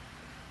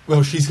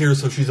 well, she's here,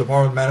 so she's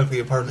automatically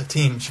a part of the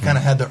team. She kind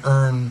of had to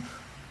earn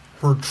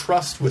her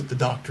trust with the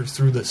Doctor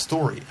through this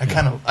story.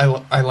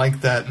 I like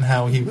that, and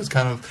how he was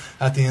kind of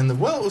at the end of,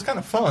 well, it was kind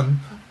of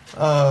fun,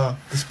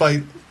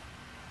 despite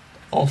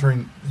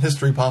altering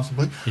history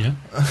possibly. Yeah.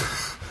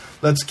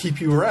 Let's keep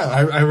you around.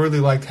 I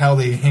really liked how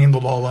they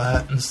handled all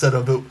that, instead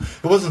of it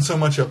wasn't so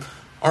much of,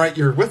 all right,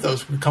 you're with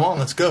us, come on,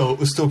 let's go. It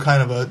was still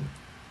kind of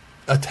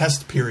a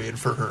test period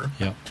for her.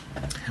 Yep.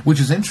 Which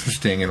is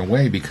interesting in a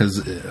way, because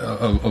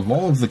of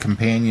all of the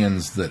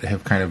companions that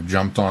have kind of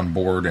jumped on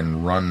board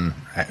and run,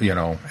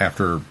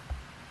 after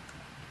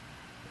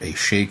a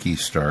shaky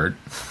start.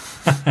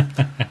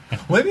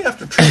 Maybe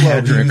after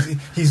Trilo, Hedrick.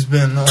 he's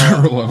been...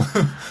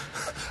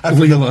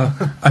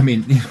 Leela. I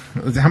mean,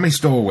 how many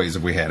stowaways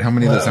have we had? How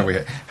many of this have we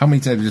had? How many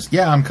times just,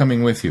 I'm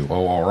coming with you.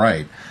 Oh, all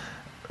right.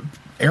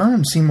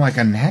 Aram seemed like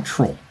a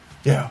natural.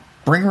 Yeah.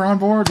 Bring her on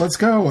board. Let's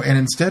go. And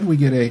instead we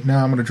get no,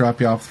 I'm going to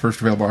drop you off the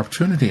first available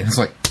opportunity. And it's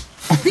like,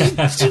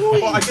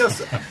 Well, I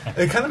guess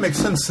it kind of makes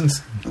sense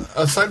since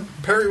aside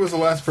Perry was the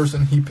last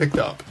person he picked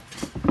up,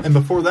 and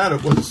before that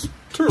it was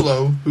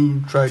Turlo who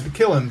tried to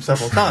kill him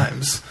several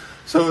times.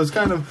 So it's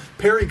kind of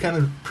Perry kind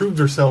of proved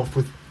herself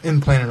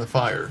in Planet of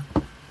Fire,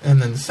 and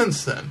then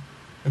since then,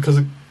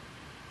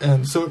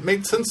 and so it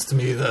made sense to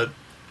me that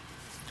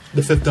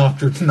the Fifth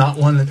Doctor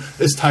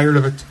is tired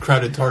of a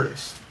crowded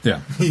TARDIS.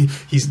 yeah.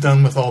 He's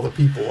done with all the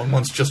people and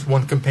wants just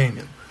one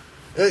companion.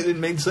 It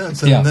made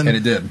sense, And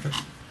it did.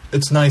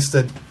 It's nice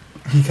that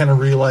he kind of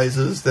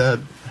realizes that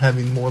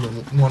having more than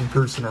one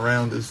person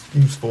around is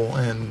useful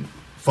and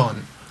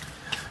fun.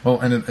 Well,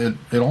 and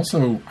it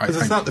also... Because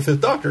it's not the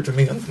Fifth Doctor to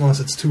me unless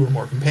it's two or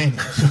more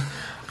companions.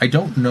 I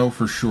don't know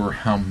for sure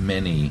how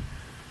many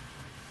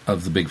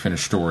of the Big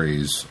Finish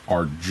stories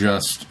are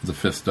just the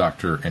Fifth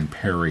Doctor and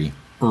Perry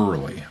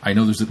early. I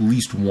know there's at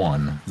least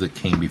one that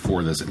came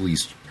before this, at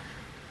least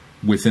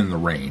within the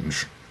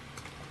range.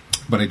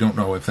 But I don't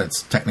know if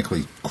that's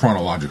technically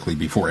chronologically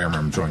before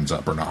Aram joins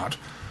up or not.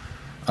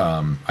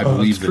 I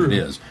believe that it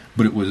is,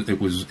 but it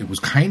was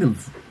kind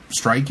of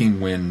striking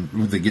when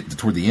they get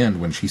toward the end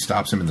when she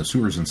stops him in the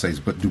sewers and says,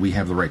 "But do we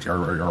have the right to?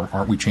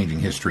 Aren't we changing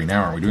history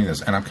now? Aren't we doing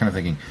this?" And I'm kind of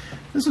thinking,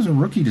 this is a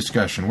rookie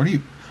discussion. What do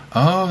you?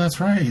 Oh, that's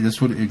right. This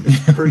would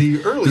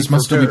pretty early. This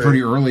must still Perry. be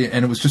pretty early,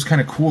 and it was just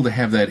kind of cool to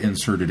have that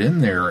inserted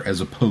in there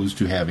as opposed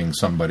to having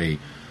somebody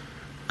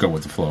go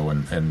with the flow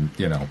and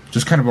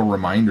just kind of a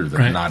reminder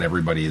that not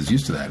everybody is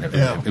used to that.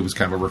 It was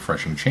kind of a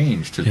refreshing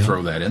change to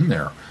throw that in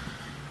there,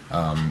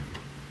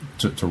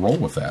 to roll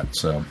with that.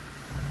 So,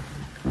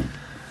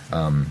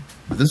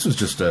 but this was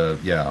just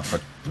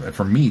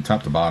for me,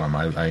 top to bottom,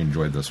 I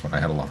enjoyed this one. I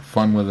had a lot of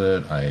fun with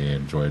it. I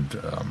enjoyed,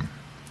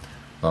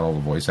 thought all the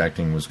voice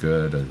acting was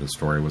good. The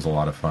story was a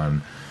lot of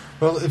fun.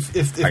 Well,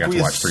 if I got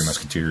to watch Three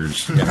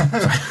Musketeers.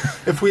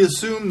 If we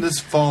assume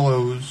this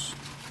follows.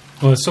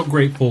 Well, I was so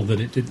grateful that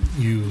it didn't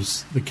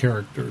use the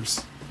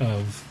characters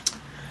of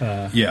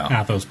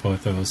Athos,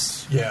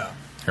 Porthos,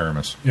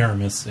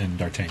 Aramis, and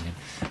D'Artagnan.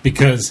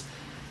 Because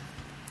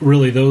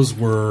really those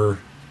were...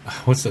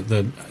 What's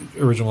the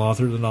original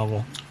author of the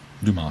novel?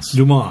 Dumas.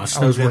 Those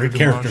were Alexander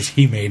characters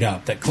he made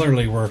up that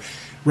clearly were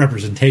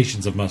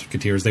representations of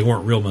Musketeers. They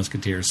weren't real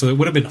Musketeers. So it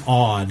would have been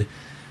odd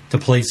to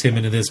place him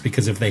into this,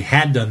 because if they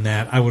had done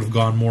that, I would have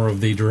gone more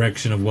of the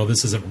direction of, well,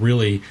 this isn't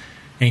really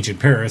ancient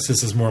Paris.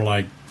 This is more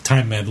like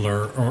Time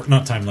Meddler, or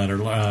not Time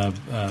Meddler,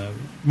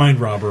 Mind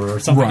Robber, or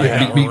something like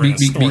that.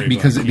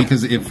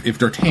 Because if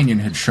D'Artagnan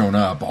had shown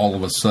up, all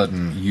of a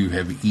sudden you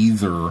have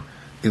either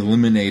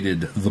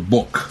eliminated the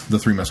book, The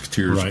Three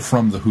Musketeers,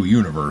 from the Who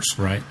universe,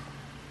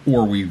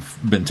 or we've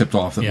been tipped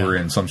off that we're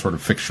in some sort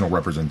of fictional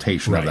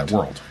representation of that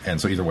world.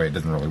 And so either way, it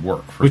doesn't really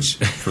work for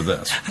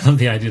this. I love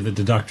the idea that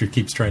the Doctor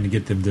keeps trying to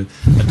get them to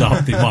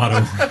adopt the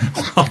motto,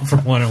 all for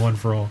one and one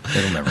for all.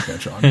 It'll never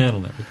catch on.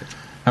 It'll never catch on.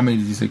 How many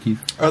did you say,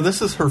 Keith?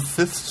 This is her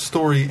 5th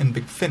story in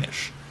Big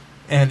Finish.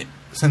 And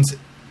since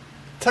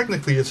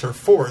technically it's her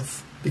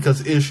 4th,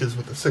 because Ish is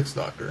with the 6th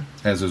Doctor.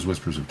 As is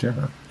Whispers of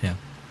Terror. Yeah.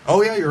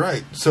 Oh, yeah, you're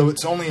right. So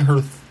it's only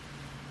her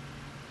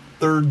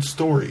 3rd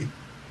story.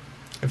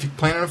 If you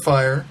Planet of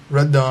Fire,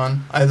 Red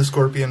Dawn, Eye of the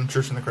Scorpion,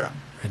 Church in the Crown.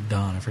 Red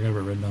Dawn. I forgot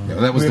about Red Dawn. Yeah,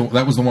 that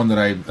was the one that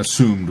I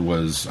assumed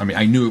was... I mean,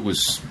 I knew it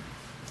was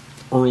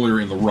earlier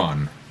in the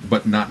run,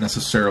 but not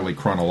necessarily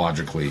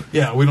chronologically.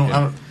 Yeah, we don't...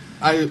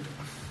 Yeah.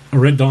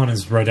 Red Dawn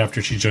is right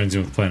after she joins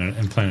in with Planet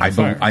of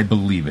Fire. I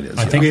believe it is.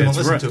 I think we that's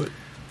haven't right. listened to it.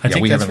 I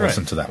think we that's haven't right.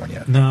 listened to that one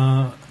yet.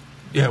 No.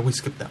 Yeah, we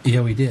skipped that. Yeah,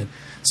 we did.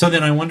 So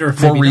then I wonder if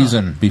for maybe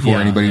reason not. Before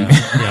anybody.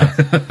 Yeah.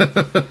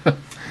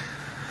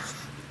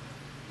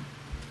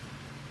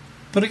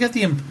 But I got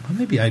the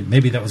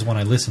maybe that was one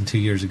I listened 2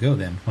 years ago.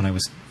 Then when I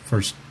was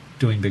first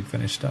doing Big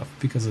Finish stuff,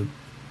 because of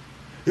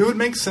it would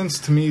make sense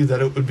to me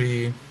that it would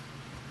be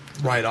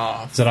right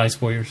off. Is that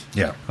Ice Warriors?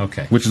 Yeah.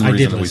 Okay. Which is the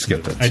reason that we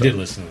skipped it. I did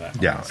listen to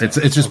that. Yeah,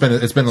 it's just been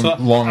So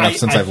long enough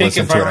since I've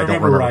listened to it. I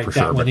don't remember for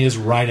sure. That one is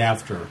right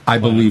after. I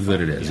believe that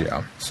it is.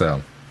 Yeah.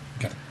 So.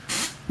 Okay.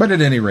 But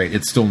at any rate,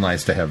 it's still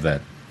nice to have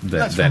that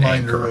reminder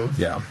anchor. of,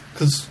 Yeah.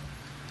 Because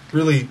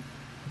really,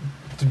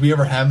 did we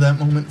ever have that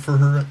moment for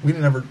her? We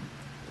didn't ever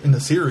in the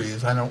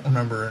series. I don't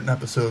remember an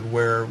episode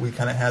where we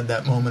kind of had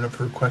that moment of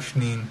her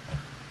questioning,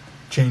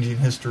 changing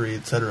history,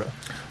 etc.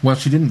 Well,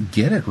 she didn't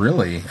get it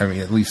really. I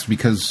mean, at least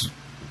because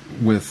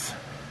with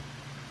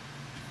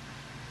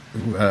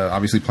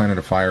obviously Planet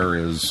of Fire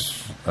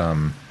is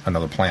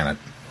another planet.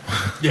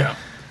 Yeah.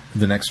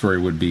 The next story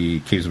would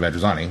be Caves of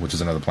Adrezani, which is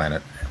another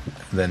planet.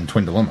 Then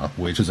Twin Dilemma,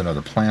 which is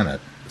another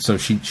planet. So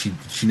she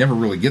never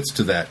really gets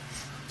to that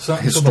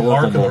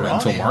historical moment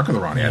until Mark of the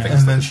Rani. I think,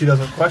 and then she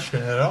doesn't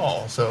question it at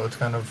all. So it's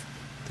kind of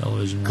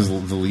television. Because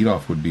the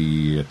leadoff would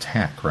be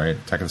Attack, right?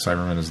 Attack of the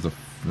Cybermen is the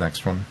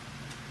next one.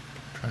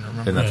 Trying to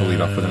remember. Isn't that the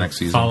leadoff for the next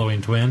season?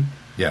 Following Twin.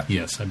 Yeah.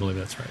 Yes, I believe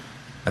that's right.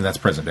 And that's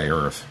present day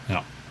Earth.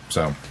 Yeah.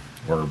 So,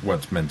 or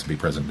what's meant to be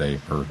present day,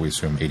 or we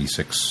assume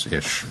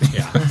 86-ish.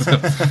 Yeah.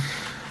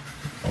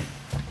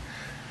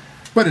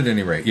 But at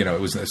any rate, it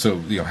was so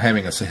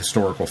having a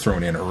historical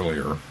thrown in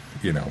earlier,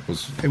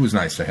 it was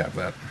nice to have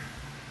that.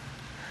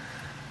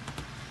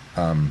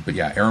 But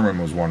yeah,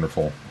 Ehrman was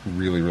wonderful.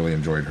 Really, really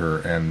enjoyed her,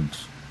 and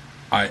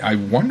I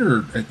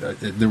wondered.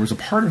 There was a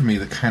part of me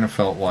that kind of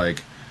felt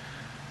like,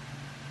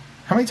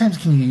 how many times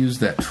can you use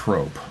that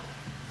trope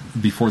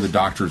before the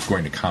Doctor is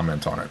going to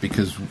comment on it?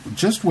 Because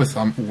just with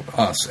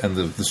us and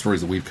the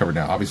stories that we've covered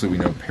now, obviously we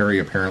know Peri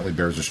apparently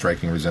bears a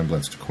striking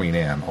resemblance to Queen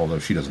Anne, although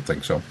she doesn't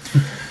think so.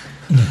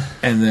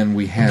 And then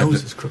we had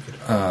nose is crooked.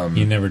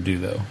 You never do,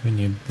 though. When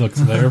you look,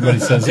 everybody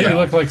says, "Hey, you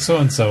look like so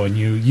and so," and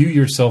you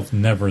yourself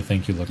never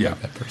think you look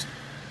like that person.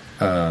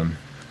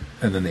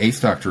 And then the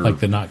Eighth Doctor, like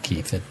the not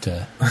Keith at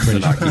the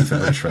not Keith at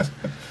British Fest.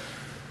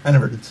 I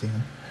never did see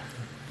him.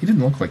 He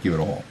didn't look like you at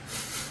all,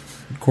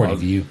 according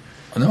to you.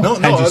 No,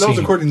 that was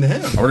according to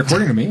him. Or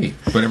according to me.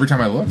 But every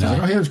time I looked, I was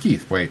like, "Oh, here's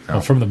Keith." Wait, no.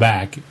 Well, from the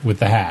back with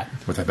the hat.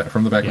 From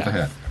the back with the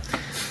hat,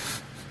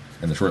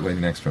 and the short lady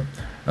next to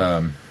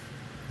him.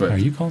 But are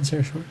you calling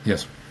Sarah short?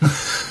 Yes.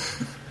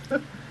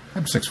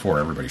 I'm 6'4".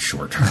 Everybody's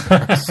short.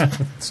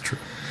 That's true.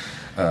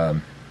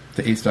 The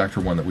Eighth Doctor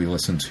one that we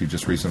listened to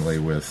just recently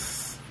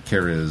with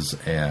Kariz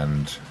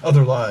and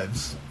Other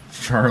Lives,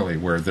 Charlie,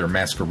 where they're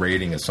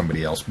masquerading as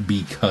somebody else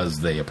because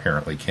they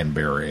apparently can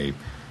bear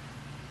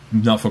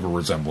enough of a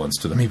resemblance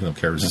to them, even though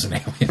Kariz is an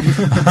alien.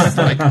 It's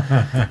like,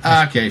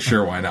 okay,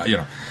 sure, why not?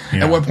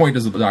 At what point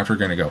is the Doctor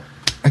going to go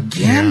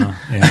again?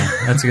 Yeah,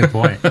 that's a good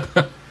point.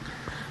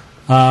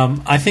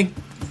 I think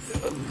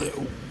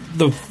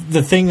the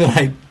thing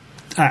that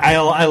I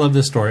love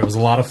this story. It was a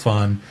lot of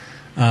fun.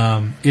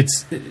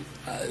 It's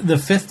the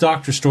Fifth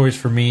Doctor stories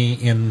for me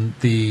in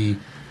the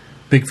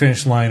Big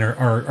Finish line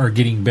are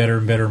getting better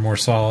and better, more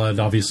solid.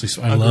 Obviously,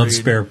 so I love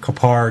Spare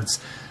Parts.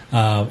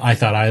 I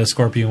thought Eye of the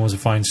Scorpion was a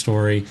fine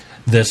story.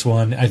 This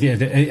one,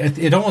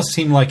 it almost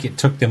seemed like it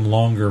took them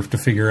longer to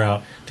figure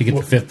out to get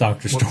the Fifth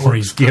Doctor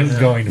stories going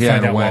to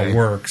find out what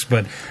works.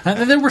 But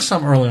there were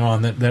some early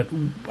on that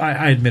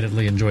I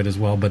admittedly enjoyed as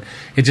well. But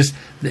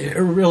it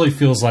really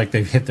feels like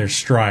they've hit their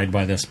stride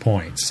by this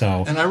point.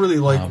 So, and I really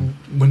like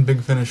when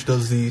Big Finish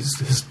does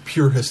these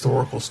pure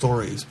historical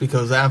stories,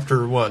 because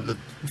after the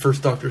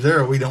First Doctor's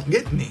era, we don't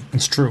get any.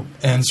 It's true,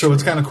 and so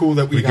it's kind of cool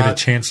that we got get a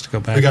chance to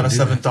go back. We got a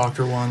Seventh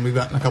Doctor one. We've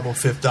gotten a couple of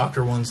Fifth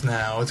Doctor ones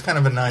now. It's kind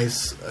of a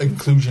nice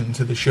inclusion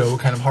to the show,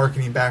 kind of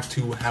harkening back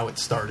to how it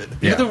started.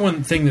 The other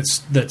one thing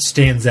that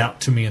stands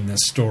out to me in this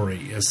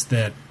story is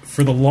that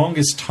for the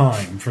longest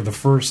time, for the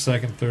first,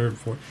 second, third,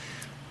 fourth,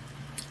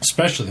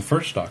 especially the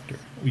First Doctor,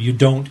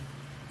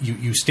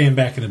 you stand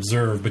back and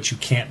observe, but you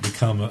can't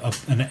become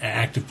an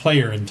active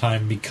player in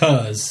time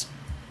because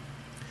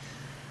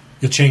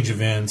you'll change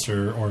events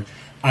or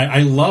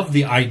I love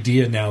the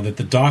idea now that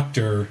the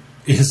Doctor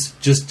is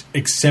just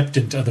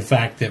acceptant of the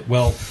fact that,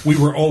 we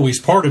were always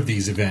part of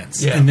these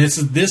events. Yeah. And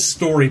this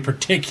story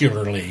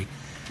particularly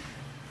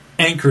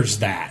anchors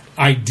that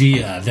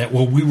idea that,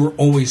 we were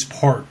always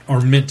part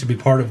or meant to be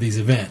part of these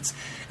events.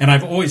 And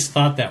I've always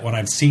thought that when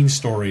I've seen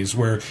stories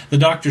where the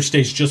Doctor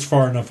stays just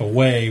far enough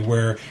away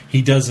where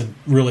he doesn't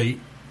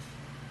really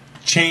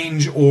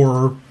change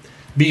or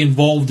be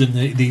involved in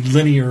the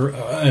linear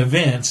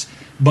events,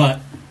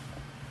 but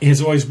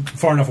is always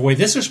far enough away.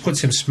 This just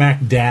puts him smack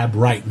dab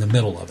right in the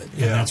middle of it.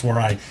 And that's where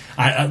I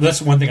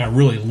that's one thing I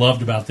really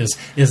loved about this,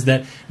 is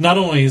that not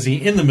only is he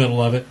in the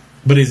middle of it,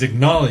 but he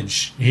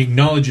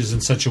acknowledges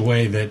in such a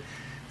way that,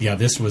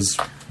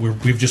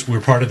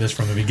 we're part of this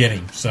from the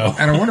beginning. So,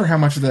 and I wonder how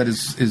much of that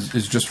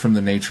is just from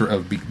the nature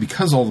of,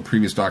 because all the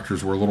previous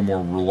Doctors were a little more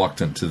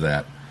reluctant to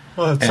that.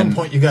 Well, at some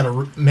point you got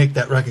to make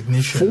that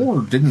recognition.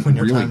 Ford didn't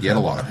really get a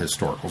lot of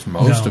historicals.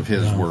 Most of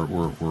his were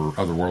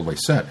otherworldly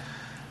set.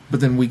 But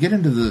then we get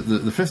into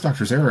the Fifth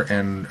Doctor's era,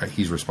 and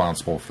he's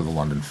responsible for the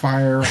London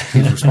fire.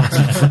 He's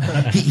responsible for,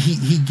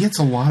 he gets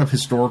a lot of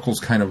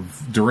historicals kind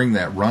of during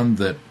that run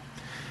that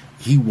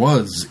he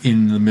was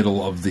in the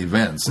middle of the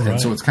events. Right. And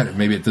so it's kind of,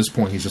 maybe at this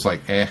point he's just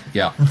like,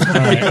 yeah.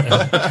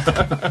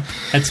 Right.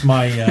 That's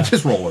my...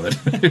 just roll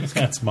with it.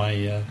 That's my...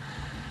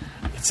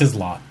 it's his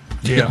lot.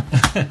 Yeah.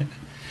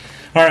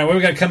 All right, what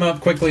we got coming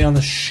up quickly on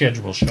the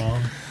schedule,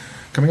 Sean?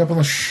 Coming up on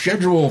the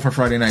schedule for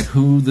Friday Night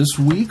Who this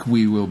week,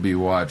 we will be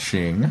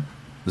watching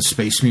The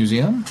Space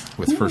Museum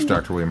with First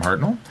Dr. William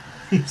Hartnell.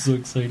 I'm so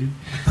excited.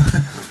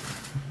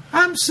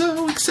 I'm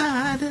so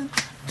excited.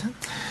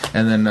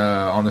 And then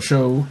on the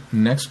show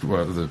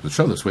the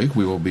show this week,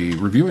 we will be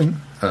reviewing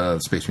The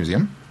Space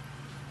Museum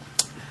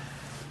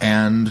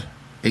and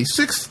a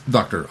Sixth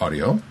Doctor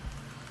audio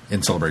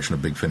in celebration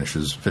of Big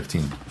Finish's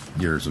 15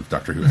 years of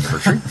Doctor Who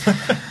anniversary,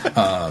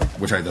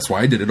 that's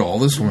why I did it all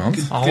this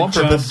month. Good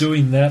job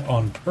doing that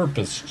on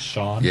purpose,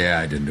 Sean. Yeah,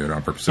 I didn't do it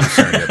on purpose. It was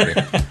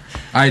serendipity.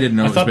 I didn't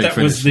know it was Big Finish. I thought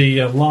that was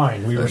the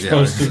line we were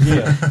supposed to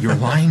give. Your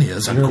line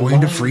is, I'm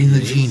going to free the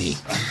genie.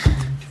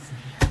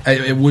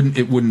 It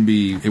wouldn't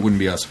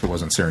be us if it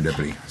wasn't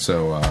serendipity.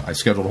 So I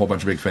scheduled a whole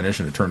bunch of Big Finish,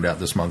 and it turned out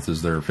this month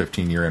is their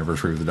 15-year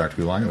anniversary of the Doctor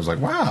Who line. I was like,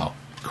 wow.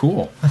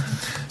 Cool.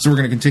 So we're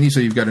going to continue. So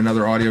you've got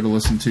another audio to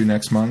listen to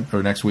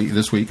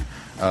this week,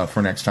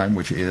 for next time,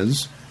 which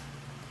is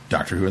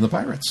Doctor Who and the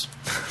Pirates.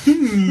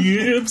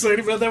 Yeah, I'm excited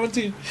about that one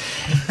too.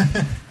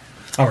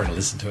 I already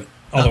listened to it.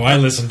 Although I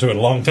listened to it a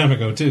long time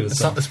ago too. It's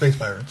So. not the Space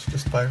Pirates,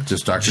 just the Pirates.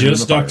 Just Doctor Who and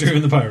Just the Doctor Who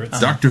and Pirates. the Pirates.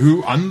 Doctor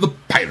Who on the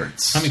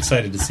Pirates. I'm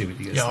excited to see what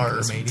you guys think. Yar, of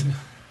this one, matey. too.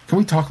 Can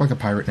we talk like a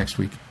pirate next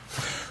week?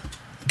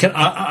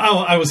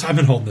 I've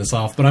been holding this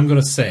off, but I'm going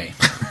to say,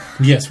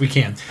 yes, we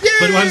can.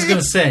 But I was going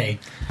to say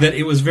that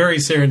it was very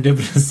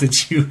serendipitous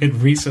that you had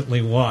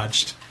recently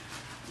watched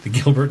the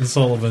Gilbert and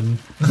Sullivan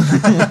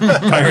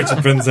Pirates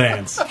of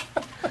Penzance.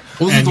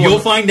 Well, And you'll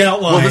find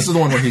out why. Well, this is the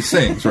one where he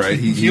sings, right?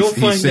 He You'll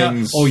find out-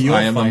 sings. oh, you'll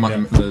I am find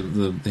out.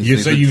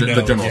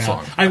 the general yeah.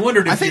 song. I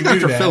wondered if I think you knew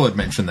Dr. that. Phil had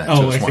mentioned that. to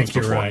Oh, us I once think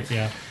you're before. right.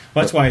 Yeah,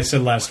 that's why I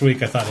said last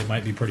week I thought it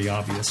might be pretty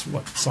obvious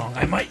what song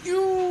I might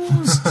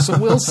use. So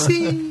we'll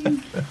see.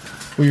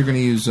 Well, you're going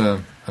to use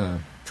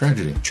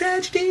Tragedy.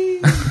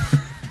 Tragedy.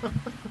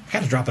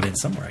 Got to drop it in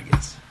somewhere, I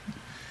guess.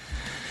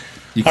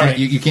 You All can't, right.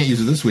 you can't use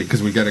it this week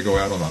because we got to go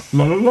out on the.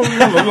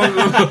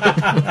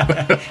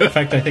 In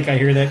fact, I think I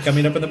hear that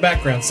coming up in the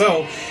background.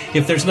 So,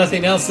 if there's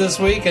nothing else this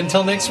week,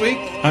 until next week,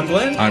 I'm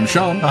Glenn. I'm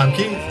Sean. I'm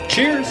Keith.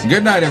 Cheers.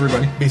 Good night,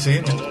 everybody. Be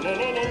seeing you.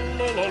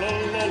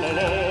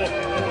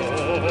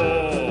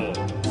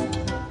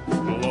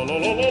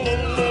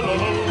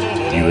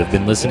 You have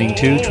been listening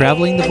to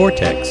Traveling the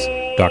Vortex.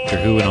 Doctor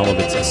Who and all of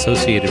its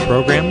associated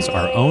programs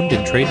are owned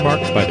and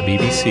trademarked by the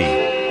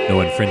BBC.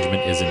 No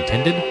infringement is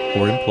intended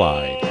or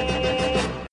implied.